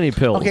 I don't want any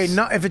pills. Okay,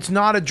 no, if it's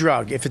not a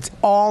drug, if it's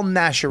all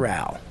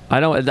natural. I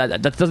don't.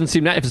 That doesn't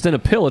seem. If it's in a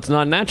pill, it's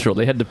not natural.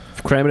 They had to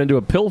cram it into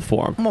a pill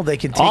form. Well, they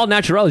can take all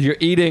natural. You're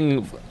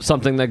eating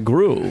something that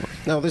grew.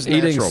 No, there's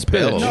eating natural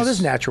spinach. pills. No,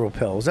 there's natural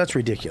pills. That's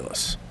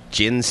ridiculous.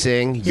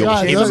 Ginseng.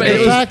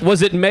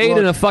 Was it made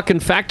in a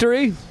fucking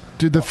factory?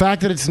 Dude, the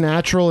fact that it's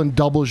natural and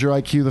doubles your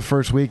IQ the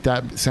first week,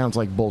 that sounds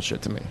like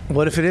bullshit to me.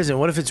 What if it isn't?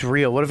 What if it's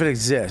real? What if it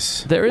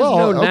exists? There is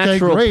no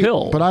natural great,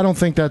 pill. But I don't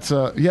think that's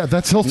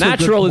that's also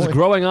natural a good is point.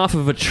 growing off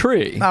of a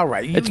tree. All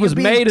right, it was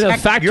made in a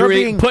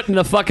factory, put in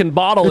a fucking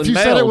bottle, If and you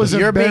mailed. said it was a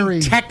You're berry-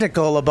 being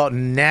technical about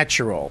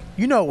natural.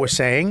 You know what we're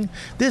saying.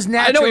 There's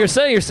natural. I know what you're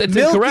saying. It's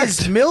milk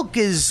incorrect. Milk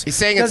is. He's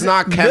saying it's doesn't-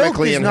 not milk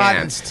chemically is not-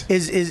 enhanced.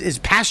 Is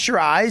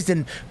pasteurized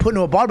and put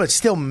into a bottle, but it's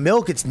still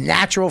milk. It's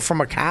natural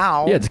from a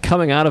cow. Yeah, it's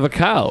coming out of a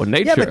cow.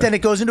 Nature. Yeah, but then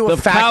it goes into a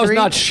the cow's factory.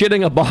 not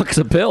shitting a box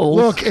of pills.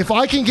 Look, if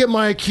I can get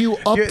my IQ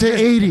up to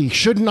 80,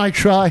 shouldn't I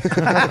try?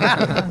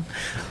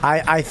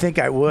 I think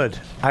I would.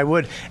 I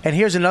would. And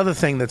here's another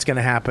thing that's going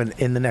to happen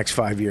in the next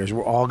 5 years.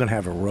 We're all going to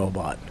have a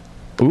robot.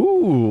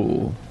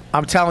 Ooh.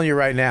 I'm telling you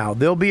right now,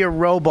 there'll be a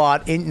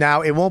robot.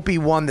 Now, it won't be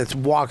one that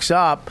walks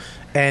up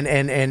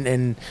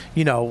and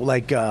you know,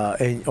 like,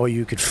 or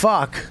you could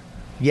fuck.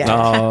 Yeah.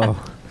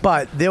 Oh.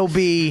 But there'll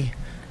be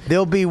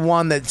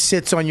one that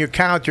sits on your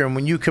counter, and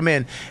when you come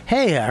in,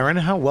 hey, Aaron,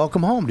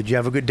 welcome home. Did you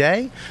have a good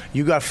day?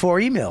 You got 4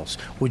 emails.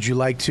 Would you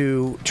like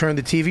to turn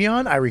the TV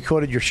on? I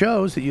recorded your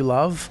shows that you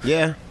love.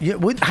 Yeah.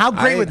 How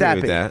great I would that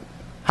agree be? with that.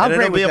 How and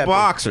great it'll would be that a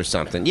box or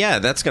something. Yeah,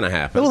 that's going to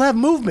happen. It will have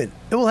movement.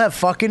 It will have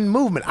fucking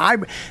movement.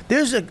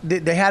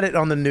 They had it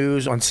on the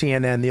news on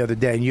CNN the other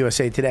day in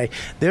USA Today.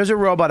 There's a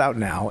robot out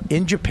now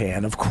in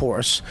Japan, of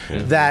course,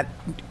 that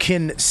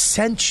can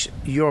sense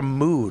your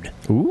mood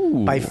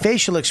by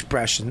facial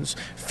expressions,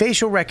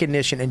 facial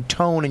recognition, and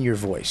tone in your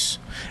voice,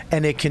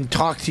 and it can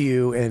talk to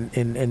you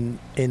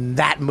in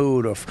that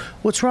mood of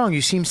what's wrong.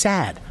 You seem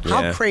sad.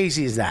 Yeah. How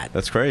crazy is that?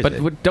 That's crazy.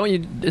 But don't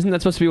you? Isn't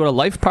that supposed to be what a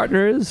life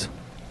partner is?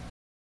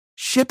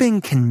 Shipping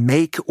can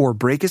make or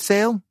break a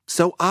sale,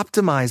 so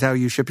optimize how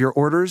you ship your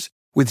orders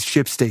with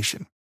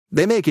ShipStation.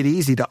 They make it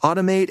easy to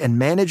automate and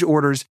manage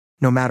orders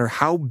no matter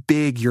how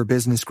big your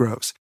business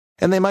grows.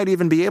 And they might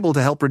even be able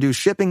to help reduce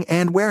shipping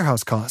and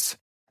warehouse costs.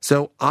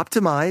 So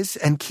optimize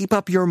and keep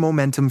up your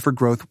momentum for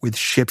growth with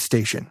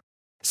ShipStation.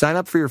 Sign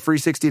up for your free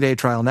 60-day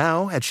trial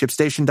now at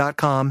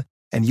ShipStation.com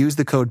and use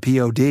the code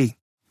POD.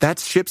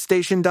 That's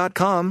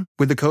ShipStation.com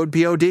with the code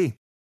POD.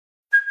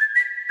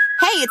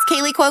 Hey, it's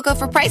Kaylee Cuoco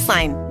for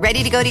Priceline.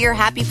 Ready to go to your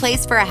happy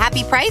place for a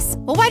happy price?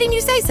 Well, why didn't you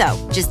say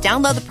so? Just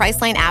download the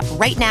Priceline app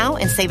right now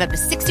and save up to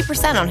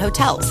 60% on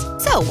hotels.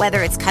 So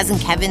whether it's Cousin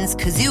Kevin's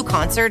Kazoo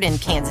Concert in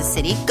Kansas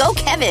City, go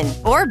Kevin,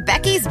 or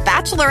Becky's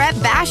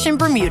Bachelorette Bash in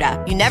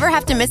Bermuda, you never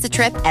have to miss a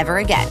trip ever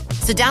again.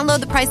 So download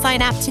the Priceline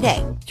app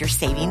today. Your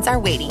savings are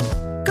waiting.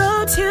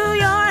 Go to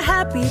your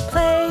happy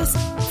place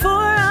for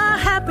a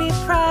happy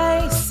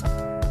price.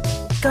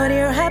 Go to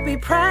your happy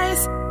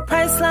price,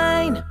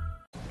 Priceline.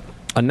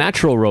 A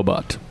natural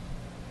robot.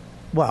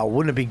 Well,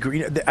 wouldn't it be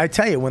green? I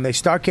tell you, when they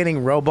start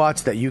getting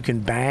robots that you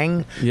can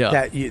bang, Yeah.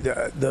 that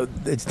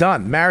it's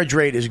done. Marriage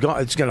rate is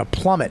going. It's going to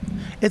plummet.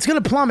 It's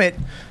going to plummet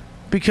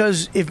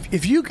because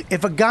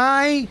if a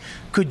guy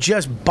could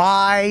just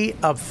buy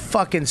a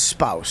fucking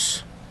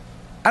spouse,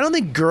 I don't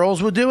think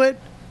girls would do it.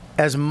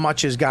 as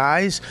much as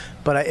guys,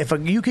 but if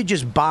you could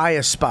just buy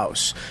a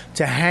spouse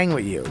to hang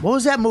with you. What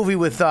was that movie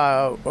with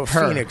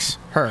Phoenix?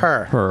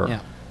 Her. Yeah.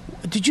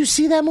 Did you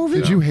see that movie?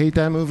 Did you hate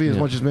that movie as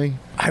much as me?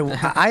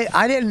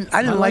 I didn't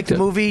like liked the it.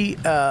 movie,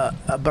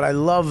 but I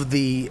love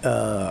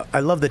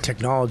the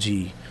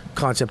technology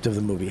concept of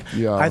the movie.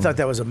 Yeah. I thought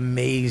that was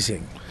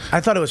amazing.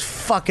 I thought it was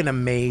fucking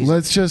amazing.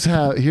 Let's just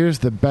have. Here's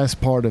the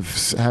best part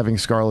of having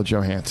Scarlett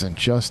Johansson: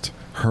 just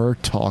her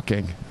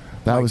talking.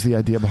 That was the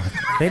idea behind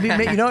it.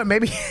 Maybe you know what?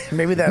 Maybe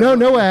that.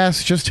 No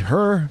ass, just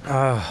her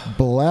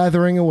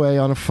blathering away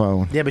on a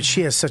phone. Yeah, but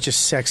she has such a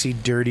sexy,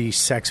 dirty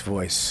sex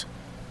voice.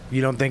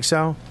 You don't think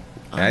so?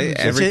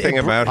 Everything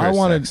about her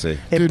is sexy.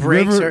 It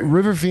breaks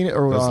River Phoenix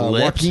or Those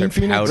lips, Joaquin her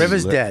Phoenix. pouty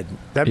River's lips. dead.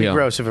 That'd be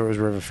gross if it was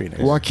River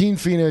Phoenix. Joaquin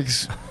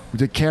Phoenix,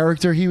 the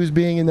character he was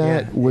being in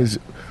that was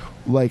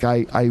like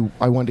I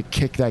wanted to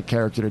kick that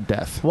character to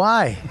death.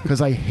 Why?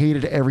 Because I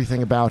hated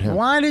everything about him.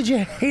 Why did you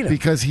hate him?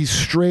 Because he's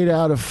straight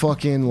out of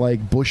fucking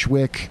like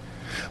Bushwick.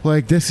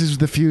 Like, this is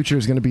the future,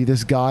 is going to be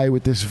this guy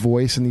with this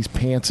voice and these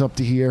pants up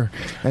to here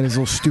and his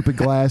little stupid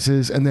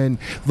glasses. And then,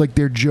 like,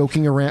 they're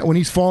joking around. When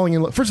he's falling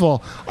in love. First of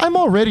all, I'm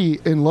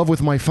already in love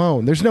with my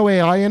phone. There's no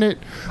AI in it.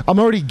 I'm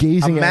already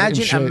gazing at it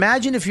and shit.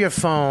 Imagine if your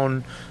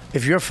phone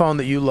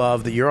that you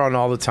love, that you're on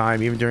all the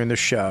time, even during the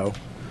show,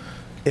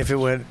 if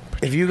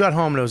you got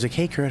home and it was like,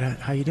 hey, Kurt,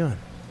 how you doing?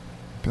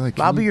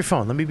 I'll be your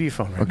phone. Let me be your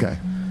phone. Right Okay.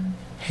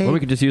 Hey. Or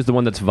we could just use the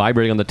one that's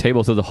vibrating on the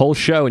table through the whole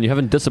show, and you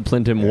haven't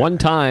disciplined him one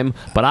time,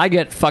 but I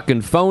get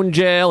fucking phone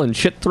jail and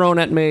shit thrown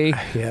at me.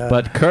 Yeah.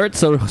 But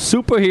Kurt's a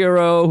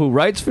superhero who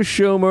writes for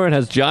Schumer and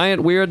has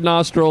giant weird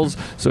nostrils,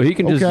 so he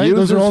can just use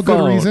those his are all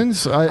phone. good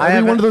reasons.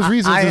 Every one of those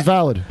reasons is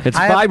valid. It's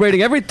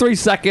vibrating every 3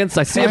 seconds.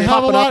 I see it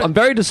popping up. I'm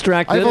very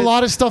distracted. I have a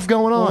lot of stuff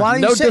going on. Why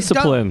don't you No say,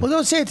 discipline.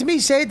 Don't say it to me.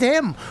 Say it to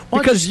him.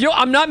 Because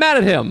I'm not mad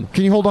at him.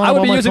 Can you hold on? I would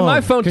while be using my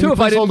phone Can too you if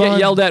I please didn't hold get on?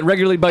 yelled at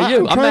regularly by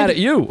you. I'm mad at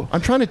you.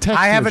 I'm trying to text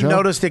I you, haven't Joe.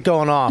 noticed it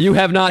going off. You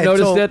have not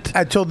noticed it?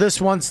 Until this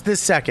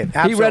second.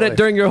 He read it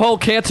during your whole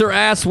cancer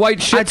ass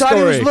white shit I thought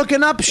story. he was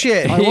looking up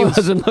shit. He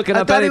wasn't looking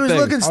up I thought anything. he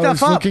was looking I stuff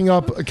was up. looking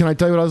up. Can I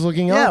tell you what I was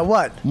looking up? Yeah,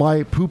 what?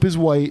 My poop is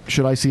white.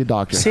 Should I see a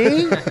doctor?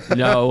 See?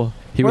 No.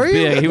 He was Were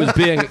you?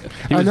 being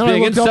And then I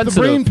looked up the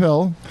brain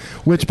pill,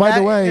 which, by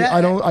the way,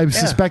 yeah, I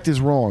suspect is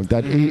wrong.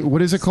 That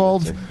what is it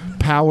called?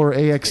 Power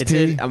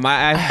AXT.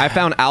 I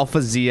found Alpha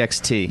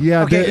ZXT.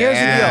 Yeah. Okay, here's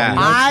Yeah.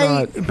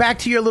 the deal. Back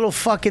to your little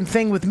fucking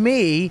thing with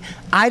me.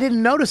 I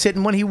didn't notice it,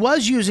 and when he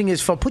was using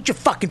his phone, put your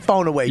fucking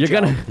phone away. You're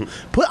Joe.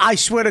 gonna- I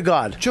swear to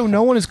God, Joe,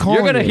 no one is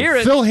calling. You're going to you. hear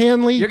it. Phil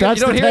Hanley. You That's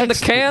don't the hear it in the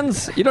text.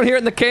 cans? You don't hear it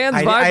in the cans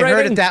I vibrating?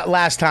 heard it that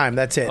last time.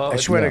 That's it. I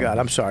swear to yeah. God.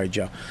 I'm sorry,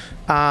 Joe.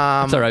 It's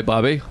all right,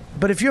 Bobby.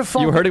 But if your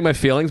phone, You were hurting my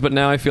feelings, but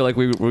now I feel like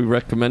we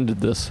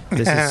recommended this.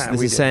 This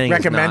We is did. saying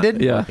it's not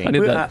recommended. Yeah, working. I need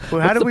We- that.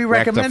 how did we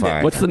recommend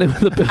it? What's the name of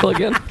the bill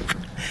again?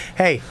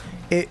 Hey,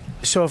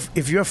 so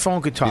if your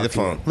phone could talk Be the to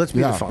you, phone. let's be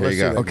Yeah, the phone. There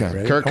you Let's go. do that.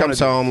 Ready? Kirk I wanna comes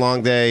do it. home,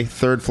 long day,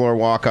 third floor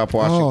walk up,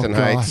 Washington Oh,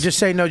 God. Heights. Just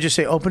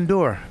say open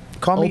door.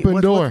 Call me.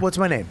 Open door. What's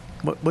my name?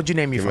 What'd you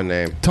name your Give him a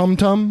phone? name. Tum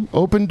Tum,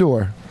 open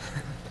door.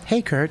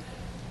 Hey, Kurt.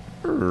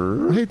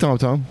 Hey, Tum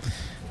Tum.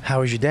 How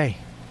was your day?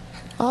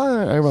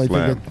 I really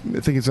Slam.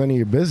 think it's none of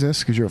your business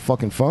because you're a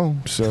fucking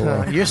phone.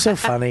 So You're so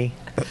funny.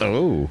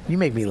 Oh. You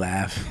make me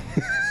laugh.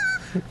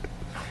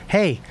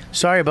 Hey,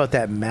 sorry about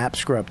that map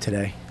scrub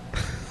today.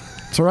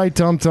 it's all right,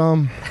 Tum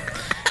Tum.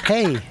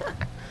 Hey,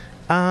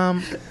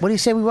 what do you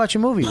say we watch a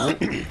movie? I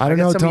don't got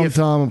know, some of Tum your-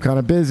 Tum. I'm kind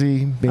of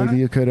busy. Maybe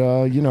you could,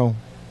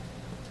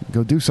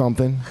 go do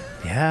something.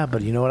 Yeah,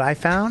 but you know what I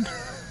found?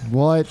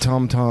 What,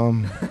 Tum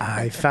Tum?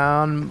 I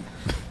found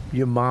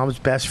your mom's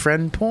best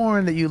friend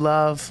porn that you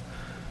love.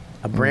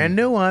 A brand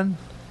new one.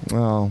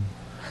 Well,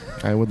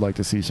 I would like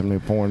to see some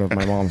new porn of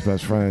my mom's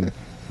best friend.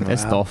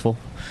 That's thoughtful.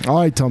 All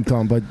right, Tum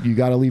Tum, but you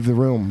got to leave the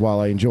room while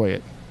I enjoy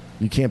it.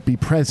 You can't be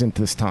present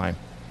this time.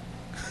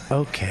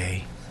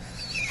 Okay.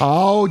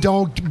 Oh,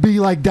 don't be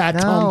like that,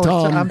 Tum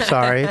Tum. I'm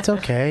sorry. It's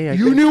okay.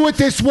 You knew what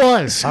this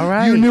was. All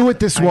right. You knew what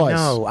this was.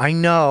 I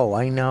know.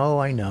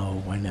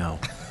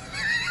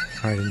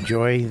 All right,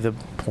 enjoy the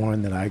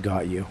porn that I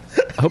got you.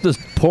 I hope this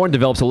porn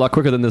develops a lot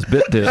quicker than this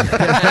bit did.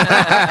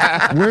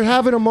 We're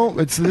having a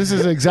moment. This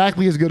is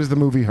exactly as good as the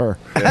movie Her.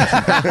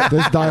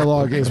 This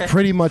dialogue is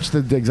pretty much the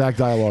exact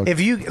dialogue. Let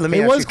me it ask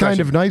you was a kind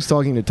question. of nice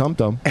talking to Tum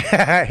Tum.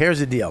 Here's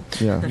the deal.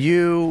 Yeah.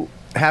 You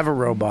have a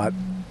robot.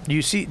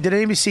 Did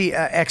anybody see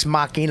Ex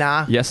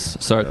Machina? Yes,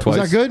 saw it twice.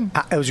 Was that good?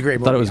 It was a great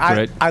movie. Thought it was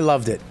great. I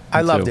loved it.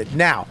 I loved too. it.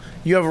 Now,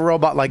 you have a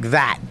robot like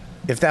that.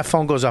 If that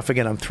phone goes off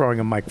again, I'm throwing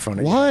a microphone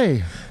at you.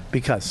 Why?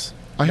 Because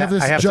I have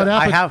this I have Judd to,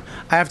 Apatow.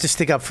 I have to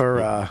stick up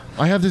for.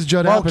 I have this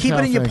Judd Well, Apatow keep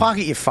it in your thing.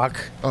 pocket, you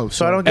fuck. Oh,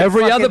 so I don't get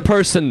Every fucking- other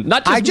person,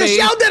 not just I just me,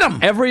 yelled at him.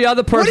 Every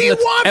other What do person you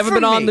that's want ever from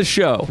been on me? the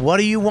show. What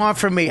do you want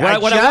from me? What I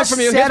want just from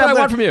you- said here's what I I'm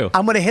want gonna- from you.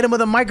 I'm going to hit him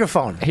with a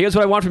microphone. Here's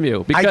what I want from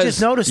you. Because just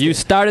noticed you it.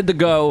 started to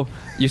go.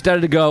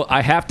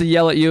 I have to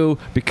yell at you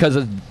because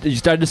you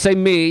started to say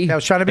me. I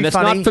was trying to be and it's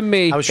funny. not for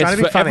me. I was trying it's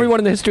to be for funny. everyone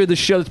in the history of the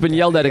show that's been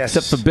yelled at Yes.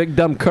 except for Big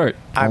Dumb Kurt.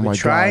 I'm my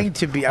trying God.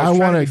 to be. I was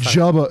trying want to to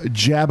be funny.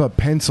 jab a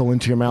pencil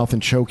into your mouth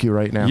and choke you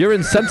right right now. You're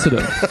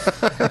insensitive.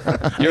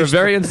 You're a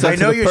very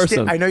insensitive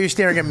person. I know you're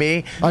staring at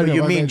me. I But know,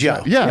 you I mean mean,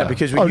 Joe? yeah.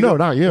 Because Oh, when no,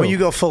 not you. When you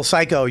go full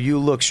psycho, you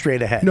look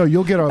straight ahead. No,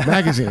 you'll get a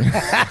magazine.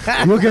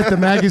 You'll get the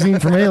magazine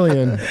from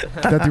Alien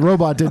that the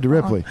robot did to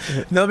Ripley.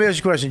 Now, let me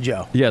ask you a question,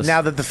 Joe. Yes.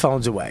 Now that the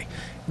phone's away,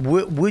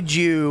 would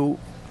you,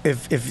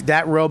 if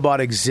that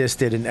robot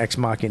existed in Ex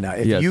Machina,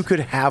 if Yes. you could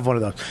have one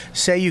of those,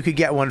 say you could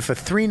get one for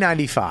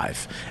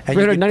 $395, and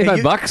you could- $395 and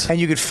you- bucks? and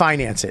you could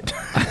finance it.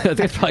 I think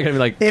it's probably gonna be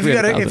like If you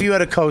had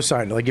 $300,000. a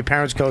cosign, like your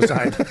parents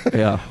co-signed,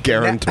 Yeah.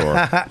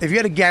 Guarantor. if you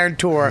had a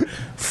guarantor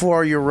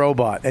for your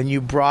robot and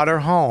you brought her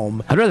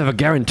home, I'd rather have a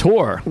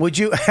guarantor. would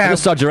you I have?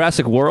 just saw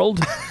Jurassic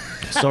World.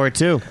 Saw it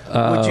too.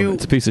 Would you?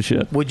 It's a piece of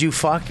shit. Would you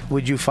fuck?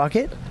 Would you fuck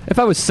it? If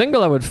I was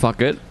single, I would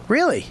fuck it.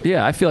 Really?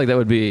 Yeah, I feel like that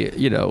would be,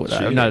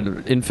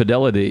 not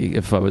infidelity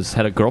if I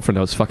had a girlfriend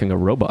that was fucking a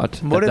robot.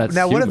 What if, That's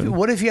now, human.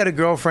 what if you had a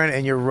girlfriend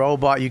and your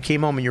robot? You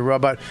came home and your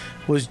robot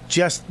was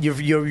just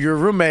your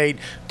roommate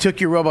took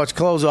your robot's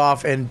clothes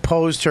off and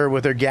posed her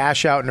with her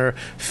gash out and her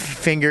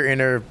finger in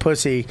her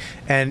pussy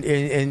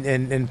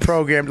and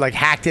programmed, like,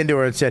 hacked into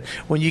her and said,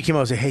 when you came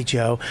home, said, "Hey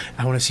Joe,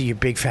 I want to see your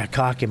big fat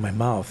cock in my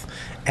mouth."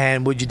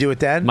 And would you do it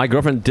then? My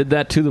girlfriend did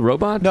that to the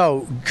robot?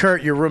 No,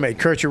 Kurt, your roommate.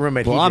 Well,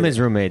 he I'm did his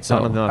it. roommate, so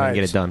I'm not All going right. to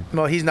get it done.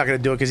 Well, he's not going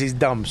to do it because he's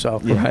dumb. So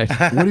Right.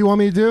 What do you want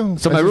me to do?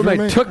 So As my his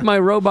roommate took my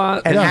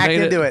robot and hacked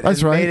made into it.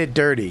 That's and right. Made it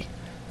dirty.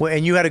 Well,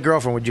 and you had a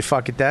girlfriend. Would you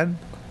fuck it then?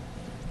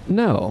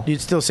 No.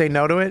 You'd still say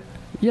no to it?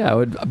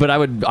 Yeah,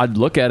 I'd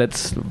look at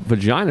its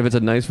vagina if it's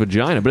a nice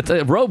vagina, but it's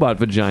a robot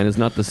vagina is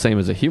not the same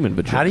as a human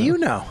vagina. How do you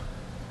know?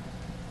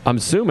 I'm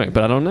assuming,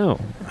 but I don't know.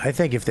 I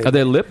think if they Are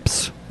they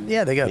lips?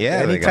 Yeah, they got Yeah,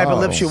 any they type got- of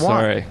lips you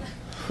want. Sorry.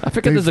 I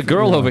forget there's a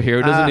girl over here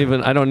who doesn't Ah.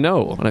 even, I don't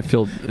know, and I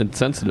feel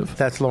insensitive.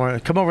 That's Lauren.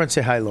 Come over and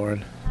say hi,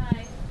 Lauren.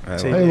 Hi,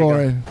 Say, Hey, there you go.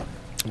 Lauren.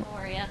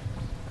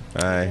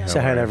 Hi. Say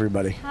hi to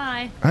everybody.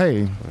 Hi.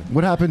 Hey,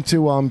 what happened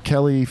to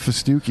Kelly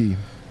Festucci?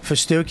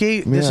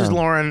 Festucci, this Yeah. is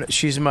Lauren.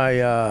 She's my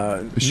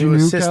Is she new new,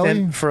 assistant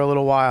Kelly? for a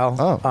little while.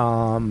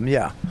 Oh.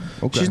 Yeah.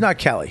 Okay. She's not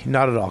Kelly.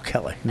 Not at all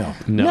Kelly. No.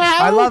 No.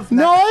 I love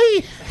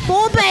Bobby.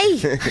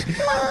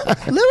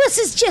 Lewis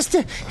is he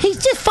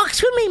just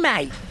fucks with me,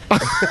 mate.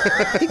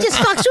 He just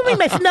fucks with me,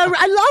 mate.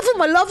 I love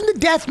him. I love him to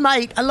death,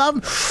 mate. I love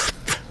him to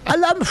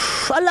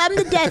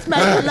death, mate.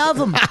 I love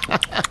him.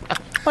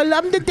 I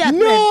love him to death,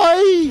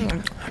 no.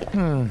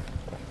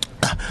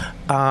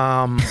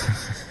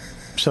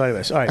 So,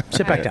 anyways, all right,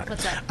 sit back down.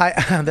 What's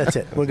that? That's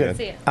it. We're good.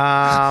 See it.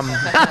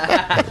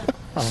 That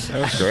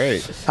was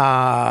great.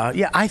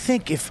 Yeah, I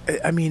think if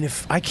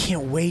I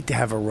can't wait to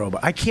have a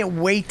robot. I can't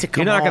wait to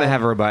come. You're not going to home.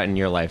 have a robot in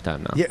your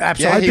lifetime, no. Yeah,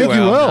 absolutely. Yeah, he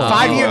will.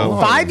 5 No.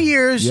 years. 5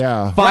 years.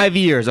 Yeah. 5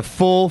 years, a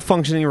full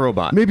functioning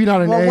robot. Maybe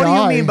not an Well, AI. what do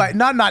you mean by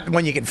not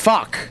when you can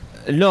fuck?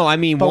 No, I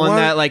mean But one one-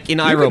 that, like, in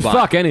You iRobot. can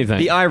fuck anything.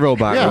 The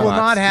iRobot. Yeah. You will robots.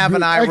 not have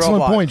an iRobot.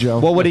 Excellent point, Joe.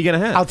 Well, what are you going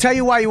to have? I'll tell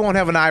you why you won't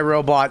have an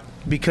iRobot,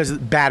 because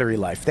of battery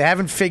life. They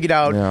haven't figured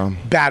out Yeah.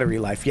 battery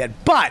life yet.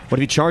 But What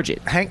if you charge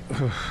it?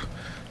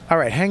 all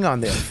right, hang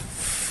on there,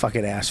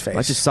 fucking ass face.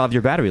 Let's just solve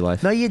your battery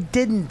life. No, you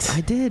didn't.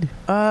 I did.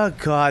 Oh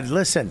God,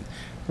 listen.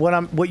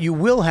 What you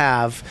will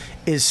have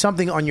is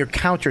something on your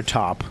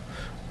countertop,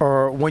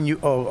 or when you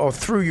or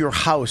through your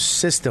house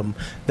system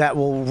that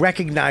will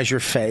recognize your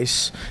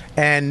face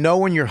and know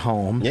when you're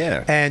home.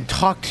 Yeah. And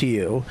talk to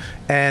you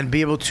and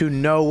be able to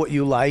know what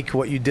you like,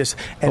 what you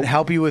and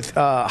help you with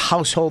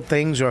household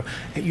things, or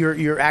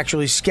you're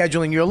actually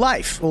scheduling your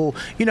life. Well,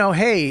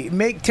 hey,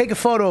 take a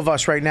photo of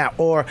us right now,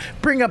 or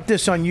bring up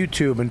this on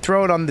YouTube and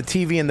throw it on the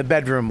TV in the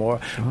bedroom, or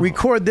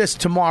record this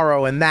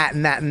tomorrow and that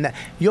and that and that.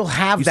 You'll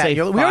have You that. say We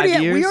 5 already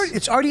have, years?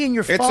 it's already in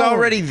your phone. It's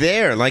already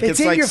there. Like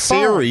it's in like your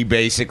phone. Siri,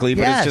 basically,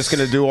 but Yes. it's just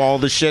going to do all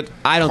the shit.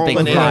 I don't think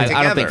culminating 5.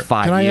 I don't think together.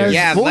 5 Can I years. ask-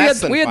 Yeah, Well,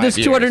 less than we had 5 this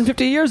years.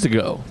 250 years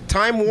ago.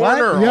 Time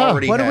Warner Yeah.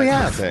 already What do we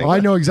has have? that thing. I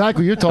know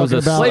exactly what you're talking was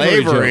a about.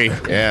 slavery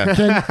Slavery.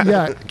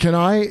 Yeah. Can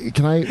I?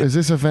 Is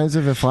this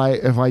offensive if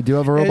I do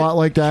have a robot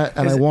like that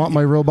and I want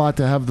my robot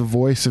to have the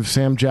voice of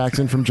Sam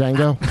Jackson from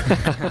Django?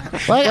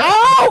 Like,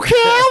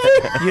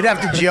 oh, Calvin! You'd have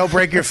to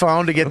jailbreak your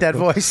phone to get that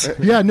voice.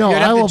 Yeah, no, You'd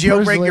have I will to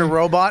jailbreak personally- your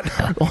robot.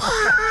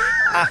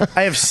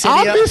 I have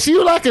I'll Cydia. miss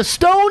you like a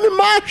stone in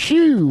my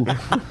shoe.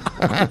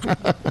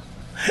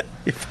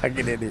 You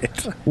fucking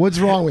idiot. What's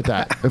wrong with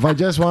that? If I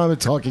just want him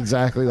to talk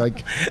exactly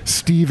like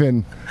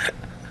Steven,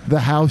 the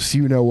house,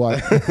 you know what?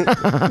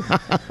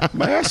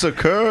 Master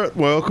Kurt,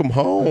 welcome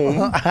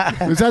home.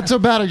 Is that so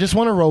bad? I just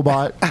want a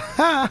robot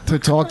to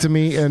talk to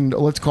me, and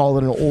let's call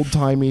it an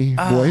old-timey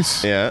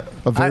voice. Yeah.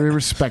 A very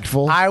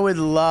respectful. I would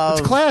love.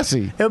 It's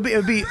classy. It'd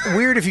be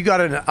weird if you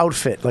got an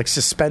outfit like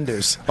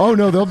suspenders. Oh,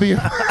 no, they'll be...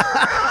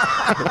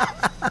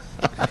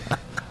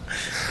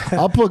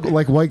 I'll put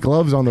like white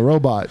gloves on the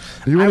robot.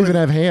 You won't even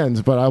have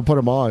hands, but I'll put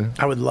them on.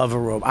 I would love a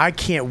robot. I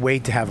can't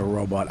wait to have a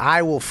robot.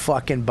 I will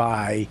fucking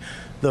buy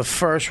the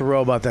first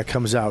robot that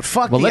comes out.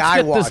 Fuck Well, the let's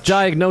get iWatch. this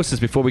diagnosis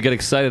before we get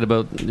excited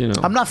about,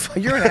 I'm not.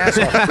 You're an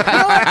asshole. You know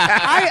what?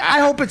 I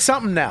hope it's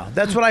something now.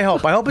 That's what I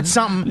hope. I hope it's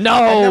something. No.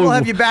 And then we'll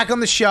have you back on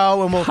the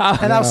show,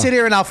 and I'll sit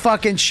here and I'll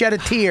fucking shed a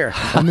tear.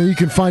 And then you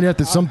can find out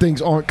that some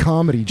things aren't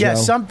comedy, Joe. Yeah,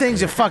 some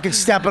things are fucking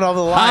stepping over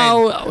the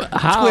line.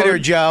 How Twitter,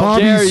 Joe.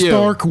 Bobby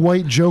Stark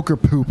white Joker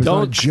poop is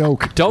not a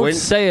joke. Don't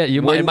say it. It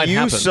When might you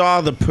happen.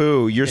 saw the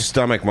poo, your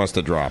stomach must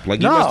have dropped.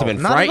 Like you No, must have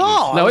been not frightened. at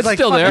all. No, I was it's like,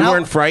 still there. fucking You hell.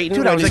 weren't frightened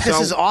Dude, I when was you like, this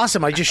saw- is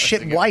awesome. I just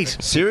shit white.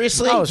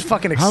 Seriously? I was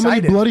fucking How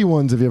excited. many bloody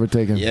ones have you ever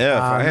taken?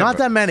 Not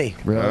that many.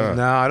 Really?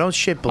 No, I don't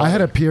shit blood. I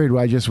had a period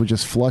where I just would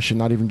just flush and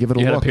not even give it a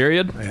You had look. a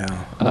period?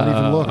 Yeah. Not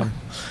even look.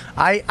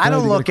 I Not don't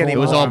even look gonna call anymore.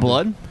 It was all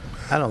blood?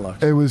 I don't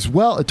look. It was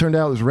it turned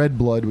out it was red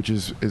blood, which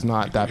is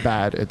not that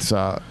bad. It's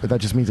that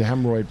just means a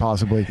hemorrhoid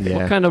possibly. Yeah.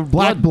 What kind of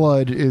Black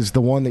blood is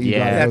the one that you Yeah,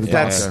 got to go to the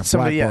that's doctor.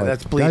 somebody- Black yeah, blood.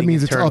 that's bleeding That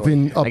means it's up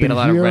in I get a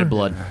lot here, of red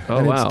blood. Oh,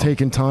 and wow. it's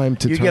taking time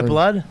to You turn. get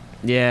blood?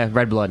 Yeah,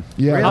 red blood.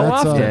 Yeah, Really? How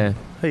that's, often? Yeah.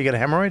 Oh, you got a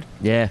hemorrhoid?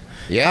 Yeah.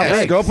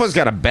 Yeah, Scopo's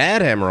got a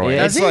bad hemorrhoid.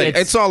 Yeah, it's does he? like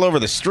it's all over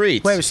the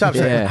streets. Wait, stop.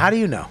 Yeah. Second. How do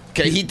you know?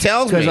 Okay, he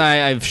tells me, Because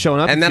I've shown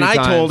up and a then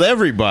few I told times,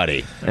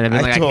 everybody. and I've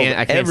been like, told I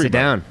can't sit everybody.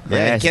 down. Yeah,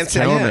 I it's can't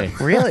sit killing down. me.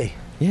 Really?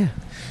 Yeah.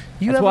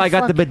 You That's have why a I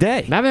got the fuck-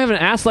 bidet. Now having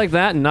an ass like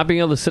that and not being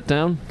able to sit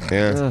down.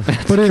 Yeah.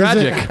 But is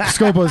tragic. it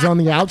Scopo's on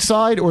the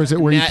outside or is it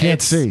where you Nah,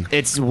 can't it's- see?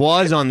 It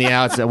was on the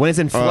outside. When it's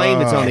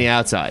inflamed, it's on the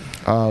outside.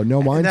 Oh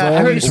no, mine's No, all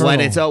I heard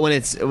internal.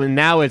 When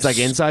now it's like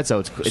inside, so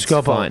it's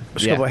Scopo, fine.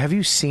 Scopo, Yeah. have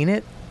you seen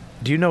it?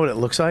 Do you know what it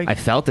looks like? I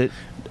felt it.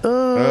 What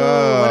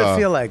did it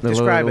feel like? A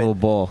Describe little it.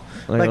 ball.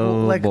 Like a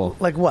little ball.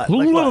 Like what?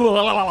 Like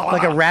what?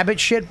 Like a rabbit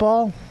shit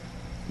ball?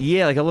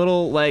 Yeah, like a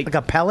little Like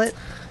a pellet?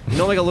 you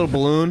know, like a little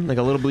balloon, like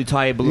a little blue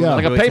tie balloon, Yeah.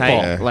 Like a really tight,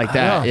 paintball. like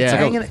that. It's Yeah,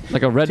 hanging-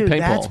 Like a red Dude, paintball.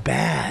 that's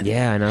bad.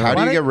 yeah, I know. How do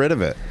Why you don't- get rid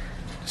of it?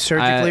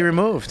 Surgically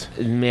removed.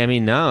 I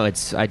mean, no,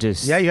 it's I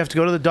just Yeah, you have to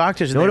go to the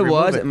doctors. You know and what they it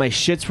was? remove My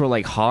shits were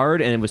like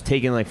hard, and it was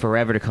taking like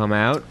forever to come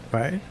out.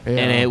 Right.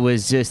 And it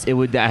was just it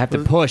would I have to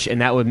push,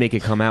 and that would make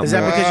it come out. Is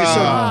that more. because you're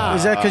so?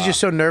 Is that because you're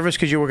so nervous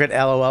because you work at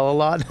LOL a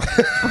lot?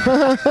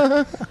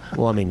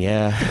 Well, I mean,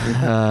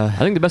 yeah. I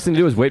think the best thing to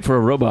do is wait for a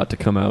robot to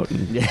come out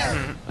and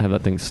have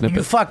that thing snip You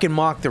it. fucking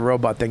mocked the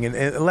robot thing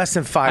in less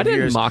than 5 I didn't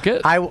years. mock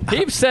it.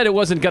 He said it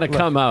wasn't going to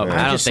come out.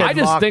 I just said I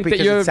just mock think that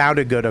because you're. it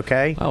sounded good.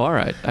 Okay. Oh, all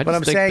right. I What just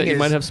I'm think saying that you is-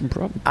 might have some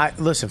problem.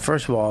 Listen.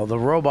 First of all, the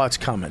robot's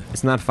coming.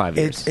 It's not 5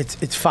 years.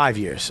 It's 5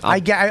 years. I'll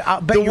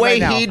bet The you way right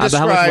now. he How much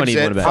describes money you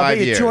it, want to bet? I'll 5 bet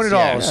you years. $200.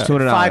 Yeah.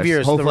 $200. 5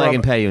 years. Hopefully, the I can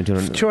robot- pay you in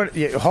 $200. 200.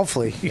 Yeah,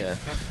 hopefully,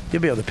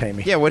 you'll be able to pay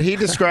me. Yeah, what he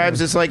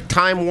describes is like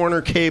Time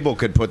Warner Cable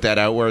could put that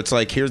out, where it's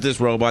like, here's this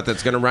robot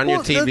that's going to run your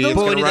Well, TV, it's the-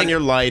 going to run your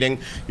lighting,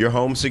 your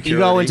home security. You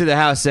go into the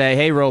house, say,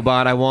 "Hey,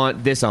 robot, I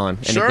want this on,"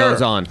 and Sure. it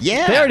goes on.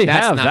 Yeah. They already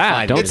That's have not that,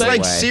 5 don't years It's they? like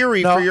away.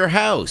 Siri No. for your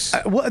house.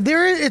 Well,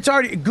 it's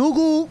already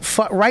Google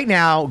right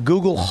now.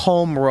 Google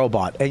Home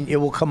Robot, and it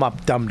will come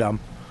up. Dum dum.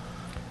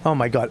 Oh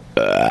my God.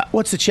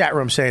 What's the chat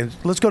room saying?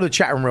 Let's go to the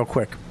chat room real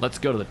quick. Let's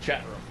go to the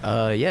chat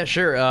room. Yeah,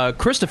 sure.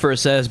 Christopher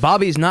says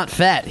Bobby's not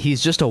fat.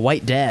 He's just a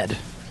white dad.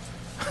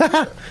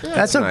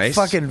 That's a nice.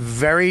 fucking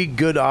very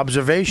good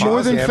observation.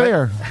 More than damn it.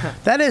 fair.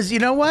 That is, you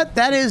know what?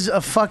 That is a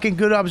fucking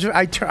good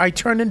observation. I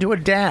turned into a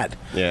dad.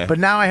 Yeah. But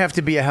now I have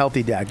to be a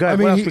healthy dad. Go I ahead.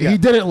 what mean, else we he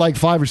got? did it like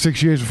 5 or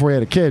 6 years before he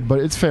had a kid, but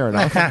it's fair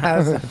enough.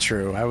 That's not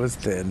true. I was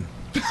thin.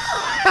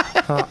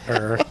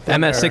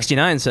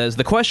 MS69 says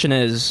the question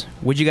is,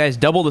 would you guys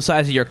double the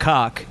size of your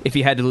cock if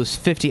you had to lose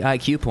 50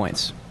 IQ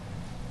points?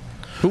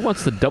 Who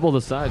wants to double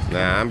the size?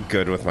 Nah, I'm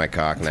good with my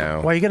cock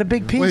now. Well, you got a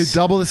big piece. Wait,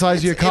 double the size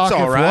of your cock. it's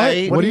all if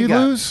right. What do you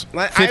got? lose?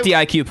 50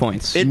 IQ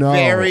points. It No,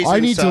 varies I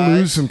in need to size.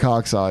 lose some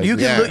cock size. You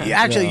could Yeah.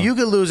 actually you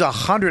could lose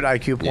 100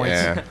 IQ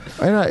points.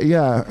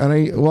 Yeah. And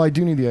I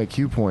do need the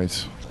IQ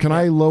points. Can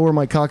I lower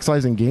my cock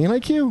size and gain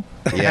IQ?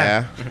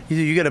 Yeah.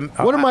 You get a.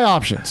 What are my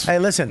options? Hey,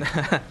 listen.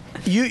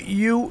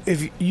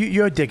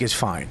 Your dick is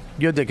fine.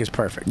 Your dick is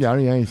perfect. Yeah, I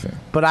don't need anything.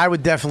 But I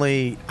would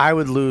lose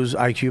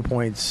IQ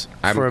points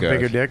I'm for good. a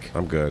bigger dick.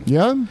 I'm good.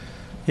 Yeah?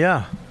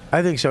 Yeah,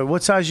 I think so.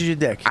 What size is your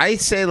dick? I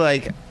say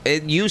like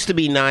it used to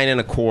be 9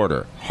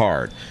 1/4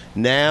 hard.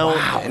 Now,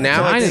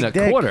 now Nine it's and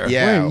a quarter.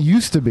 Yeah, Wait, it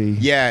used to be.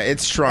 yeah,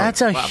 it's shrunk. That's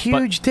a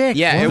huge dick.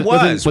 yeah, it With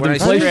was with when I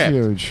inflation, stripped.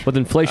 Huge. with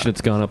inflation,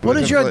 it's gone up. What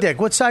is your But- dick?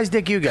 What size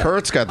dick you got?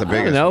 Kurt's got the I don't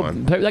biggest know,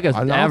 one. like I don't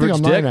an think average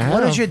I'm dick, 9.5.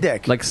 What is your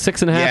dick? like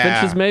 6.5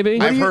 Yeah. inches, maybe.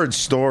 I've heard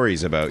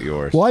stories about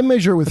yours. Well, I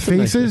measure it with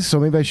faces, so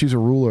maybe I should use a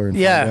ruler. And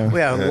yeah, find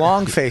out. yeah,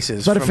 long faces.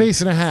 It's about a from- face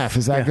and a half.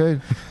 Is that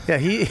good? Yeah,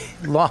 he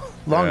long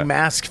Yeah.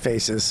 mask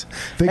faces.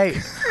 Thick.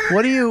 Hey,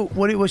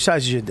 what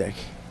size is your dick?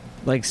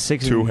 Like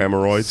 6. 2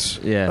 hemorrhoids.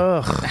 Yeah.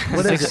 Ugh,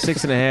 what is it?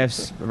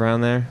 6.5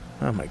 around there.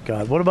 Oh my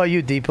God! What about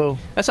you, Deepu?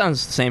 That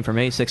sounds the same for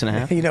me.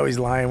 6.5. You know he's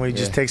lying when he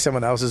just takes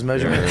someone else's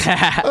measurements.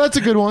 Oh, that's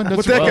a good one. That's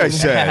What that guy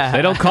said.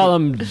 They don't call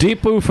him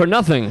Deepu for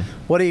nothing.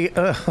 What do you?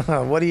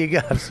 What do you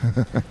got?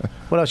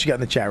 What else you got in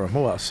the chat room?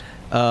 Who else?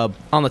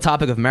 On the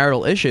topic of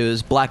marital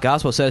issues, Black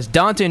Gospel says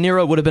Dante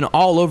Nero would have been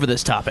all over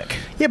this topic.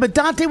 Yeah, but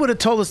Dante would have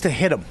told us to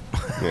hit him.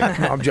 No,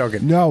 I'm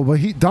joking. No, but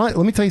let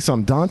me tell you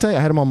something. Dante, I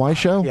had him on my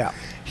show. Yeah.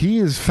 He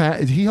is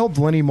fat. He helped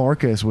Lenny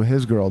Marcus with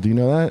his girl. Do you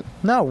know that?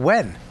 No,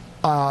 when?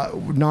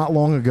 Not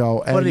long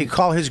ago. What did he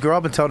call his girl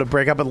up and tell her to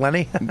break up with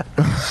Lenny?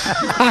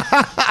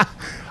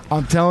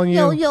 I'm telling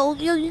you,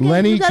 you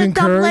Lenny gotta dump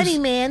concurs. Lenny,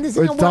 man. This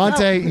With isn't gonna work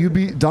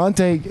Dante, out.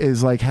 Dante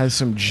is like has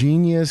some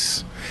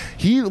genius.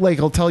 He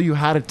will tell you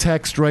how to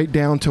text right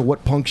down to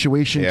what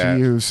punctuation Yeah. to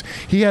use.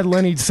 He had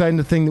Lenny send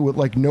the thing with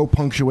like no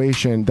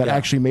punctuation that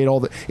actually made all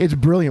the. It's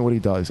brilliant what he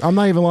does. I'm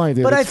not even lying,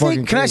 dude. But I It's fucking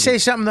think, can I crazy. say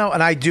something though?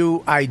 And I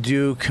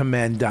do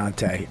commend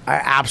Dante.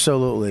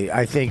 Absolutely.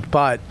 I think,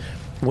 but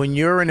I'm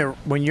in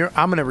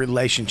a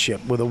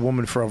relationship with a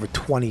woman for over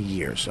 20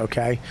 years.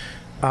 Okay.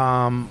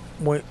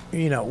 When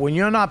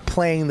you're not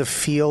playing the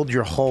field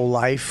your whole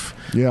life,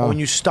 Yeah. when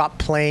you stop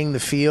playing the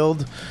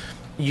field,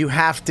 you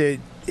have to.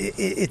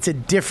 It's a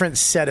different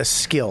set of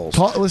skills.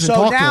 Talk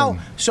to him.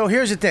 So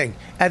here's the thing: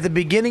 at the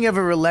beginning of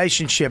a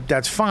relationship,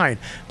 that's fine.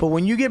 But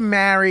when you get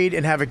married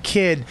and have a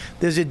kid,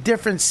 there's a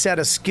different set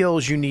of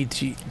skills you need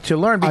to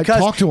learn. I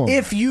Because talk to him.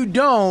 if you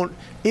don't,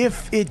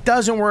 if it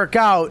doesn't work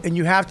out, and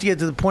you have to get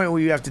to the point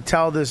where you have to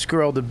tell this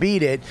girl to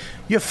beat it,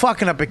 you're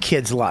fucking up a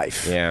kid's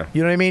life. Yeah.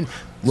 You know what I mean?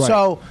 Right.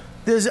 So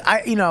there's,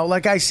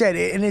 like I said,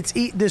 and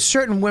there's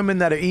certain women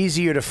that are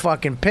easier to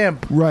fucking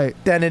pimp, Right.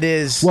 than it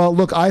is. Well,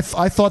 look, I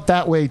thought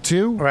that way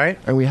too. Right.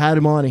 And we had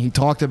him on, and he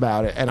talked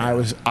about it, and I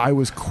was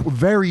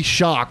very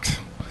shocked.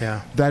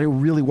 Yeah. That it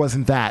really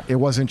wasn't that. It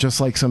wasn't just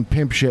like some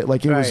pimp shit.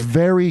 Like it was Right.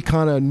 very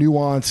kind of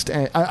nuanced.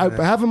 And I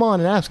have him on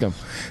and ask him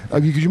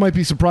because you might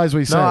be surprised what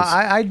he says. No,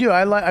 I do.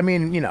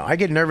 I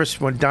get nervous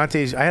when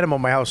Dante's. I had him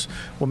on my house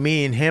with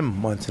me and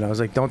him once, and I was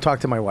like, "Don't talk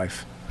to my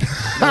wife."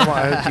 I don't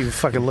want you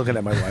fucking looking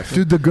at my wife.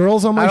 Dude, the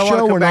girls on I my don't wanna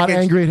show come were back not in-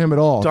 angry at him at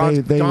all.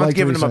 Dawn's They liked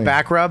giving what him he a was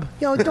back rub.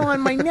 Yo,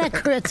 Dawn, my neck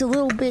hurts a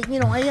little bit.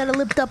 I had to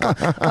lift up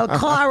a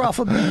car off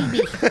a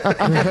baby.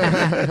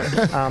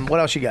 What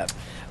else you got?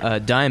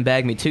 Dime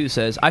Bag Me Too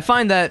says, I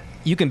find that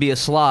you can be a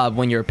slob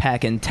when you're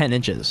packing 10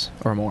 inches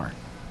or more.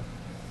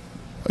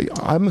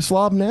 I'm a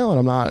slob now, and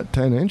I'm not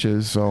 10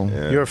 inches, so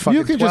You're a fucking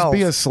you can just 12.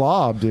 be a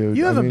slob, dude.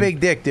 You have I a mean, big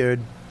dick, dude.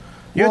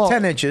 You're Well,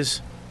 10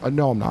 inches.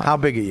 No, I'm not. How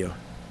big are you?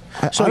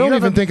 So I you don't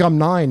have even a- think I'm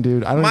 9,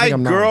 dude. I don't My think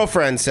I'm 9.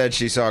 girlfriend said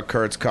she saw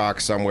Kurt's cock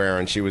somewhere,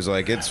 and she was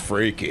like, "It's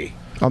freaky."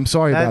 I'm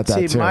sorry about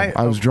that, too.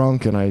 I was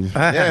drunk, and I...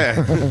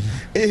 Yeah.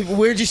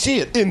 Where'd you see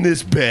it? In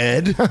this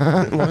bed.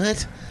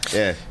 What?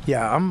 Yeah.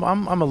 Yeah, I'm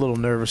a little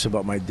nervous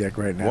about my dick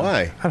right now.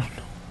 Why? I don't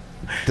know.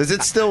 Does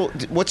it still?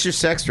 What's your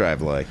sex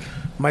drive like?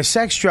 My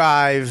sex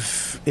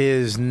drive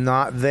is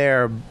not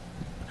there.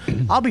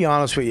 I'll be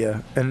honest with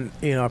you, and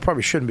I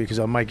probably shouldn't because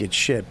I might get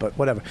shit, but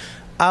whatever.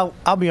 I'll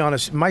be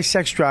honest. My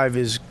sex drive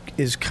is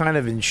kind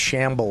of in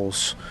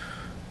shambles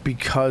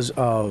because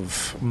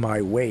of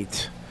my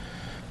weight.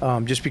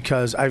 Just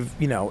because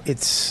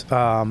it's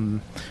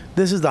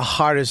this is the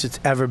hardest it's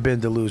ever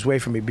been to lose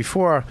weight for me.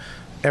 Before,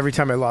 every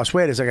time I lost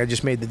weight, it's like I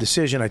just made the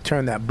decision. I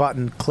turned that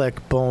button,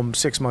 click, boom.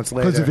 6 months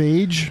later, Because of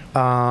age?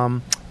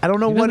 I don't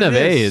know He what doesn't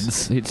it have is.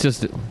 AIDS. It's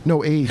just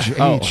No, age.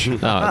 Oh. Age. No,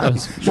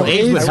 that's- Well,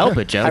 AIDS would help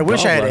it, Joe. I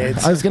wish I had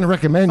AIDS. I was going to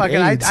recommend Fucking,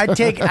 AIDS.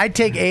 I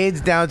take AIDS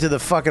down to the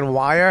fucking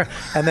wire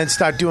and then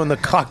start doing the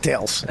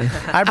cocktails.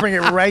 I bring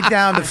it right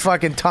down to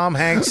fucking Tom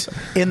Hanks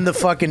in the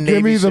fucking Navy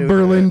Give me the suit.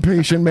 Berlin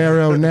patient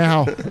marrow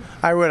now.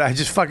 I would. I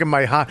just fucking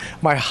my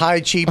high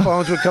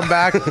cheekbones would come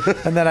back,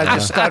 and then I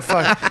just start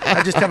fucking.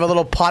 I just have a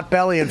little pot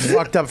belly and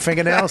fucked up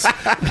fingernails.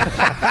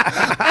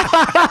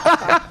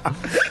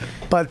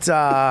 But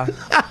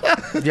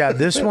yeah,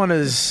 this one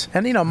is,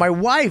 and my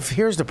wife.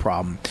 Here's the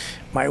problem: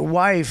 my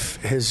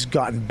wife has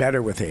gotten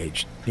better with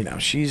age.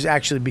 She's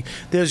actually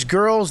there's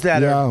girls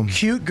that are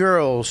cute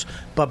girls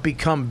but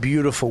become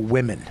beautiful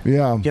women.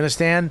 Yeah, you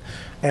understand?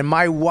 And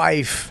my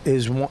wife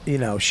is,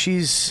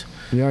 she's.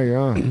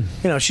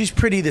 Yeah. She's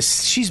pretty.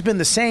 She's been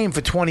the same for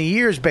 20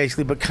 years,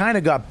 basically, but kind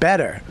of got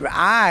better.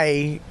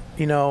 And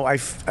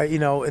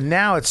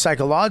now it's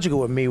psychological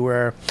with me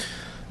where.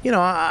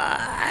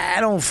 I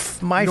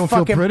don't. My You don't feel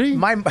fucking pretty?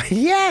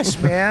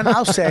 Yes, man.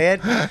 I'll say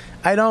it.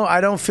 I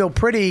don't feel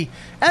pretty.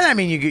 And I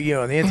mean, you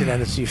on the internet,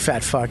 it's you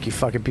fat fuck, you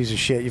fucking piece of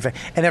shit. You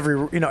and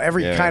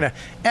every Yeah. kind of.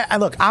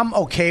 Look, I'm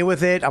okay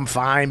with it. I'm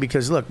fine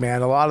because look,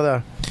 man,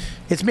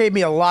 it's made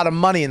me a lot of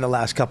money in the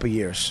last couple of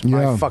years.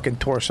 Yeah. My fucking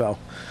torso.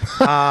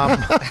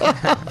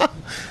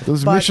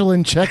 Those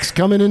Michelin checks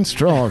coming in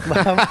strong.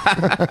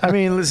 I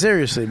mean,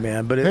 seriously,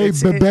 man. But Hey,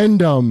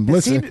 Bibendum,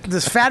 listen.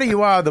 the fatter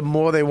you are, the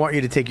more they want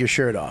you to take your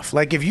shirt off.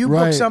 Like if you book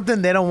Right.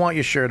 something, they don't want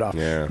your shirt off.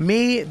 Yeah.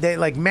 Me, they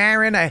like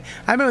Marin. I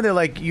remember they're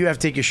like, you have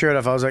to take your shirt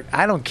off. I was like,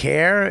 I don't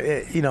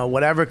care,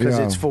 whatever, because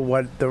Yeah. it's for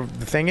what the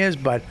thing is.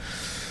 But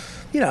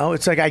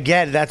it's like I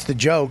get it, that's the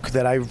joke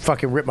that I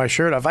fucking rip my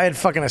shirt off. If I had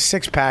fucking a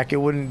 6-pack, it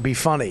wouldn't be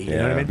funny. You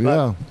know what I mean?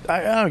 Yeah. But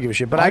I don't give a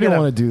shit. But I didn't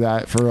want to do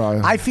that for.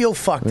 I feel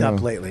fucked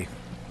up lately,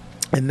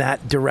 and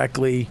that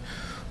directly,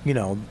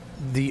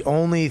 the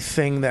only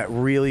thing that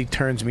really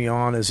turns me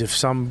on is if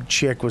some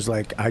chick was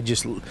like, I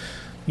just want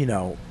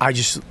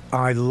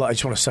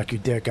to suck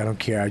your dick. I don't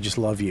care. I just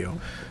love you.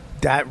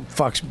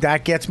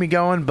 That gets me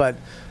going. But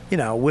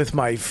with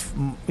my,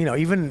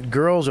 even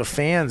girls or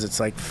fans, it's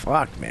like,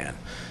 fuck, man,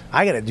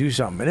 I got to do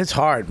something. And it's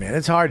hard, man.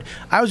 It's hard.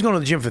 I was going to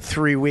the gym for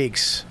 3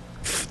 weeks,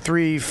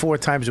 3-4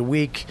 times a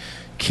week,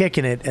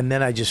 kicking it, and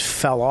then I just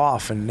fell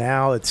off. And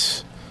now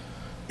it's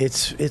a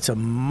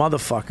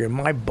motherfucker.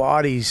 My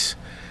body's.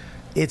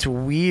 It's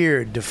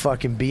weird to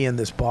fucking be in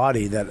this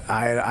body that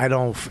I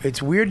don't.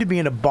 It's weird to be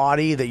in a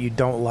body that you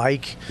don't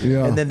like,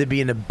 and then to be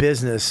in a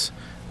business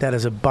that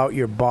is about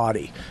your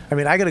body. I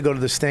mean, I got to go to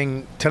this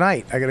thing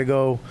tonight. I got to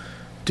go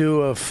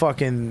do a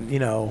fucking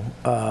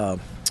a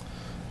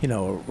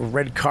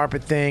red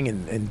carpet thing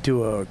and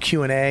do a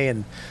Q&A,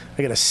 and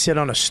I got to sit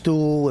on a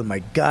stool in my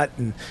gut,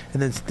 and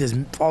then there's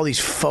all these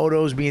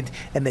photos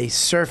and they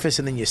surface,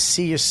 and then you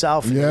see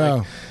yourself. And you're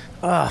like,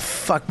 oh,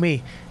 fuck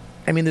me.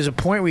 I mean, there's a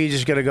point where you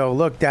just got to go,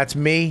 look, that's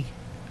me.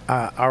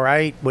 All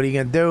right, what are you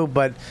going to do?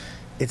 But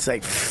it's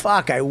like,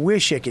 fuck, I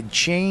wish I could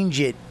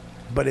change it.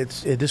 But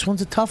this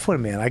one's a tough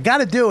one, man. I got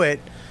to do it.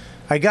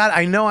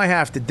 I know I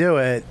have to do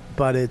it,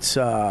 but it's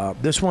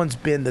this one's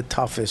been the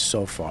toughest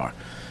so far.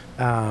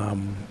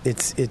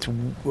 It's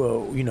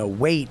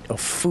weight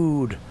of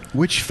food.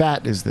 Which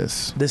fat is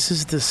this? This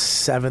is the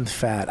 7th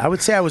fat. I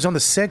would say I was on the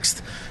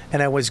 6th,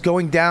 and I was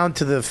going down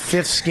to the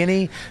 5th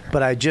skinny,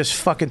 but I just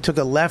fucking took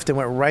a left and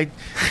went right.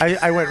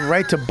 I went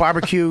right to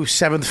barbecue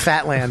 7th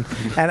Fatland,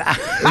 and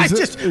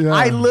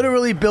I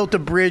literally built a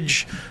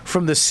bridge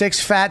from the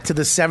 6th fat to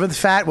the 7th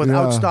fat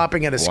without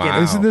stopping at a skinny.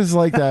 Isn't this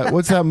like that?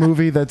 What's that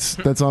movie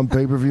that's on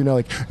pay-per-view now?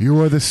 Like, you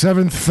are the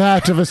 7th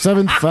fat of a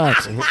 7th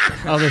fat.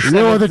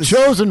 You are the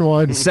chosen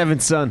one.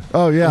 7th son.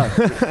 Oh yeah.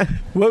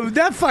 Well,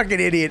 that fucking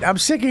idiot. I'm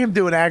sick of him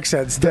doing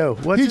accents too.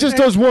 He just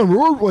does one.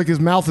 Like his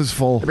mouth is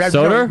full.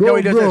 Soder? No,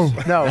 he does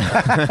this. No.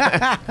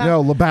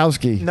 No,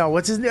 Lebowski. No,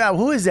 what's his name?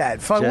 Who is that?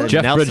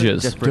 Jeff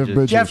Bridges.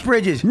 Jeff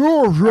Bridges.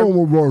 No,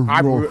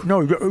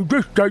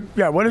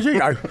 what is he?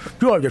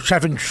 You're the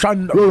 7th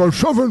son. You're the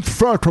 7th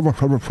fat of a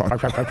 7th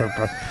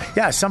fat.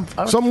 Yeah,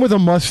 something with a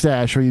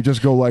mustache where you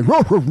just go like.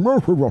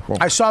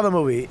 I saw the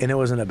movie and it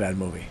wasn't a bad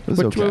movie.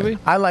 Which movie?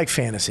 I like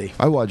fantasy.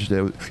 I watched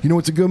it. You know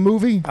what's a good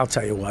movie? I'll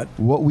tell you what.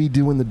 What We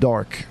Do in the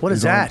Dark. What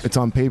is that? It's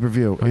on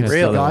pay-per-view. It's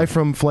the guy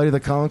from Flight of the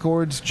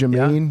Conchords,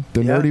 Jermaine,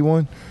 the nerdy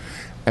one.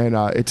 And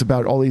it's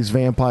about all these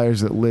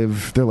vampires that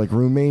live, they're like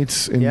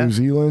roommates in New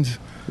Zealand.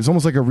 It's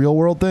almost like a real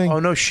world thing. Oh,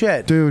 no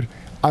shit. Dude,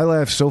 I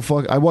laughed so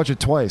I watched it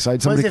twice. I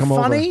had somebody come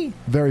over. funny?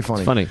 Very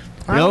funny. It's funny.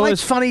 I don't like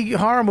funny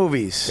horror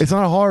movies. It's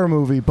not a horror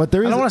movie, but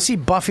there is. I don't want to see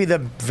Buffy the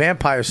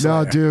Vampire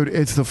Slayer. No, dude,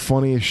 it's the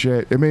funniest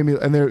shit. It made me,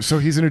 so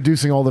he's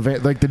introducing all the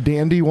like the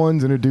dandy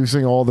ones,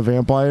 introducing all the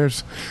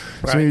vampires.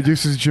 So he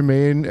introduces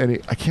Jermaine, and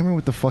I can't remember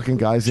what the fucking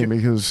guy's name.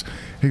 He goes,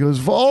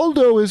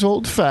 Valdo is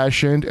old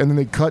fashioned, and then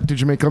they cut to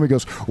Jermaine come. He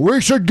goes, we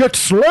should get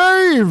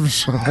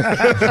slaves.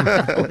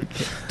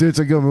 Dude, it's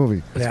a good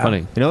movie. It's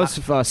funny. You know,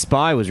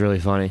 Spy was really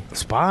funny.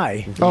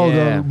 Spy. Oh,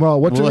 yeah.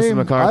 what's her Melissa name?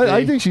 McCarthy.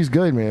 I think she's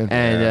good, man.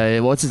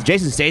 And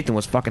Jason Statham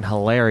was fucking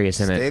hilarious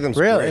in it. Statham's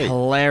Really? great.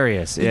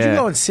 Hilarious. Did you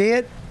go and see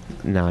it?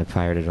 No, I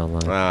pirated it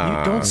online.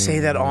 You don't say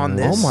that on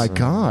this. Oh my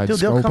God, Dude,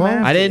 they'll come Scopo?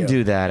 after I didn't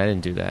you. do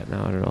that.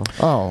 No, not at all.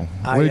 Oh,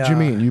 what did you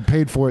mean? You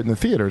paid for it in the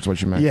theater? Is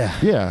what you meant? Yeah.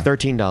 Yeah.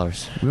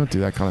 $13. We don't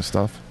do that kind of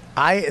stuff.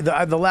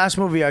 The last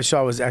movie I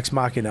saw was Ex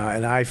Machina,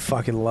 and I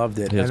fucking loved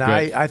it. Yeah, it's and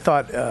great. I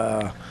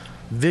thought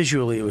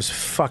visually it was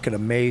fucking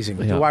amazing.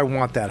 Yeah. Do I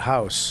want that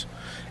house?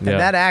 And Yeah.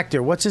 that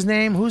actor, what's his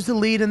name? Who's the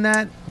lead in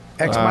that?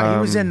 Ex Machina. He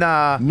was in.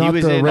 Not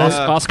was the in, red-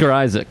 Oscar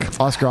Isaac.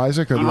 Oscar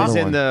Isaac or He the was other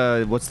in one?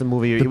 the what's the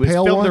movie? The He was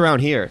pale filmed one? around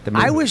here. The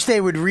movie. I wish they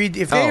would read.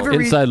 If they ever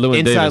Inside read,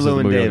 Llewyn Davis. is the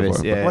Llewyn movie I'm Davis.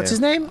 looking for. Yeah. what's his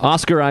name?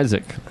 Oscar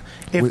Isaac.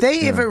 If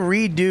they ever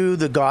redo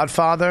The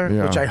Godfather,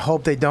 Yeah. which I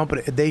hope they don't,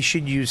 but they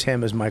should use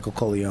him as Michael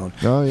Corleone.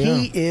 Oh, yeah.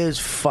 He is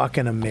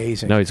fucking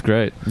amazing. No, he's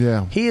great.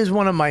 Yeah. He is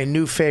one of my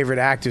new favorite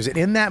actors. And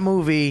in that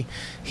movie,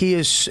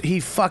 he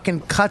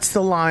fucking cuts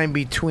the line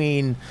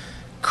between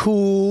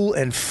cool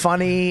and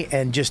funny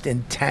and just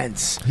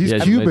intense. He's Yeah,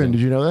 he's Cuban. amazing.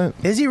 Did you know that?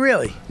 Is he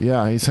really?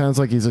 Yeah, he sounds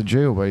like he's a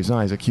Jew, but he's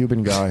not. He's a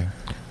Cuban guy.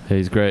 Yeah,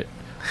 he's great.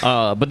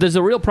 But there's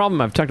a real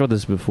problem. I've talked about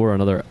this before on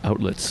other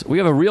outlets. We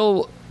have a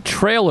real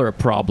trailer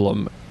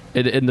problem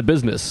in the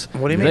business.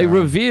 What do you mean? They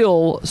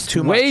reveal way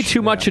much,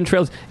 too much in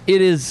trailers.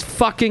 It is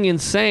fucking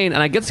insane.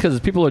 And I guess because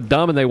people are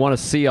dumb and they want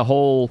to see a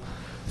whole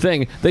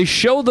thing. They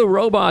show the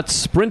robots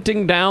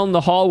sprinting down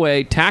the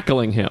hallway,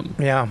 tackling him.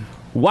 Yeah.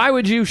 Why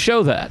would you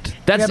show that?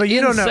 That's yeah, but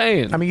you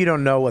insane. Don't know, I mean, you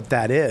don't know what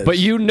that is. But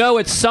you know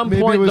at some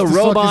Maybe point it was the to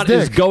suck robot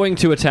his is dick. going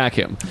to attack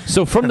him.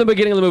 So from the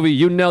beginning of the movie,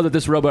 you know that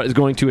this robot is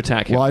going to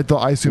attack him. Well,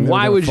 I assumed they were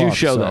Why gonna would you fuck,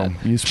 show so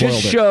that? you spoiled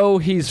Just it. show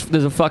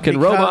there's a fucking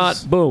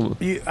robot. Because Boom.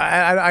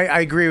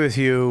 I agree with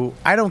you.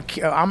 I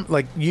don't. I'm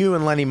like you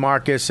and Lenny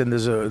Marcus, and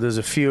there's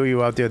a few of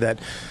you out there that,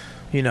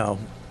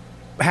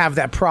 have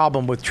that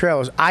problem with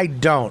trailers. I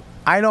don't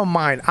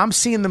mind. I'm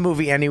seeing the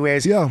movie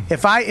anyways. Yeah.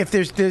 If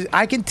there's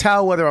I can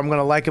tell whether I'm going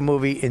to like a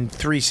movie in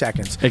 3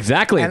 seconds.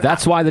 Exactly. And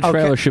That's why the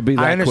trailer should be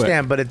that I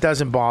understand, quick. but it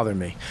doesn't bother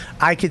me.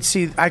 I could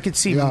see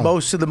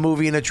most of the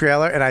movie in the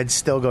trailer, and I'd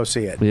still go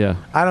see it. Yeah.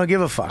 I don't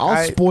give a fuck.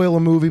 I'll spoil a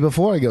movie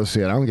before I go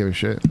see it. I don't give a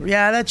shit.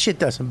 Yeah, that shit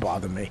doesn't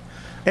bother me.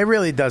 It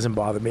really doesn't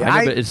bother me.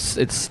 I know, but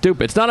it's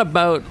stupid. It's not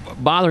about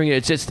bothering you.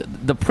 It's just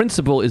the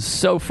principle is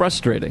so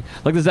frustrating.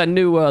 Like there's that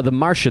new The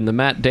Martian, the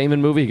Matt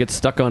Damon movie. He gets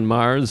stuck on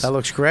Mars. That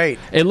looks great.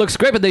 It looks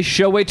great, but they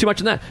show way too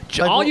much in that.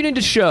 All you need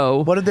to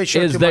show what did they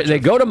show is too that much they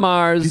of? go to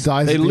Mars, He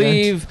dies they at the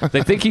leave, end.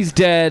 they think he's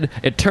dead.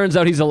 It turns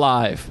out he's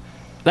alive.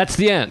 That's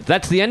the end.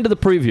 That's the end of the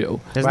preview.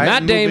 Right.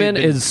 Matt Damon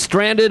is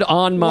stranded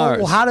on Mars.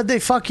 Well, how did they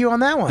fuck you on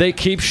that one? They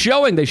keep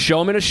showing. They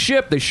show him in a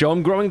ship. They show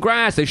him growing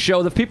grass. They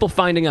show the people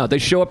finding out. They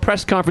show a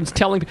press conference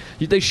telling.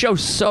 They show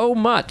so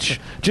much.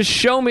 Just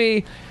show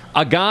me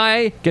a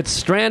guy gets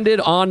stranded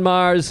on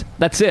Mars.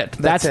 That's it.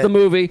 That's it. the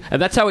movie,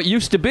 and that's how it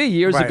used to be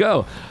years Right.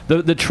 ago.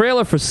 The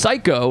trailer for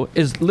Psycho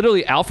is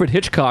literally Alfred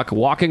Hitchcock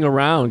walking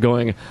around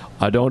going,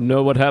 "I don't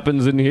know what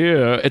happens in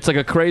here." It's like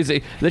a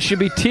crazy. This should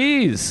be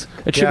tease.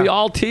 It should Yeah. be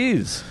all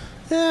tease.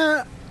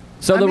 Yeah.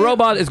 So the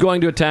robot is going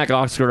to attack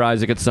Oscar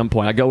Isaac at some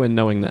point. I go in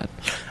knowing that.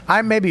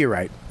 Maybe you're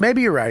right.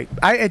 Maybe you're right.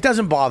 It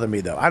doesn't bother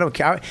me though. I don't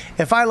care.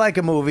 If I like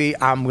a movie,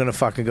 I'm gonna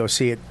fucking go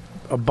see it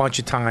a bunch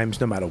of times,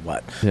 no matter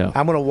what. Yeah.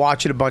 I'm gonna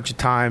watch it a bunch of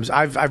times.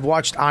 I've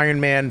watched Iron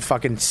Man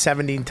fucking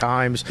 17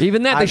 times.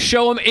 Even that, they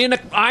show him in an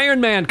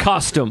Iron Man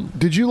costume.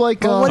 Did you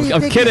like? Well, what do you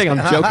I'm think kidding. is-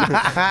 I'm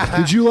joking.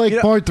 Did you like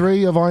part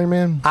 3 of Iron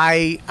Man?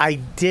 I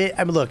did.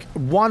 I mean, look,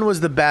 1 was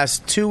the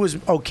best. 2 was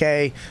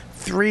okay.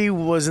 3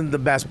 wasn't the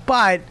best,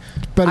 but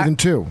Better than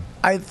 2.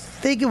 I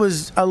think it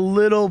was a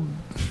little.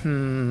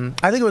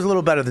 I think it was a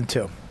little better than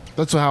 2.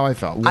 That's how I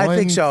felt. I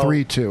think so.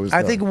 3, 2 is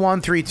I the- think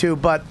 1, 3, 2,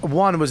 but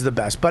 1 was the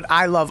best. But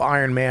I love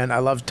Iron Man. I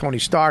love Tony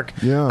Stark.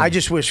 Yeah. I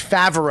just wish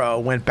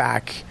Favreau went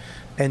back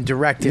and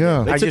directed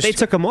Yeah. it. They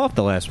took him off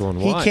the last one.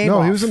 He Why? came No,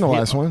 off. he was in the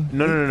last one.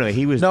 No.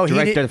 He was No, he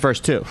directed did- the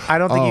first 2. I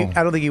don't think. Oh.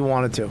 I don't think he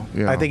wanted to.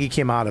 Yeah. I think he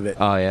came out of it.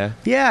 Oh yeah.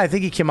 Yeah, I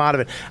think he came out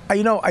of it.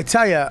 I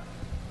tell you,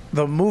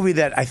 the movie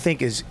that I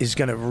think is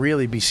going to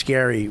really be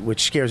scary,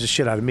 which scares the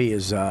shit out of me,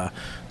 is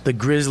the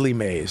Grizzly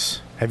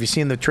Maze. Have you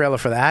seen the trailer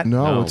for that?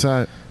 No, what's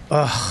that?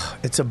 Ugh,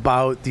 it's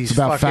about these. It's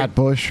about fucking, Fat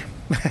Bush.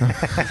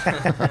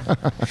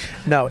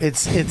 No,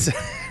 it's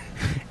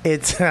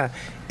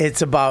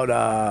about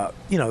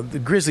the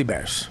grizzly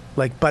bears,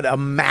 but a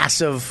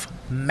massive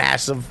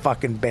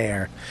fucking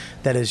bear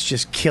that is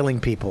just killing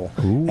people.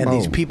 Ooh. And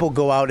these Oh. people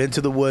go out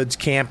into the woods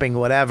camping,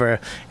 whatever,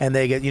 and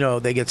they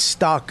get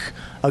stuck.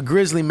 A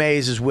grizzly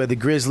maze is where the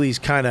grizzlies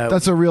kind of.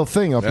 That's a real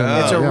thing up in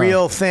there. It's a Yeah.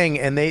 real thing,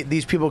 and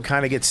these people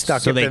kind of get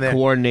stuck So up they in there.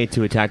 coordinate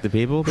to attack the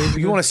people.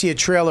 Basically? You want to see a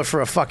trailer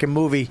for a fucking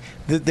movie?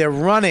 They're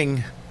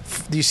running.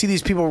 Do you see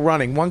these people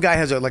running? One guy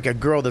has a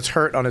girl that's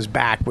hurt on his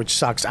back, which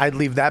sucks. I'd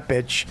leave that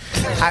bitch.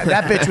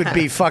 That bitch would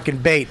be fucking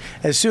bait.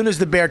 As soon as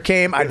the bear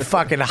came, I'd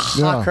fucking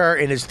huck her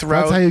in his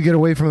throat. That's how you get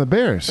away from the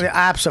bears.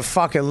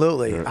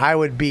 Abso-fucking-lutely. I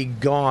would be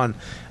gone.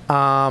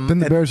 Then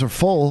the bears are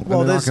full, and they're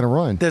not there's- going to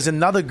run. There's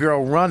another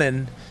girl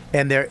running,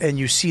 and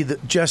you see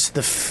just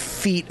the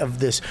feet of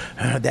this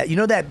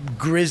that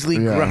grizzly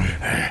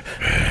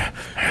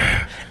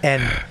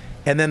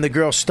and then the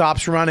girl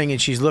stops running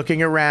and she's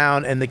looking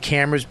around and the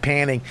camera's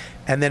panning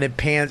and then it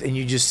pans and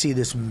you just see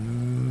this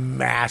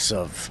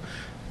massive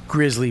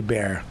grizzly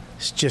bear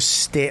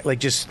just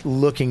just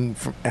looking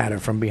at her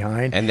from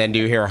behind. And then do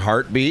you hear a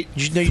heartbeat?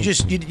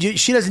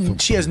 She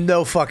has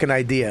no fucking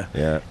idea.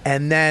 Yeah.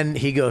 And then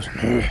he goes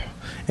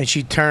and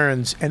she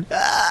turns and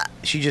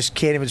she just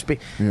can't even speak.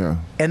 Yeah.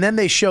 And then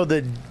they show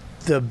the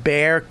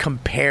bear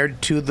compared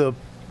to the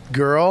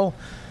girl.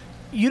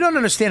 You don't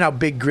understand how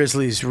big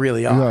grizzlies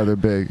really are. Yeah, they're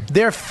big.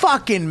 They're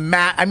fucking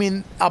I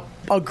mean,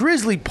 a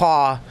grizzly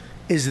paw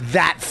is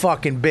that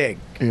fucking big.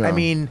 Yeah. I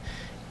mean,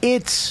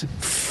 it's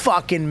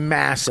fucking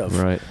massive.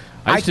 Right.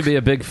 I used to be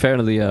a big fan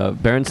of the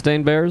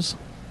Berenstain Bears.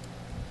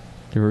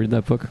 You ever read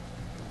that book?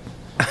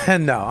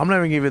 No, I'm not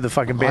even giving you the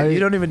fucking bear. You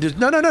don't even do.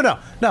 No.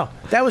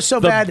 That was so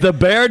bad. The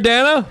Bear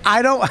Dana?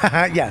 I don't.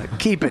 Yeah,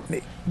 keep it.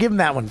 Give him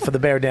that one for the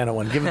Bear Dana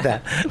one. Give him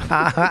that.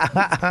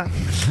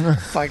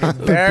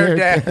 Fucking Bear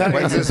Dana.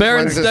 When's this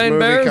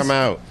movie come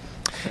out?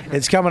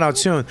 It's coming out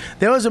soon.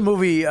 There was a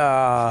movie.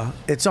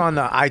 It's on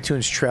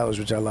iTunes trailers,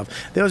 which I love.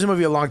 There was a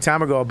movie a long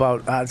time ago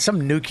about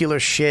some nuclear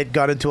shit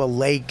got into a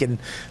lake, and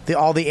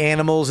all the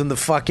animals in the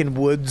fucking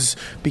woods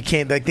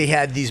became like they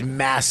had these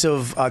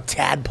massive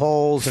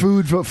tadpoles.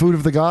 Food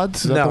of the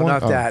gods? Is that No, the one?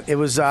 not Oh. that. It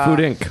was Food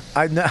Inc.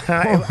 I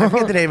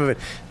forget the name of it,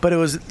 but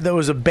there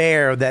was a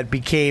bear that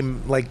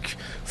became like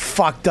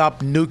fucked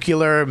up,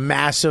 nuclear,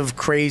 massive,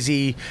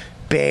 crazy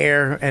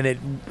bear, and it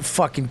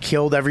fucking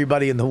killed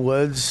everybody in the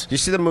woods. You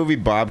see the movie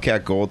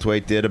Bobcat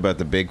Goldthwait did about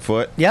the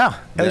Bigfoot? Yeah,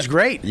 it was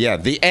great. Yeah,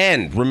 the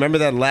end. Remember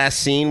that last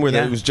scene where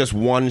Yeah. there was just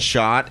one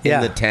shot in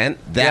Yeah. the tent?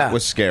 That Yeah.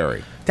 was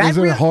scary. Was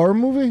it a horror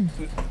movie?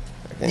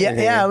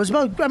 Yeah, it was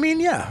about. I mean,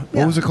 yeah.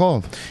 What was it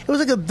called? It was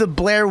like the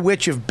Blair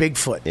Witch of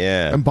Bigfoot.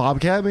 Yeah. And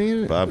Bobcat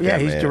made it? Yeah,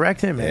 he's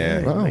directing it. Yeah.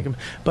 Man. Wow. Make him-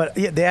 But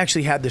yeah, they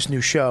actually had this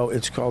new show.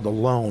 It's called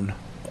Alone.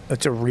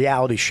 It's a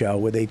reality show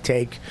where they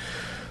take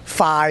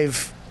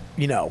 5,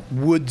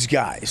 woods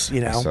guys,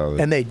 saw that.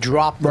 and they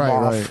drop them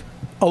off right.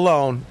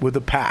 alone with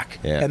a pack.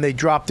 Yeah. And they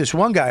drop this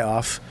one guy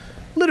off,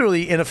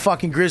 literally in a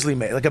fucking grizzly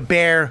maze, like a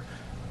bear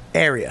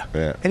area.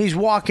 Yeah. And he's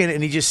walking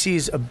and he just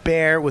sees a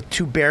bear with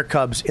 2 bear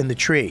cubs in the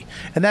tree.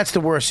 And that's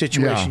the worst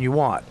situation Yeah. you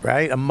want,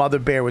 right? A mother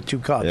bear with 2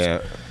 cubs. Yeah.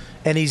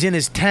 And he's in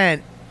his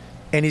tent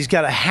and he's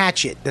got a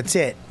hatchet. That's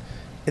it.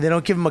 And they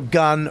don't give him a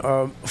gun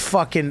or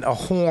fucking a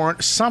horn,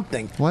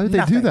 something. Why did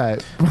they do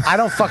that? I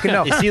don't fucking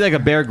know. Is he like a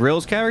Bear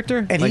Grylls character?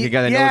 And Like he- a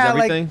guy that yeah, knows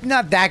everything? Like,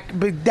 not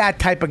that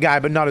type of guy,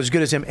 but not as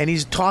good as him. And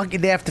he's talking.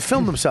 They have to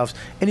film themselves,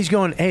 and he's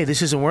going, "Hey,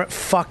 this isn't work.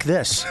 Fuck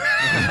this."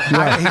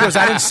 He goes,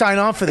 "I didn't sign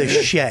on for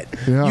this shit.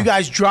 Yeah. You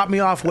guys dropped me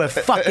off with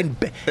fucking."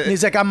 And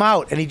he's like, "I'm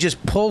out," and he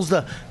just pulls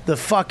the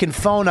fucking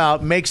phone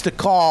out, makes the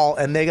call,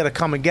 and they got to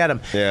come and get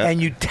him. Yeah.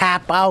 And you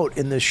tap out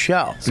in this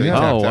show. So you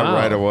tapped out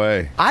right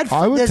away.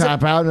 I would there's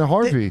tap out in a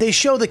heartbeat. They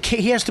show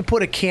he has to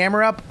put a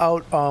camera up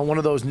out one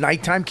of those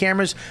nighttime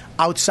cameras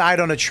outside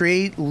on a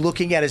tree,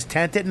 looking at his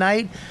tent at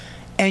night,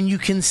 and you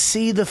can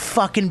see the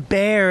fucking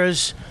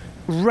bears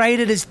right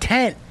at his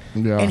tent,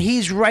 Yeah. and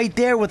he's right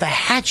there with a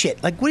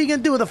hatchet. Like, what are you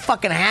gonna do with a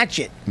fucking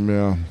hatchet?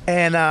 Yeah.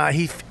 And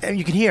and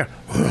you can hear.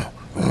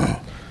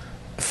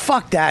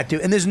 Fuck that,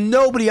 dude. And there's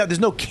nobody out. There's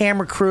no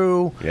camera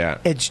crew. Yeah.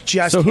 It's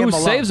just So who him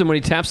alone. saves him when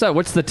he taps out?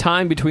 What's the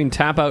time between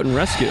tap out and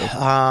rescue?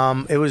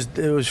 It was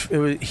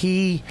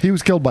he. He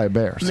was killed by a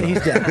bear. So.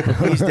 He's dead.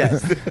 He's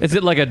dead. Is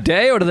it like a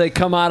day, or do they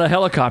come out of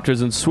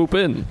helicopters and swoop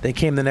in? They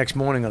came the next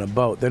morning on a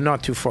boat. They're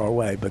not too far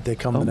away, but they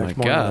come the my next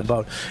morning on a God.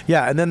 boat.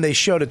 Yeah, and then they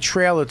showed a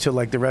trailer to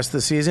like the rest of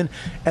the season,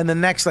 and the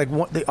next all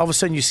of a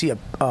sudden you see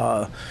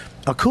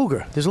a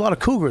cougar. There's a lot of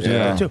cougars in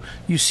Yeah. there too.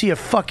 You see a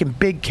fucking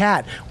big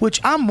cat,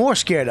 which I'm more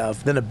scared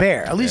of than a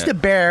bear. At least a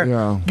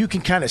bear you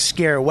can kind of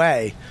scare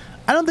away.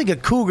 I don't think a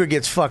cougar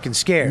gets fucking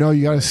scared. No,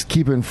 you got to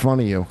keep it in front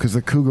of you because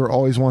the cougar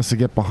always wants to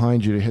get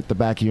behind you to hit the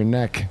back of your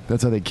neck.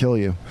 That's how they kill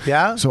you.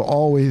 Yeah? So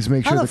always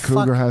make How sure the the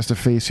cougar fuck- has to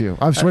face you.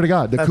 I swear to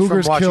God, the That's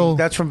cougars from watching, kill.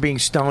 That's from being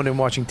stoned and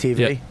watching TV.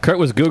 Yeah. Kurt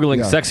was Googling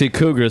Yeah. sexy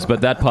cougars,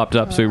 but that popped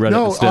up, so he read it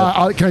No,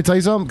 instead. can I tell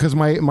you something? Because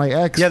my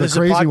ex, Yeah, the there's a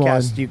crazy one,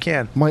 podcast. You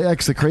can. my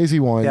ex, the crazy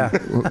one, Yeah.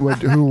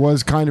 who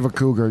was kind of a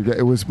cougar.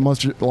 It was a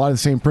lot of the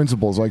same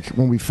principles. Like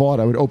when we fought,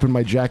 I would open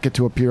my jacket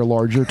to appear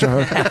larger to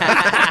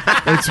her.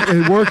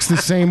 It works the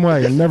same way.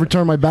 I never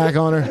turn my back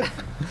on her.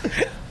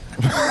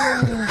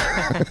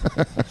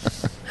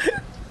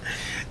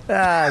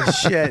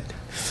 Shit.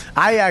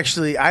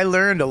 I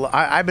learned a lot.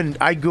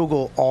 I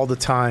Google all the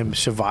time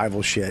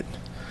survival shit.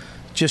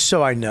 Just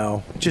so I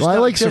know. Well, I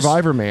like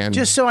Survivor Man.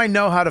 Just so I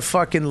know how to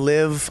fucking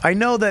live. I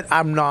know that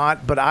I'm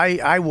not, but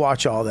I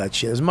watch all that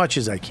shit as much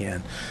as I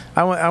can.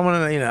 I want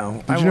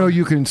to, Did you know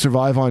you can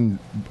survive on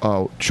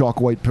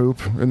chalk white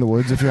poop in the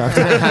woods if you have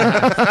to?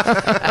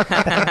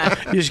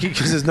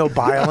 because there's no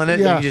bile in it,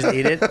 Yeah. you just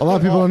eat it. A lot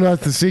of people don't know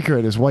that's the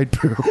secret is white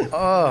poop.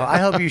 Oh, I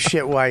hope you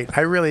shit white.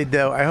 I really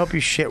do. I hope you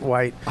shit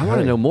white. I want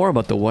to know more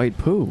about the white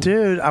poo.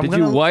 Dude, I'm Did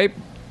gonna... you wipe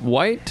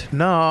white?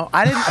 No,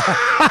 I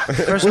didn't.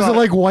 First Was of it all,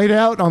 like white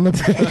out on the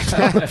page?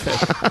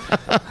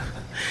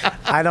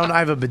 I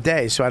have a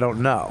bidet, so I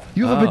don't know.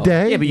 You have a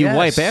bidet? Yeah, but you Yes.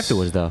 wipe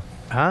afterwards, though.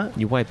 Huh?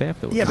 You wipe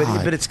afterwards. Yeah,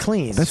 God. but it's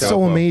clean. That's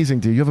so amazing,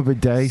 dude. You have a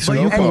bidet, so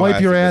Well, you can you-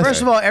 wipe your ass.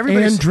 First of all,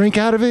 everybody's- and drink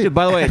out of it. Dude,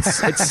 by the way, it's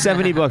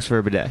 $70 for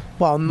a bidet.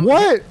 Well,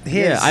 what?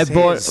 Yeah, I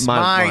bought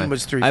mine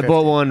was $350. I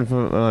bought one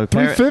from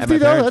 $350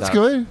 though. That's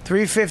good.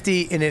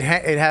 $350, and it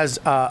has.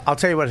 I'll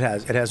tell you what it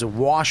has. It has a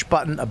wash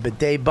button, a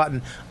bidet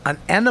button, an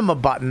enema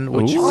button,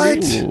 which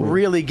Ooh.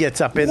 really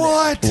gets up in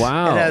What? there.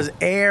 Wow. It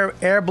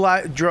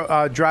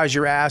has dries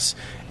your ass.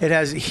 It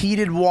has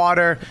heated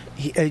water.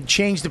 It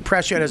changed the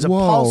pressure. It has a Whoa.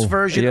 pulse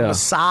version, a Yeah.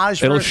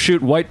 massage It'll version.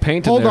 shoot white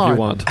paint in Hold there if on. you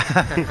want.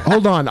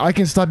 Hold on, I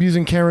can stop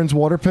using Karen's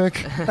water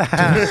pick.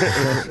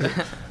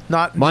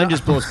 Mine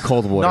just blows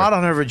cold water. Not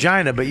on her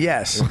vagina, but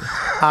yes.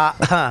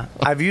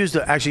 I've used.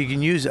 Actually, you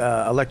can use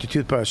electric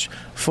toothbrush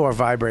for a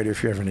vibrator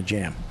if you're ever in a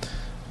jam.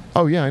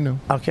 Oh yeah, I know.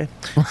 Okay.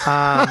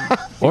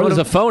 Or there's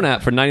a phone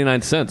app for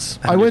 99 cents.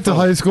 I went to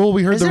high school.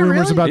 We heard Is the there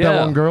rumors really? about that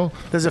Yeah. one girl.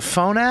 There's a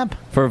phone app?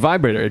 For a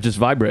vibrator. It just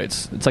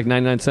vibrates. It's like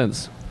 99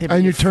 cents.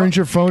 And you turns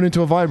your phone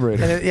into a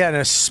vibrator. And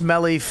a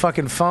smelly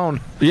fucking phone.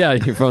 Yeah,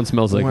 your phone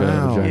smells like Wow. a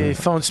Yeah, vagina. your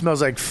phone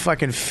smells like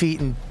fucking feet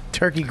and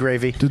turkey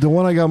gravy. Dude, the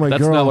one I got my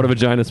That's girl. not what a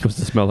vagina is supposed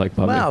to smell like,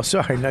 Bobby. Wow,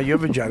 sorry. No, your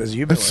vagina's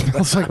you. It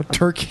smells like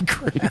turkey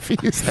gravy.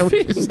 Is that what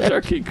you said?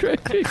 Turkey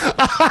gravy.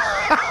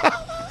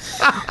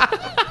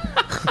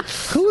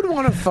 Who would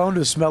want a phone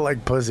to smell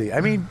like pussy?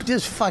 I mean,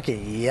 just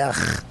fucking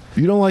yuck.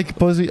 You don't like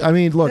pussy? I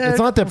mean, look, it's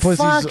not that pussy's.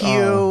 Fuck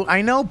you.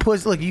 I know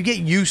pussy. Look, you get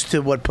used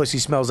to what pussy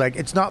smells like.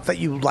 It's not that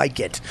you like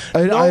it.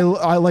 I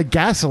like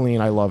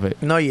gasoline. I love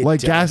it. No, you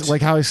like don't.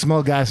 like how I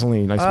smell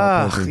gasoline. I smell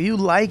Ugh, pussy. you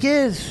like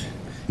it?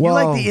 You Well-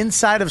 like the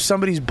inside of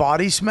somebody's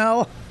body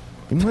smell?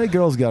 My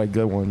girl's got a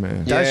good one,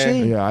 man. Does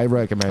she? Yeah, I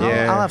recommend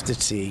it. I'll have to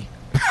see.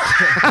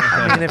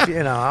 I mean, if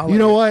you know, You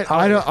know what?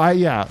 I'm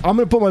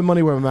gonna put my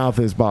money where my mouth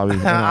is, Bobby.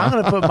 I'm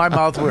gonna put my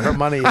mouth where her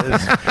money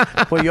is,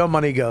 where your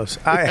money goes.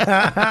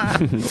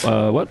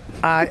 What?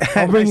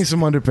 I'll bring you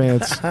some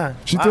underpants.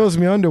 She throws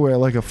me underwear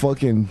like a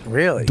fucking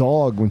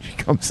dog when she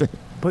comes in.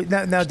 But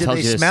now did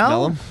they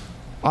smell?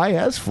 I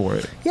asked for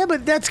it. Yeah,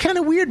 but that's kind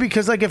of weird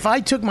because, like, if I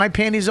took my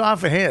panties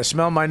off and, hey, I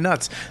smell my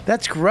nuts,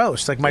 that's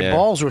gross. Like, my Yeah.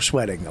 balls were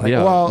sweating. Like,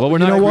 Well, we're you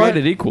not know what?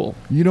 created equal.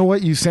 You know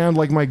what? You sound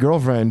like my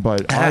girlfriend,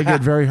 but I get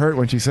very hurt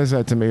when she says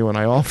that to me when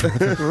I offer.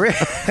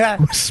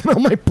 Smell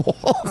my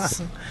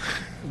balls.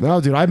 No,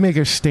 dude, I make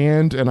her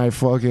stand and I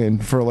fucking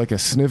for like a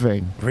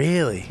sniffing.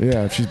 Really?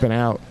 Yeah, if she's been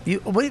out.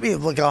 What do you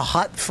mean, like a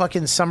hot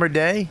fucking summer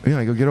day? Yeah,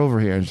 I go get over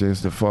here and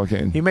just the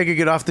fucking. You make her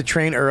get off the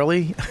train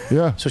early?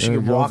 Yeah. So she And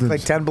can go walk to-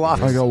 like 10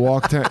 blocks? I go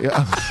walk 10.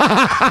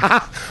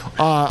 Yeah.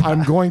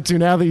 I'm going to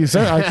now that you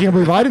said it. I can't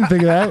believe I didn't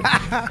think of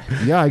that.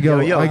 Yeah, I go.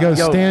 Yo, I go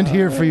yo. stand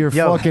here for your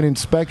Yo. fucking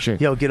inspection.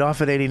 Yo, get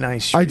off at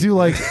 89th Street. I do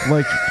like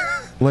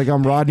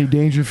I'm Rodney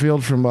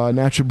Dangerfield from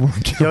Natural Born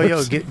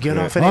Killers. Get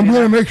off at I'm 89th.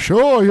 gonna make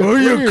sure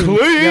you're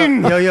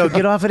clean. Yo,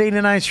 get off at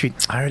 89th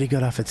Street. I already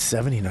got off at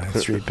 79th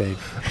Street, babe.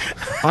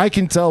 I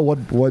can tell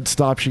what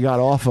stop she got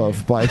off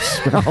of by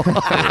smell.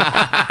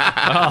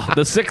 Oh,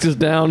 the 6 is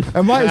down. Is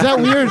that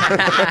weird?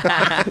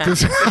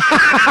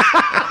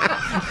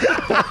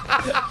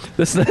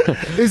 Is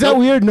that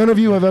weird? None of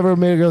you have ever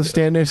made a girl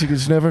stand there so you can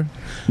sniff her?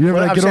 You ever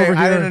Well, like, I'm get saying, over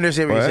here? I didn't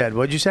understand what you said.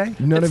 What'd you say?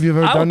 None of you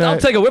have ever done that? I'll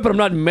take a whip, but I'm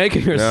not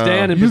making her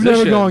stand in You've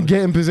position. never gone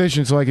get in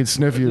position so I can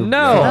sniff you.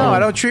 No, I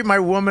don't treat my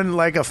woman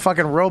like a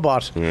fucking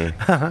robot.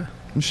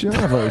 She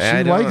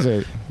likes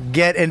it.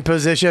 Get in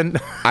position.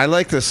 I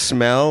like the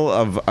smell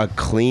of a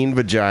clean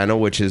vagina,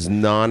 which is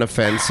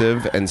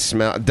non-offensive and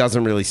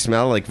doesn't really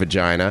smell like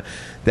vagina.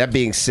 That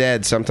being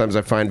said, sometimes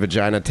I find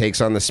vagina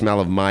takes on the smell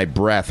of my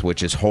breath,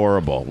 which is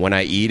horrible. When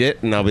I eat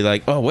it, and I'll be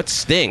like, "Oh, what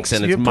stinks?" And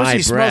So it's your my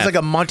pussy breath. smells like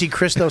a Monte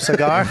Cristo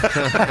cigar.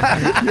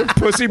 Your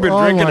pussy been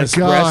Oh drinking my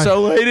espresso,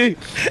 God. lady?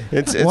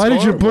 It's Why did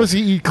your horrible. pussy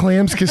eat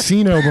Clams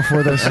Casino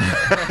before this?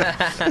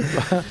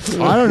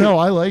 I don't know.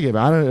 I like it.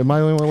 Am I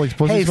the only one who likes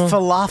pussy Hey, smell?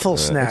 falafel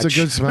snatch. It's a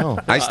good smell.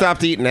 I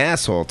stopped eating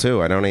asshole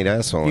too. I don't eat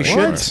asshole. You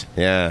anymore. shouldn't.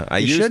 Yeah, I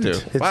You used shouldn't. to.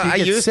 It's- Well, you I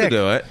get used sick. to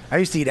do it. I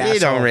used to eat You asshole.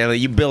 don't really.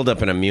 You build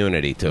up an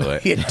immunity to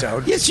it. You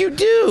don't. Yes, you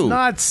do.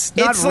 Not It's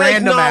random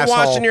like not asshole.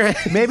 washing your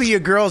hands. Maybe your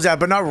girl's out,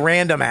 but not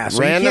random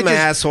asshole. You Random can't just-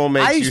 asshole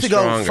makes I used you to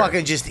go stronger.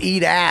 fucking just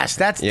eat ass.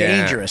 That's Yeah.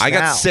 dangerous. I got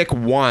now. sick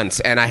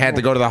once, and I had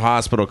to go to the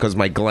hospital because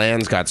my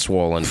glands got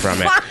swollen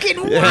from it.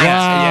 Fucking what?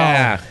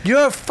 Yeah.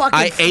 Your fucking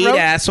I ate throat-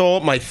 asshole.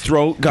 My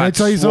throat got Can I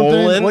tell you something?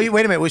 swollen.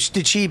 Wait a minute.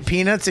 Did she eat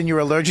peanuts and you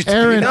were allergic to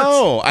Aaron, peanuts?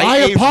 No, I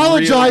ate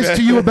apologize real-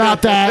 to you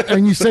about that,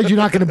 and you said you're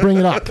not going to bring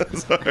it up.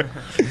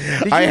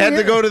 I had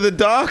to go to the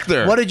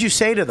doctor. What did you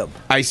say to them?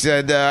 I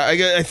said,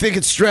 I think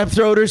it's strep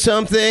throat or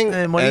something.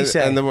 And what did he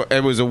say? And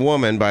it was a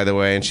woman, by the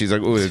way, and she's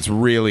like, "Ooh, it's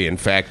really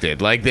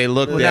infected." Like they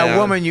looked Well, down. now,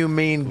 woman, you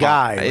mean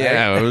guy, right?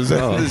 Yeah, it was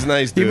this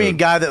nice You dude. mean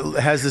guy that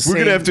has the We're same...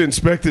 gonna have to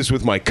inspect this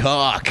with my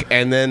cock,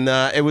 and then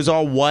it was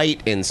all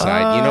white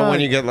inside. You know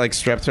when you get like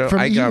strep throat? From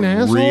I got eating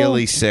asshole?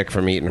 really sick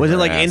from eating. Was her it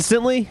like ass.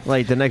 instantly?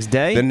 Like the next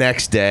day? The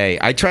next day,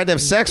 I tried to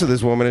have sex with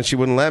this woman, and she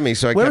wouldn't let me,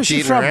 so I Where kept was she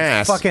eating from? her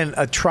ass. Fucking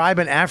a tribe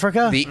in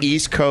Africa? The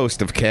east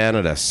coast of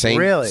Canada,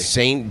 Really?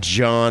 Saint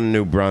John,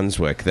 New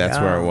Brunswick. That's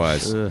where it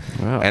was.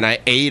 And I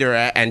ate her,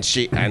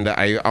 and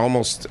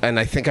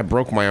I think I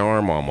broke my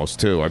arm almost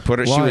too. I put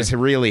her. She Why? was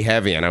really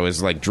heavy, and I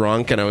was like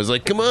drunk, and I was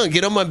like, "Come on,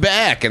 get on my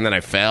back!" And then I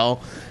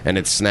fell, and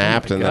it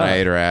snapped, and then I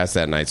ate her ass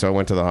that night. So I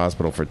went to the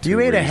hospital for 2 You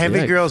ate a reasons.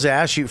 heavy girl's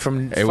ass you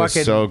from It fucking was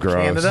so gross.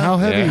 Canada? How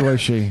heavy Yeah.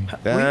 was she?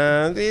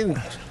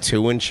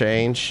 2 and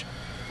change.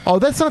 Oh,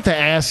 that's not the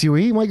ass you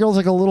eat. My girl's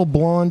like a little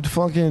blonde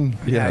fucking.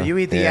 Yeah, you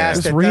eat the ass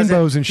There's that rainbows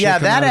doesn't- and shit. Yeah,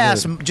 come that out of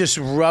ass it. just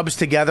rubs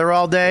together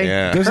all day.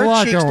 Yeah. There's her a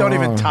lot cheeks going don't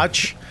even on.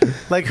 touch.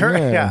 Like her,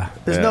 Yeah. yeah.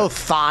 There's Yeah. no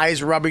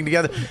thighs rubbing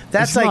together.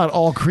 That's It's like, not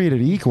all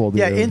created equal,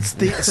 dude. yeah, it's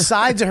the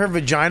sides of her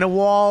vagina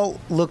wall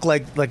look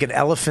like an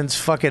elephant's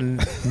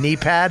fucking knee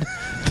pad.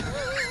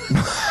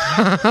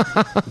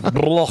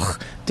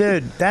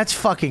 Dude, that's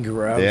fucking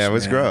gross. Yeah, it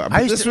was man. gross. I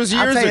But used this to- was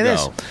I'll years tell you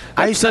ago. this.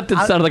 That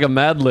sentence sounded like a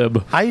Mad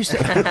Lib. I used to.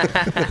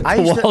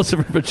 The walls of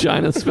her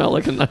vagina smell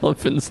like an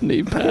elephant's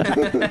knee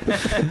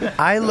pad.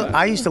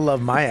 I used to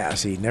love my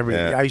ass eating.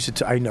 I used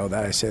to. I know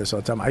that. I say this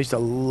all the time. I used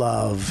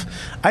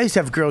to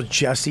have girls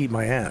just eat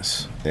my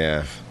ass.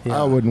 Yeah.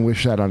 I wouldn't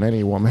wish that on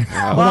any woman.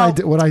 Well,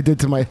 what I did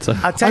to my. I'll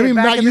tell I you, mean,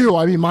 back not in the- you.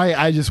 I mean,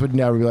 I just would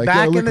never be like. Back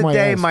yeah, in lick the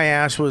day, ass. my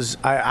ass was.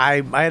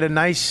 I had a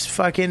nice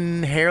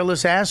fucking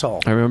hairless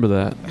asshole. I remember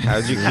that.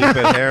 How'd you keep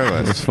it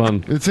hairless? It's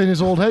fun. It's in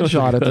his old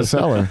headshot at the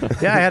cellar.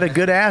 Yeah, I had a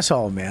good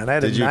asshole, man. I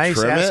had Did a you nice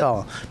trim it?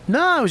 asshole.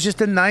 No, it was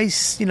just a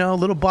nice,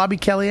 little Bobby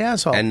Kelly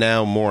asshole. And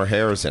now more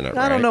hairs in it,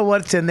 I don't know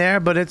what's in there,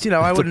 but it's I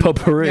It's a wouldn't.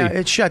 potpourri. Yeah,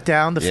 it's shut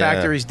down. The Yeah.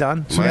 factory's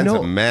done. Mine's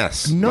a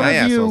mess. None My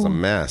of you, asshole's a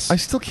mess. I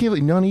still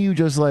can't. None of you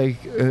just like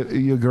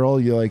your girl.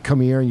 You like come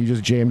here and you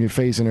just jam your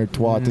face in her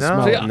twat to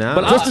smell See, it.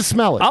 but Just to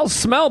smell it. I'll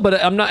smell,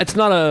 but I'm not. It's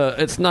not a.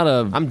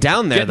 I'm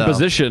down there, get in though.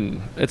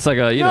 position. It's like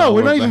a. No,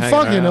 we're not even hanging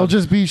fucking. around. It'll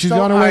just be she's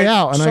So on her way I-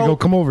 out, and I so- go,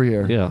 come over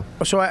here. Yeah.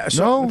 So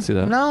No? See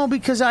that. no,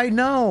 because I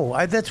know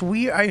that's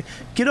weird. I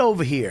get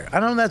over here. I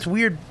don't know. That's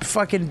weird.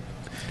 Fucking.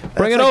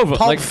 Bring that's it like over,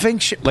 Pulp like-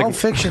 Fiction, like- Pulp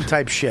Fiction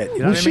type shit. You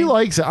know Well, what I she mean?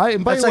 likes it.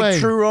 And by That's the like way,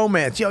 true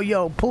romance.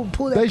 Yo, pull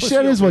that. that pussy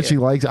shit is over what here. she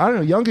likes. I don't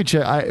know. Younger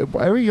chick.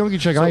 Every younger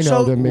chick I know.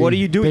 So that what do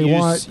you do? They You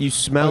want. s- you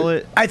smell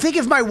it. I think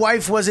if my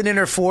wife wasn't in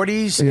her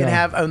 40s Yeah. and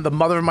have the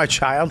mother of my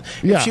child,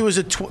 Yeah. if she was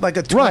a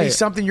 20 Right.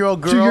 something year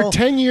old girl, So you're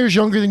 10 years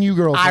younger than you,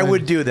 girl. I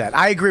would do that.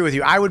 I agree with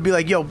you. I would be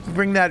like, yo,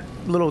 bring that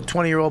little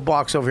 20-year-old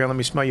box over here. Let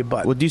me smell your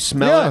butt. Well, do you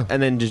smell it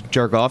and then just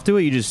jerk off to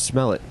it? You just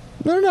smell it.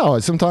 No.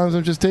 Sometimes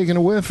I'm just taking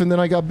a whiff, and then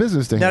I got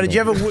business to Now,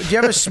 handle. did you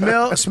ever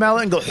smell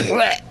it and go?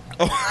 "Bleh"?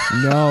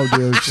 No,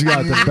 dude, she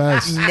got the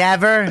best.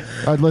 Never.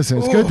 Listen,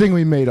 it's a good thing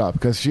we made up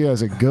because she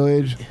has a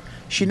good.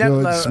 She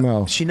never good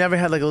smell. She never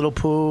had like a little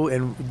poo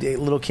and a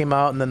little came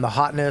out and then the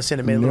hotness and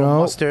it made a little No.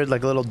 mustard,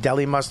 like a little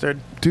deli mustard.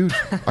 Dude,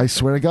 I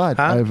swear to God,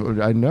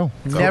 I know.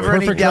 Never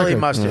any Perfect deli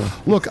record. mustard.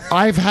 Look,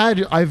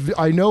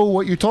 I know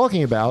what you're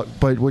talking about,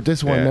 but with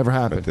this one, Yeah, never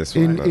but happened. this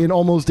one, no. In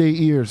almost 8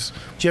 years,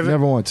 Did you ever-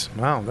 never once.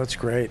 Wow, that's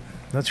great.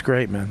 That's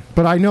great, man.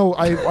 But I know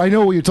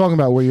what you're talking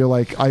about. Where you're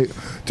like,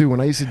 dude,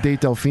 when I used to date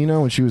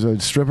Delfino and she was a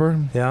stripper.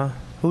 Yeah,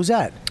 who's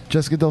that?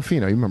 Jessica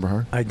Delfino. You remember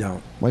her? I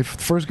don't. My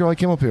first girl I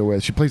came up here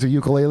with. She plays a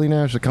ukulele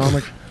now. She's a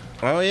comic.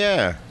 Oh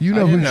yeah. You I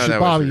know didn't who know she, that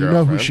was Bobby. your You know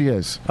who girlfriend. she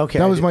is. Okay,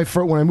 That I was did. my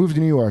first when I moved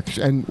to New York,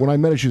 and when I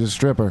met her, she was a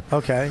stripper.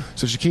 Okay.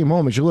 So she came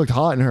home and she looked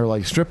hot in her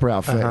like stripper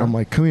outfit. And I'm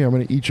like, come here, I'm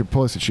gonna eat your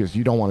pussy. She goes,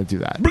 you don't want to do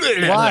that.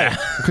 Why?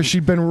 Because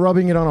she'd been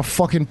rubbing it on a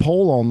fucking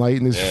pole all night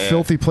in this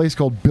filthy place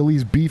called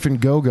Billy's Beef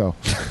and Go-Go.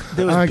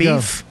 There was And I go,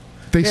 beef?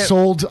 They Yeah.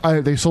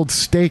 sold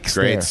steaks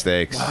Great there.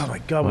 steaks. Oh my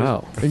God.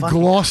 Wow. In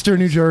Gloucester,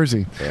 New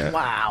Jersey.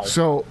 Wow.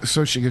 So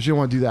she goes, you don't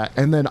want to do that.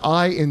 And then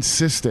I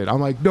insisted. I'm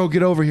like, no,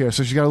 get over here.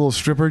 So she got a little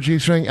stripper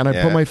G-string, and I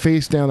Yeah. put my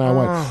face down, and I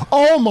went,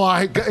 oh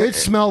my God. It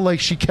smelled like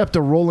she kept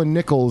a Roland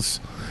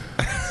Nichols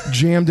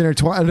jammed in her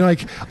twat. And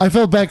like, I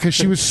felt bad because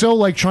she was so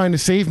like trying to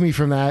save me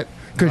from that.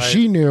 Because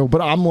she knew, but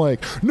I'm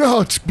like,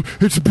 no,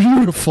 it's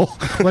beautiful.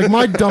 Like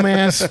my dumb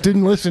ass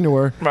didn't listen to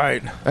her,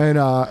 Right.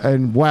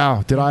 and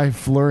wow, did I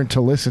learn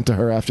to listen to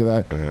her after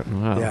that?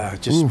 Wow. Yeah,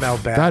 it just Oof,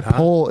 smelled bad. That huh?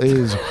 pole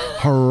is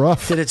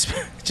rough. Did it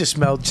just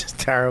smelled just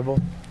terrible?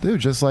 Dude,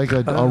 just like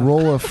a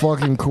roll of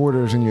fucking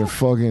quarters in your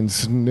fucking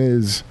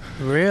sniz,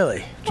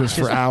 Really? just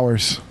for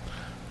hours.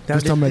 Now,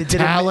 Just a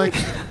metallic.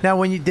 Now,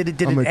 when you did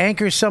it I'm a-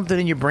 anchor something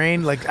in your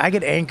brain? Like I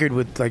get anchored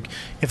with like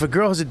if a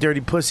girl has a dirty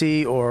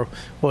pussy or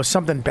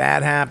something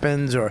bad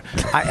happens or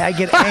I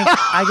get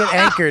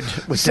anchored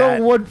with So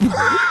that. what?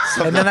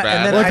 And then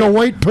Like a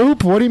white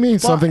poop? What do you mean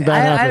something bad I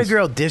had a happens?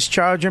 girl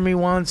discharge on me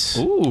once.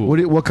 Ooh.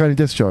 What kind of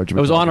discharge? It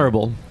was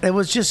honorable. It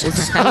was just.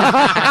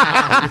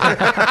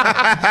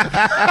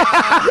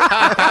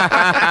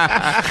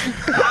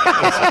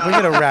 We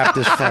gotta wrap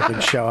this fucking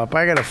show up.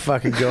 I gotta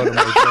fucking go to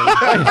my thing.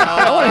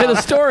 I want to hear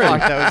the story.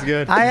 That was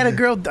good. I had a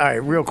girl. All right,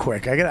 real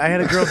quick. I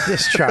had a girl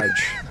discharge.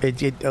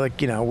 It like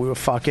we were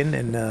fucking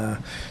and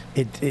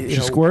She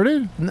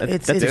squirted?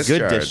 It's That's it's, a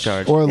good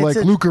discharge. Or It's like a-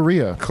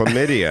 leukorrhea?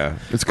 Chlamydia.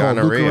 It's called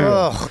Gonorrhea.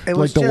 leukorrhea. Ugh, it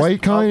was Like the just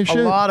white kind a, of shit?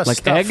 A lot of Like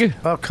stuff. egg?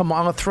 Oh come on,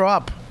 I'm gonna throw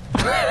up.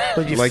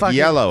 But you Like fucking,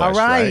 yellowish, All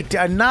right,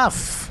 right?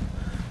 enough.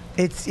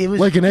 It was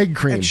Like an egg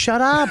cream.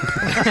 Shut up.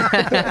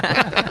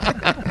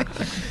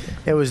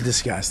 It was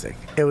disgusting.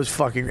 It was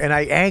fucking, and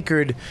I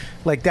anchored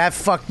like that.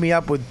 Fucked me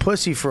up with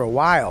pussy for a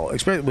while.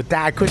 Especially with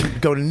that, I couldn't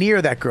go near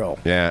that girl.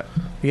 Yeah.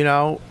 You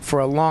know, for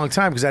a long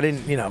time because I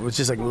didn't. You know, it was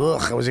just like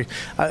ugh.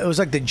 It was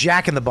like the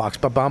Jack in the Box.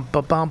 Ba bum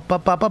ba bum ba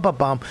ba ba ba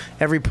bum.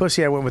 Every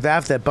pussy I went with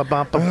after that. Ba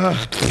bum ba.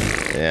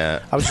 Yeah.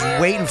 I was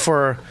just waiting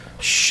for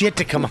shit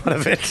to come out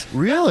of it.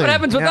 Really? What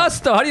happens with Yeah. us,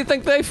 though? How do you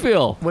think they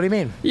feel? What do you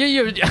mean?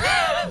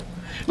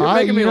 You're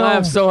making me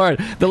laugh so hard.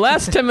 The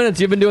last 10 minutes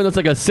you've been doing this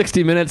like a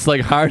 60 minutes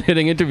like hard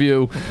hitting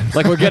interview.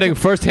 Like we're getting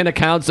first hand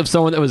accounts of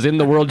someone that was in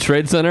the World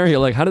Trade Center. You're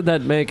like, how did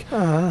that make?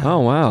 Oh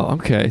wow.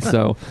 Okay.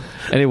 So,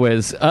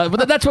 anyways,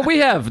 but that's what we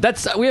have.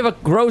 We have a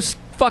gross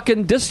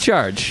fucking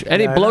discharge.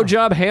 Any Yeah, I know.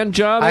 blowjob, hand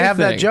job, I have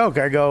that anything. joke.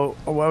 I go.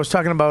 Well, I was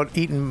talking about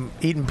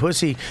eating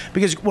pussy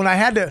because when I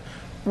had to.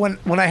 When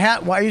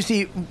I used to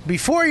eat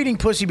before eating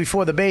pussy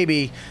before the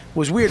baby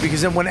was weird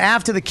because then when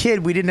after the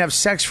kid we didn't have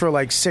sex for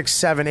like 6,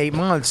 7, 8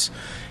 months,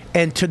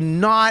 and to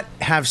not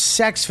have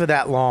sex for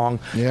that long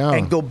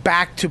and go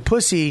back to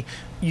pussy,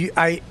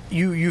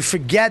 you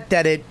forget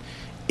that it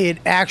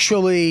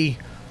actually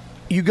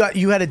you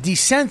had to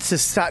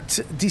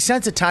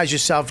desensitize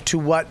yourself to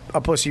what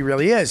a pussy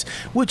really is,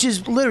 which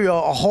is literally a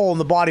hole in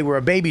the body where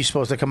a baby's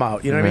supposed to come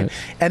out. You know what I mean?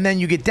 And then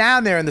you get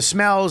down there and the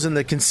smells and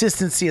the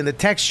consistency and the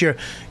texture,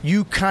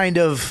 you kind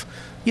of,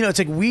 it's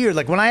like weird.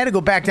 Like when I had to go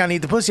back down and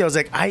eat the pussy, I was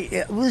like,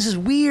 this is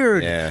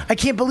weird. Yeah. I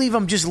can't believe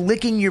I'm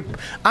licking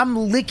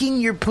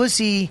your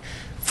pussy.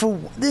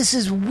 This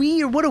is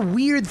weird. What a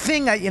weird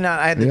thing.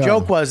 The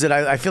joke was that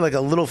I feel like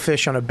a little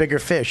fish on a bigger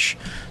fish,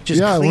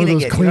 just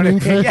cleaning it. Cleaning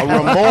fish? A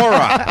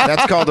remora.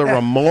 That's called a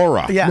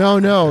remora. Yeah.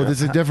 No,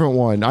 this is a different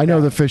one. I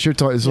know the fish you're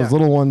talking. It's those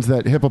little ones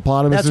that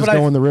hippopotamuses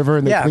go in the river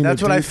and they clean that's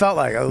their what I teeth. felt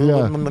like.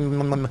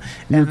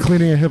 You're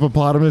cleaning a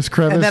hippopotamus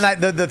crevice.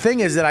 And then the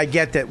thing is that I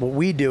get that what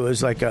we do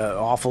is like a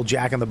awful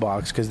Jack in the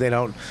Box because they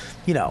don't,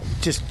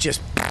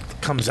 just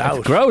comes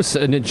out. Gross,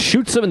 and it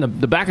shoots them in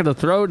the back of the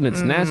throat, and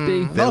it's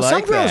nasty. No,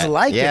 some girls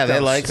like it. Yeah, they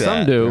though. like that.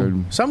 Some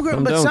do. Some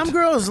girls, but don't. some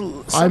girls.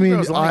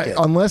 Girls like it.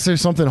 Unless there's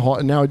something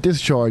hot. Now it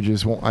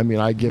discharges.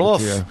 I give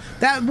Oof. it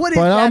to you. But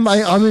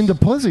I'm into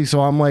pussy,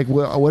 so I'm like,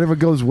 whatever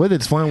goes with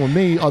it's fine with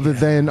me. Other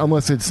than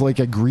unless it's like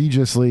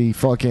egregiously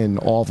fucking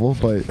awful.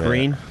 But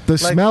Green. The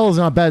smell is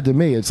not bad to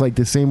me. It's like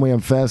the same way I'm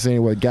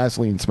fascinated with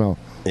gasoline smell.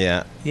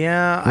 Yeah.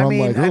 Yeah, Where I I'm mean,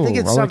 like, I think ooh,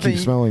 it's I like something.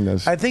 keep smelling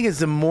this. I think it's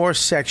the more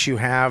sex you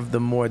have, the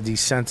more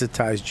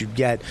desensitized you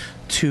get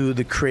to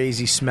the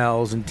crazy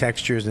smells and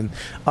textures and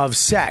of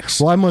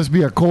sex. Well, I must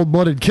be a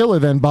cold-blooded killer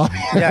then, Bobby.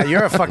 Yeah,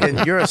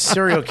 you're a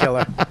serial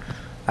killer.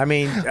 I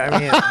mean,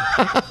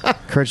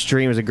 Kurt's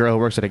dream is a girl who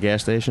works at a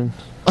gas station.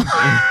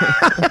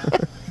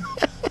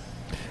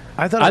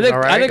 I thought it was all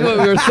right. I think we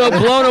were so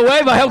blown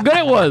away by how good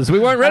it was. We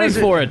weren't ready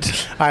for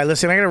it. All right,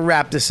 listen, I'm going to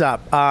wrap this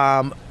up.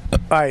 All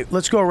right,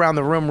 let's go around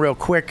the room real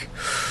quick.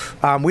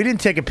 We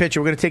didn't take a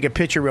picture. We're going to take a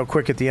picture real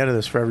quick at the end of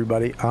this for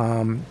everybody.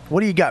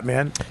 What do you got,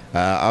 man?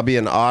 I'll be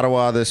in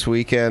Ottawa this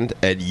weekend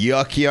at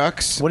Yuck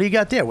Yucks. What do you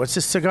got there? What's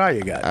this cigar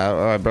you got?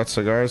 I brought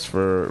cigars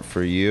for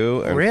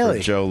you and Really?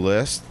 for Joe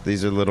List.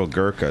 These are little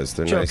Gurkhas.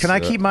 They're Joe, nice. can I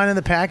keep mine in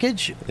the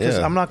package? Because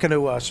Yeah. I'm not going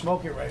to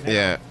smoke it right now.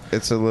 Yeah,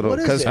 it's a little. What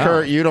is Because it?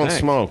 Kurt, you don't Thanks.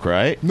 smoke,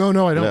 right? No,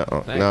 I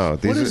don't. No.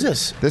 What is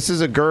this? This is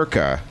a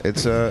Gurkha.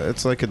 It's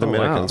like a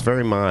Dominican. wow. It's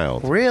very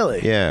mild. Really?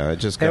 Yeah, I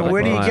just got. And it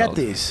where do you from- get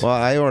these? Well,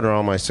 I order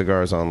all my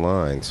cigars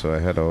online, so I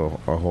had a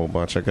whole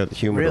bunch. I got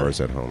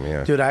humidors at home.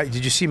 Yeah. Dude,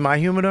 did you see my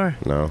humidor?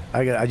 No.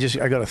 I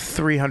got a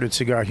 300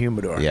 cigar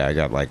humidor. Yeah, I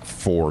got like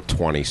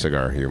 420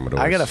 cigar humidors.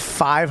 I got a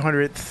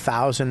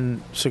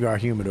 500,000 cigar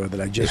humidor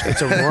that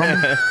it's a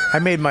room. I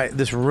made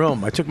this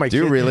room. I took my Do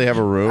you kid- really have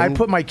a room? I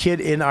put my kid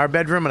in our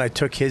bedroom and I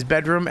took his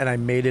bedroom and I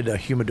made it a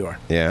humidor.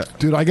 Yeah.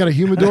 Dude, I got a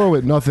humidor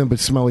with nothing but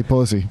smelly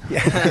pussy.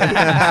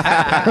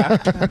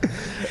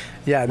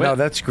 Yeah, no,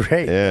 that's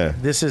great. Yeah.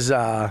 This is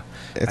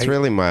It's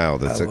really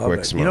mild. It's I a love quick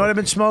it. smoke. You know what I've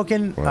been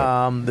smoking?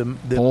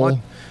 What?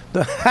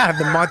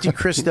 The Monte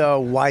Cristo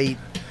white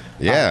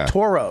Yeah.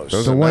 Toros.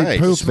 Those The are white nice.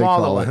 poop, The they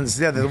smaller call it. ones.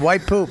 Yeah, the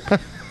white poop.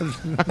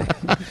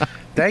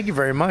 Thank you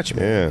very much,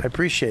 man. Yeah. I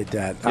appreciate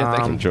that.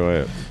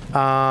 Enjoy it.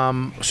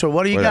 So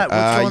what do you got?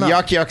 What's going on?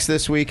 Yuck Yucks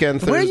this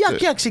weekend. Where are Thursday. Yuck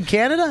Yucks in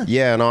Canada?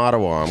 Yeah, in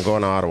Ottawa. I'm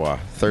going to Ottawa.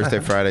 Thursday,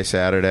 Friday,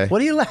 Saturday.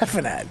 What are you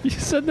laughing at? You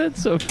said that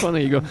so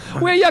funny. You go,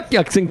 we're Yuck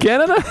Yucks in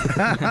Canada?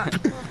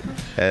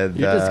 And,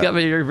 You just got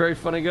me. You're a very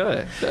funny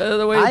guy.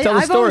 The way you tell the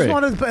I've always story.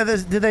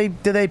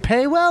 wanted. Do they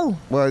pay well?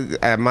 Well,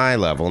 at my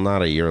level,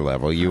 not at your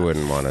level, you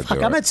wouldn't want to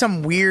do I'm it. at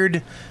some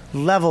weird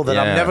level that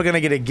I'm Yeah. never going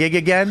to get a gig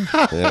again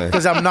Yeah.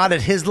 because I'm not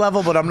at his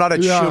level, but I'm not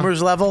at Yeah. Schumer's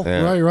level.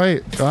 Yeah.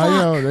 Right. I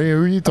know. Who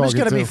are you talking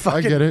gonna to? be I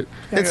fucking- get it.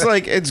 It's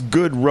like it's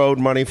good road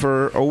money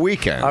for a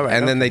weekend, All right,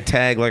 and then they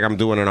tag like I'm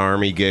doing an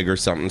army gig or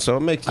something. So it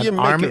makes An you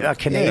make army- it, a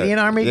Canadian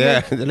army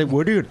Yeah. gig? They're like,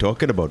 what are you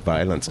talking about?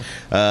 Violence.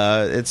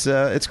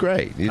 It's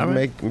great. You All right.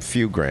 make a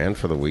few grand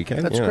for the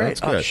weekend. That's You know, great.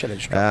 That's Oh, good. shit, I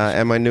just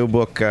And my new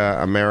book,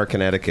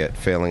 American Etiquette: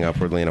 Failing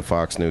Upwardly in a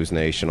Fox News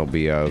Nation, will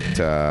be out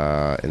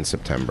in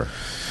September.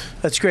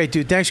 That's great,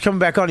 dude. Thanks for coming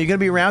back on. You going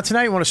to be around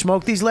tonight? You want to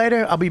smoke these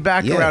later? I'll be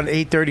back Yeah. around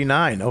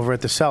 8:39 over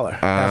at the cellar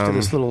after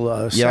this little Yeah,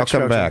 I'll sex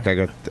come show. back. I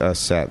got a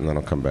set, and then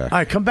I'll come back. All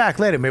right, come back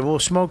later. Maybe we'll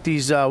smoke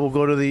these. We'll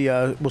go to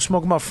the. We'll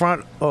smoke them up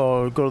front,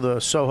 or go to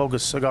the Soho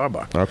Cigar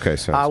Bar. Okay,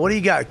 so What do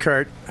you got,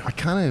 Kurt? I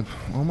kind of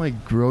all my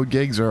road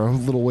gigs are a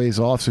little ways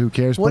off, so who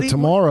cares? What But do you-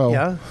 tomorrow,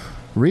 yeah.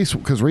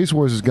 because Race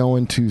Wars is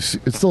going to.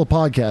 It's still a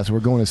podcast. We're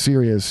going to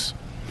Sirius.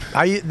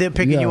 They're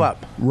picking you Yeah.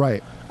 up.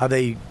 Right. Are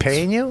they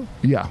paying you?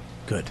 Yeah.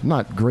 Good.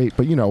 Not great,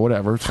 but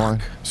whatever. It's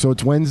fine. So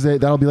it's Wednesday.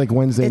 That'll be like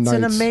Wednesday It's nights.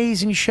 an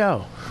amazing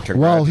show.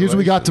 Well, here's what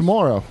we got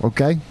tomorrow,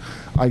 okay?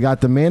 I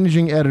got the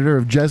managing editor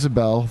of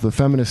Jezebel, the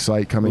feminist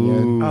site, coming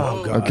in.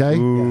 Oh, God.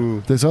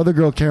 Okay? This other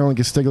girl, Carolyn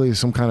Castiglia, is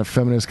some kind of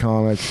feminist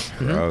comic.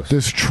 Gross.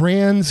 This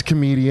trans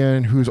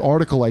comedian whose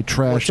article I What's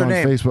trashed her on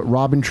name? Facebook,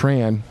 Robin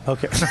Tran.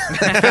 Okay.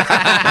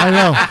 I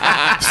know.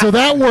 So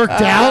that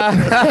worked out.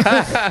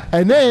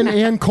 And then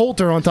Ann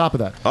Coulter on top of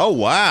that. Oh,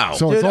 wow.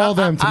 So it's all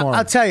them tomorrow.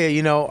 I'll tell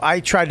you,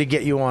 I tried to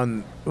get you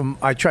on.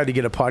 I tried to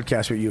get a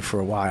podcast with you for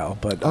a while,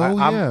 but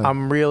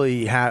I'm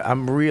really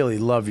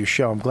love your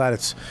show. I'm glad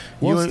it's.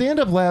 Well, you, Stand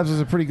Up Labs is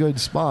a pretty good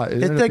spot.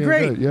 It ended up they're being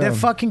great. good, yeah. They're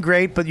fucking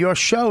great, but your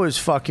show is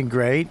fucking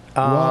great.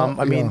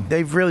 I mean,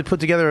 they've really put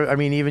together. I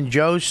mean, even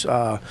Joe's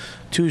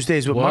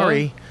Tuesdays with What?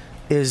 Murray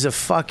is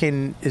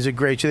a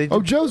great show. They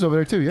do- Joe's over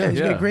there too. Yeah,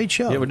 he's got a great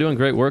show. Yeah, we're doing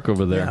great work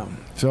over there. Yeah.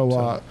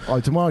 So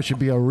tomorrow should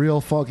be a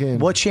real fucking.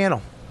 What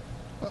channel?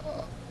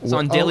 It's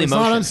on Daily It's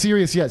Motion. not on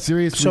Sirius yet.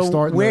 Sirius So we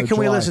start in where can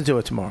we July. listen to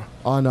it tomorrow?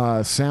 On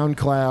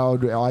SoundCloud,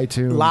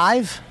 iTunes.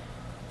 Live?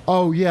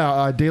 Oh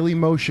yeah, Daily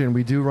Motion.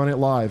 We do run it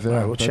live. Yeah, All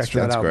right, we'll that's check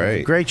true. that out.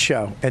 Man. Great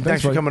show, and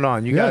thanks for buddy. coming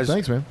on. You Yeah, guys,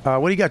 thanks, man.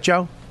 What do you got,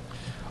 Joe?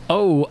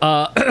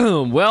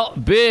 Oh, well,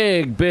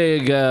 big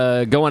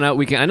going out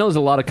weekend. I know there's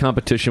a lot of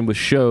competition with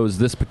shows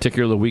this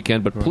particular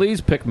weekend, but please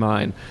pick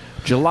mine.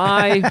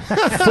 July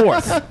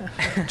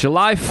 4th.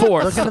 July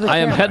 4th, I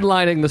am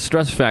headlining the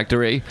Stress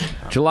Factory.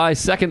 July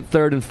 2nd,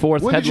 3rd, and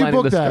 4th, When did you headlining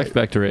book the that? Stress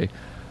Factory.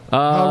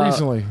 How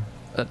recently?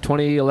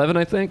 2011,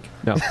 I think.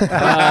 No.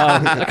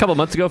 A couple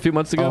months ago, a few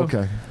months ago. Oh,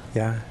 okay.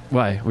 Yeah.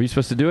 Why? Were you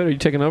supposed to do it? Are you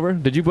taking over?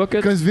 Did you book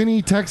it? Because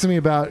Vinny texted me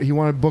about he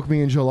wanted to book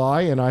me in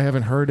July, and I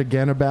haven't heard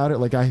again about it.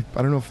 Like I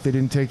don't know if they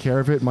didn't take care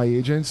of it, my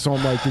agents. So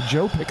I'm like, did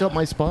Joe pick up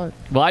my spot?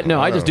 Well,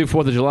 I just do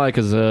 4th of July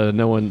because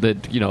no one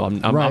that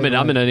I'm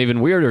in an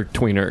even weirder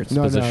tweener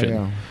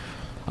position.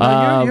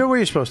 No, you're where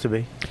you're supposed to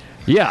be.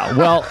 Yeah,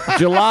 well,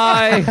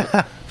 July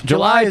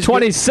July is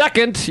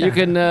 22nd, you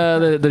can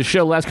the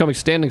show Last Comic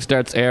Standing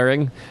starts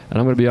airing, and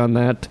I'm going to be on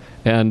that.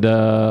 And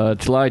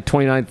July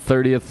 29th,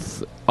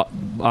 30th,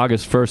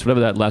 August 1st, whatever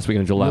that last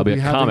weekend in July, I'll be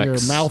You'll at having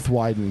Comics. your mouth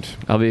widened.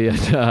 I'll be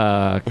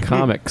at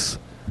Comics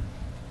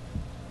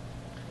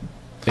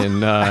in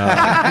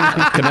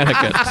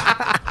Connecticut.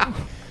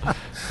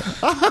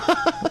 That's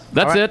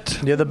All right.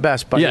 it. You're the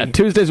best, buddy. Yeah,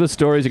 Tuesdays with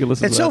Stories. You can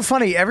listen It's to so that.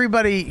 funny.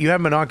 Everybody, you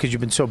haven't been on because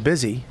you've been so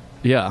busy.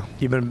 Yeah.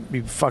 You've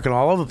been fucking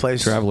all over the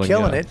place, Traveling,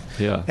 killing yeah. it.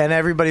 Yeah. And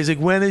everybody's like,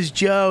 when is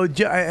Joe?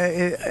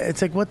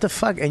 It's like, what the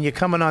fuck? And you're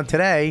coming on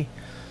today.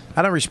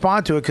 I don't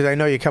respond to it because I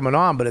know you're coming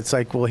on, but it's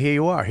like, well, here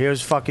you are.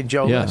 Here's fucking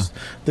Joe Yeah. List.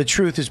 The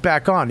truth is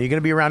back on. Are you going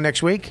to be around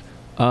next week?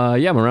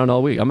 Yeah, I'm around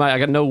all week. I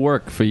got no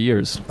work for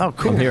years. Oh,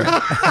 cool. I'm here.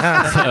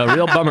 It's a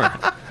real bummer.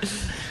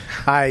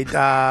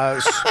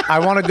 I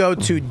want to go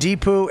to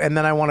Deepu, and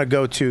then I want to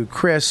go to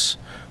Chris.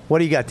 What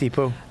do you got,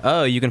 Deepu?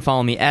 Oh, you can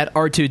follow me at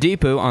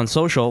R2Deepu on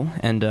social,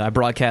 and I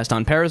broadcast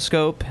on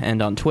Periscope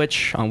and on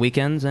Twitch on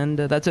weekends, and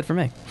that's it for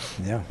me.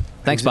 Yeah.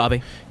 Thanks,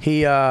 Bobby.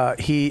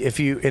 If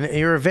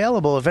you're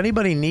available, if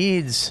anybody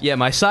needs. Yeah,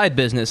 my side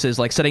business is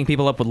like setting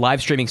people up with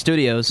live streaming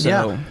studios. So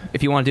Yeah.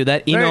 if you want to do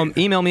that,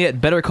 email me at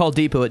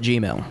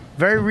bettercalldeepu@gmail.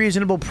 Very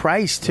reasonable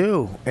price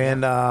too,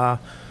 and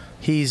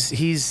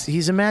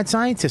he's a mad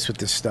scientist with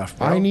this stuff,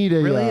 bro. I need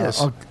really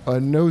is. a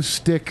no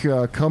stick,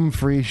 come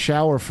free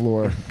shower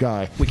floor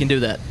guy. We can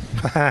do that.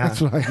 That's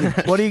what I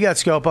need. What do you got,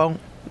 Scopo?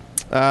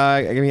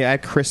 Give me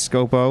at Chris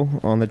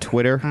Scopo on the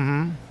Twitter.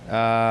 Mm-hmm.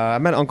 I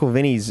met Uncle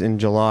Vinny's in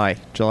July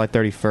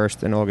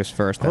 31st and August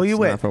 1st. Who you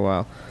with? Not for a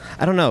while.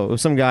 I don't know. It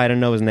was some guy. I don't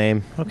know his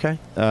name. Okay.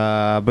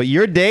 But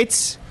your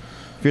dates,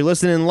 if you're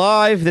listening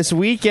live this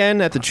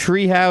weekend at the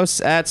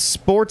Treehouse at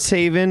Sports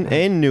Haven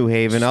in New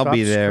Haven, I'll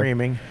be there.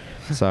 Screaming.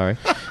 Sorry.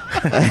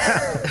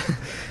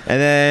 And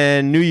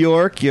then New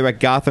York, you're at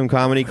Gotham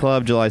Comedy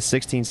Club, July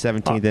 16th,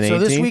 17th, and 18th. So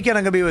this weekend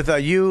I'm going to be with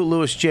you,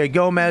 Louis J.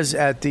 Gomez,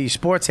 at the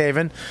Sports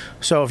Haven.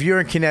 So if you're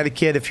in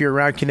Connecticut, if you're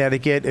around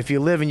Connecticut, if you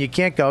live and you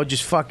can't go,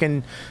 just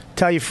fucking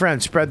tell your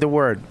friends, spread the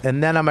word.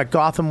 And then I'm at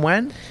Gotham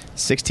when?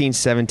 16th,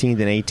 17th,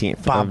 and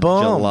 18th of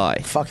Boom. July.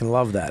 Fucking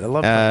love that. I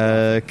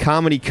love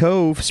Comedy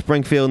Cove,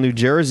 Springfield, New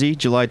Jersey,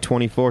 July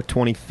 24th,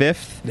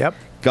 25th. Yep.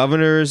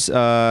 Governors,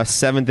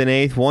 7th and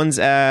 8th. One's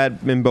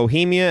in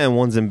Bohemia and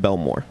one's in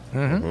Belmore.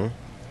 Mm-hmm.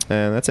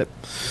 And that's it.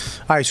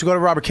 All right, so go to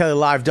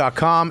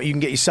robertkellylive.com. You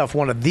can get yourself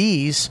one of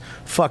these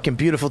fucking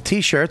beautiful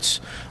T-shirts.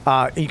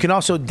 You can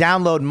also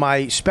download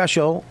my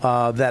special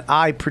that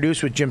I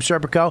produce with Jim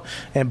Serpico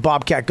and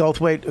Bobcat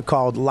Goldthwait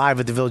called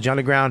Live at the Village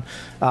Underground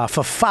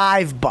for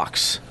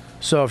 $5.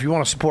 So if you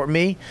want to support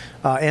me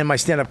and my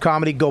stand-up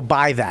comedy, go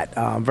buy that.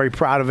 I'm very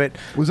proud of it.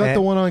 Was that And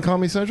the one on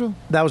Comedy Central?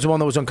 That was the one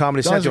that was on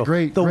Comedy That was Central. a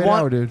great the one,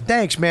 hour, dude.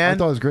 Thanks, man. I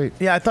thought it was great.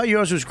 Yeah, I thought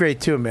yours was great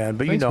too, man.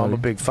 But Thanks, I'm buddy. a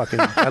big fucking.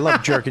 I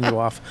love jerking you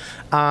off.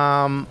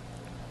 Yeah.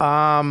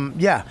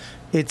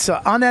 It's an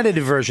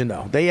unedited version,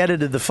 though. They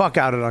edited the fuck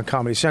out of it on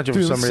Comedy Central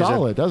Dude, for some reason.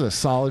 solid. That was a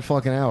solid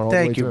fucking hour. All the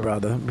way Thank you, through.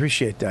 brother.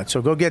 Appreciate that.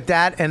 So go get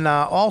that. And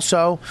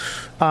also,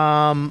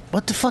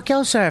 what the fuck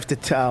else I have to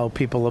tell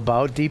people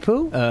about,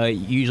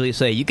 Deepu? Usually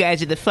say, you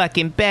guys are the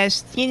fucking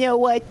best. You know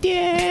what?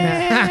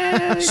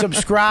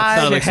 Subscribe.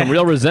 Sounded like some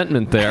real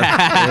resentment there.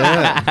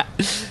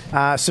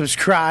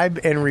 Subscribe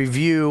and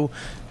review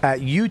at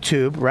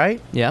YouTube,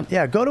 right? Yeah.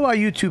 Yeah, go to our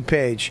YouTube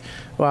page.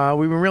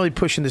 We've been really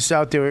pushing this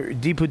out there.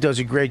 Deepu does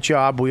a great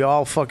job. We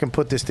all fucking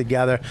put this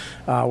together.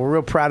 We're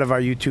real proud of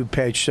our YouTube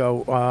page.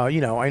 So,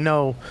 I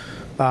know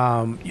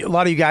a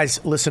lot of you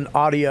guys listen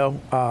audio,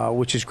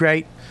 which is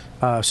great.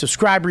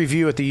 Subscribe,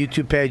 review at the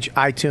YouTube page,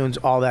 iTunes,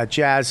 all that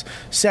jazz.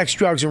 Sex,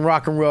 Drugs, and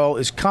Rock and Roll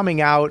is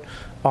coming out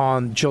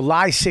on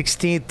July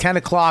 16th, 10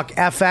 o'clock,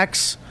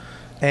 FX.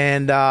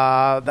 And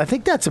I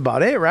think that's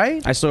about it,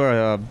 right? I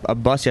saw a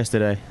bus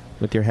yesterday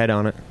with your head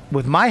on it.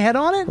 With my head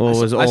on it? Well,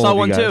 it was I all saw of you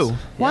one guys. too.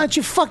 Why don't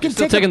you fucking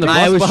take taking the bus,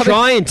 I was Bobby?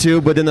 trying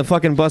to, but then the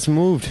fucking bus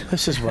moved.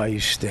 This is why you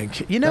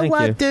stink. You know Thank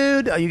what, you.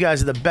 dude? You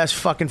guys are the best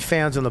fucking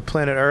fans on the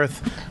planet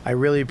Earth. I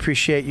really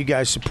appreciate you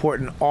guys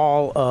supporting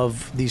all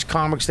of these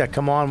comics that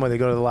come on when they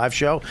go to the live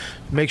show.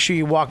 Make sure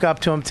you walk up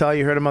to them, tell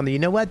you heard them on the You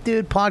Know What,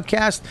 Dude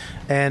podcast,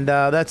 and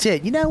that's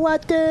it. You know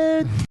what,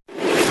 dude?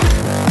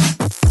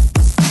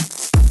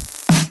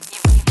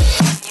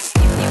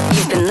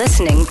 You've been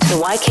listening to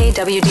the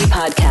YKWD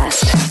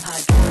podcast.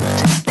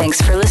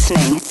 Thanks for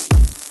listening.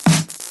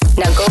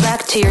 Now go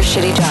back to your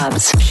shitty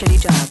jobs. Shitty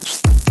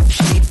jobs.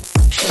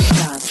 Shitty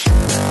jobs.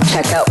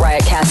 Check out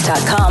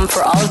riotcast.com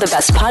for all of the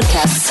best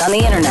podcasts on the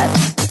internet.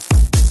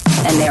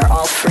 And they are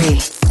all free.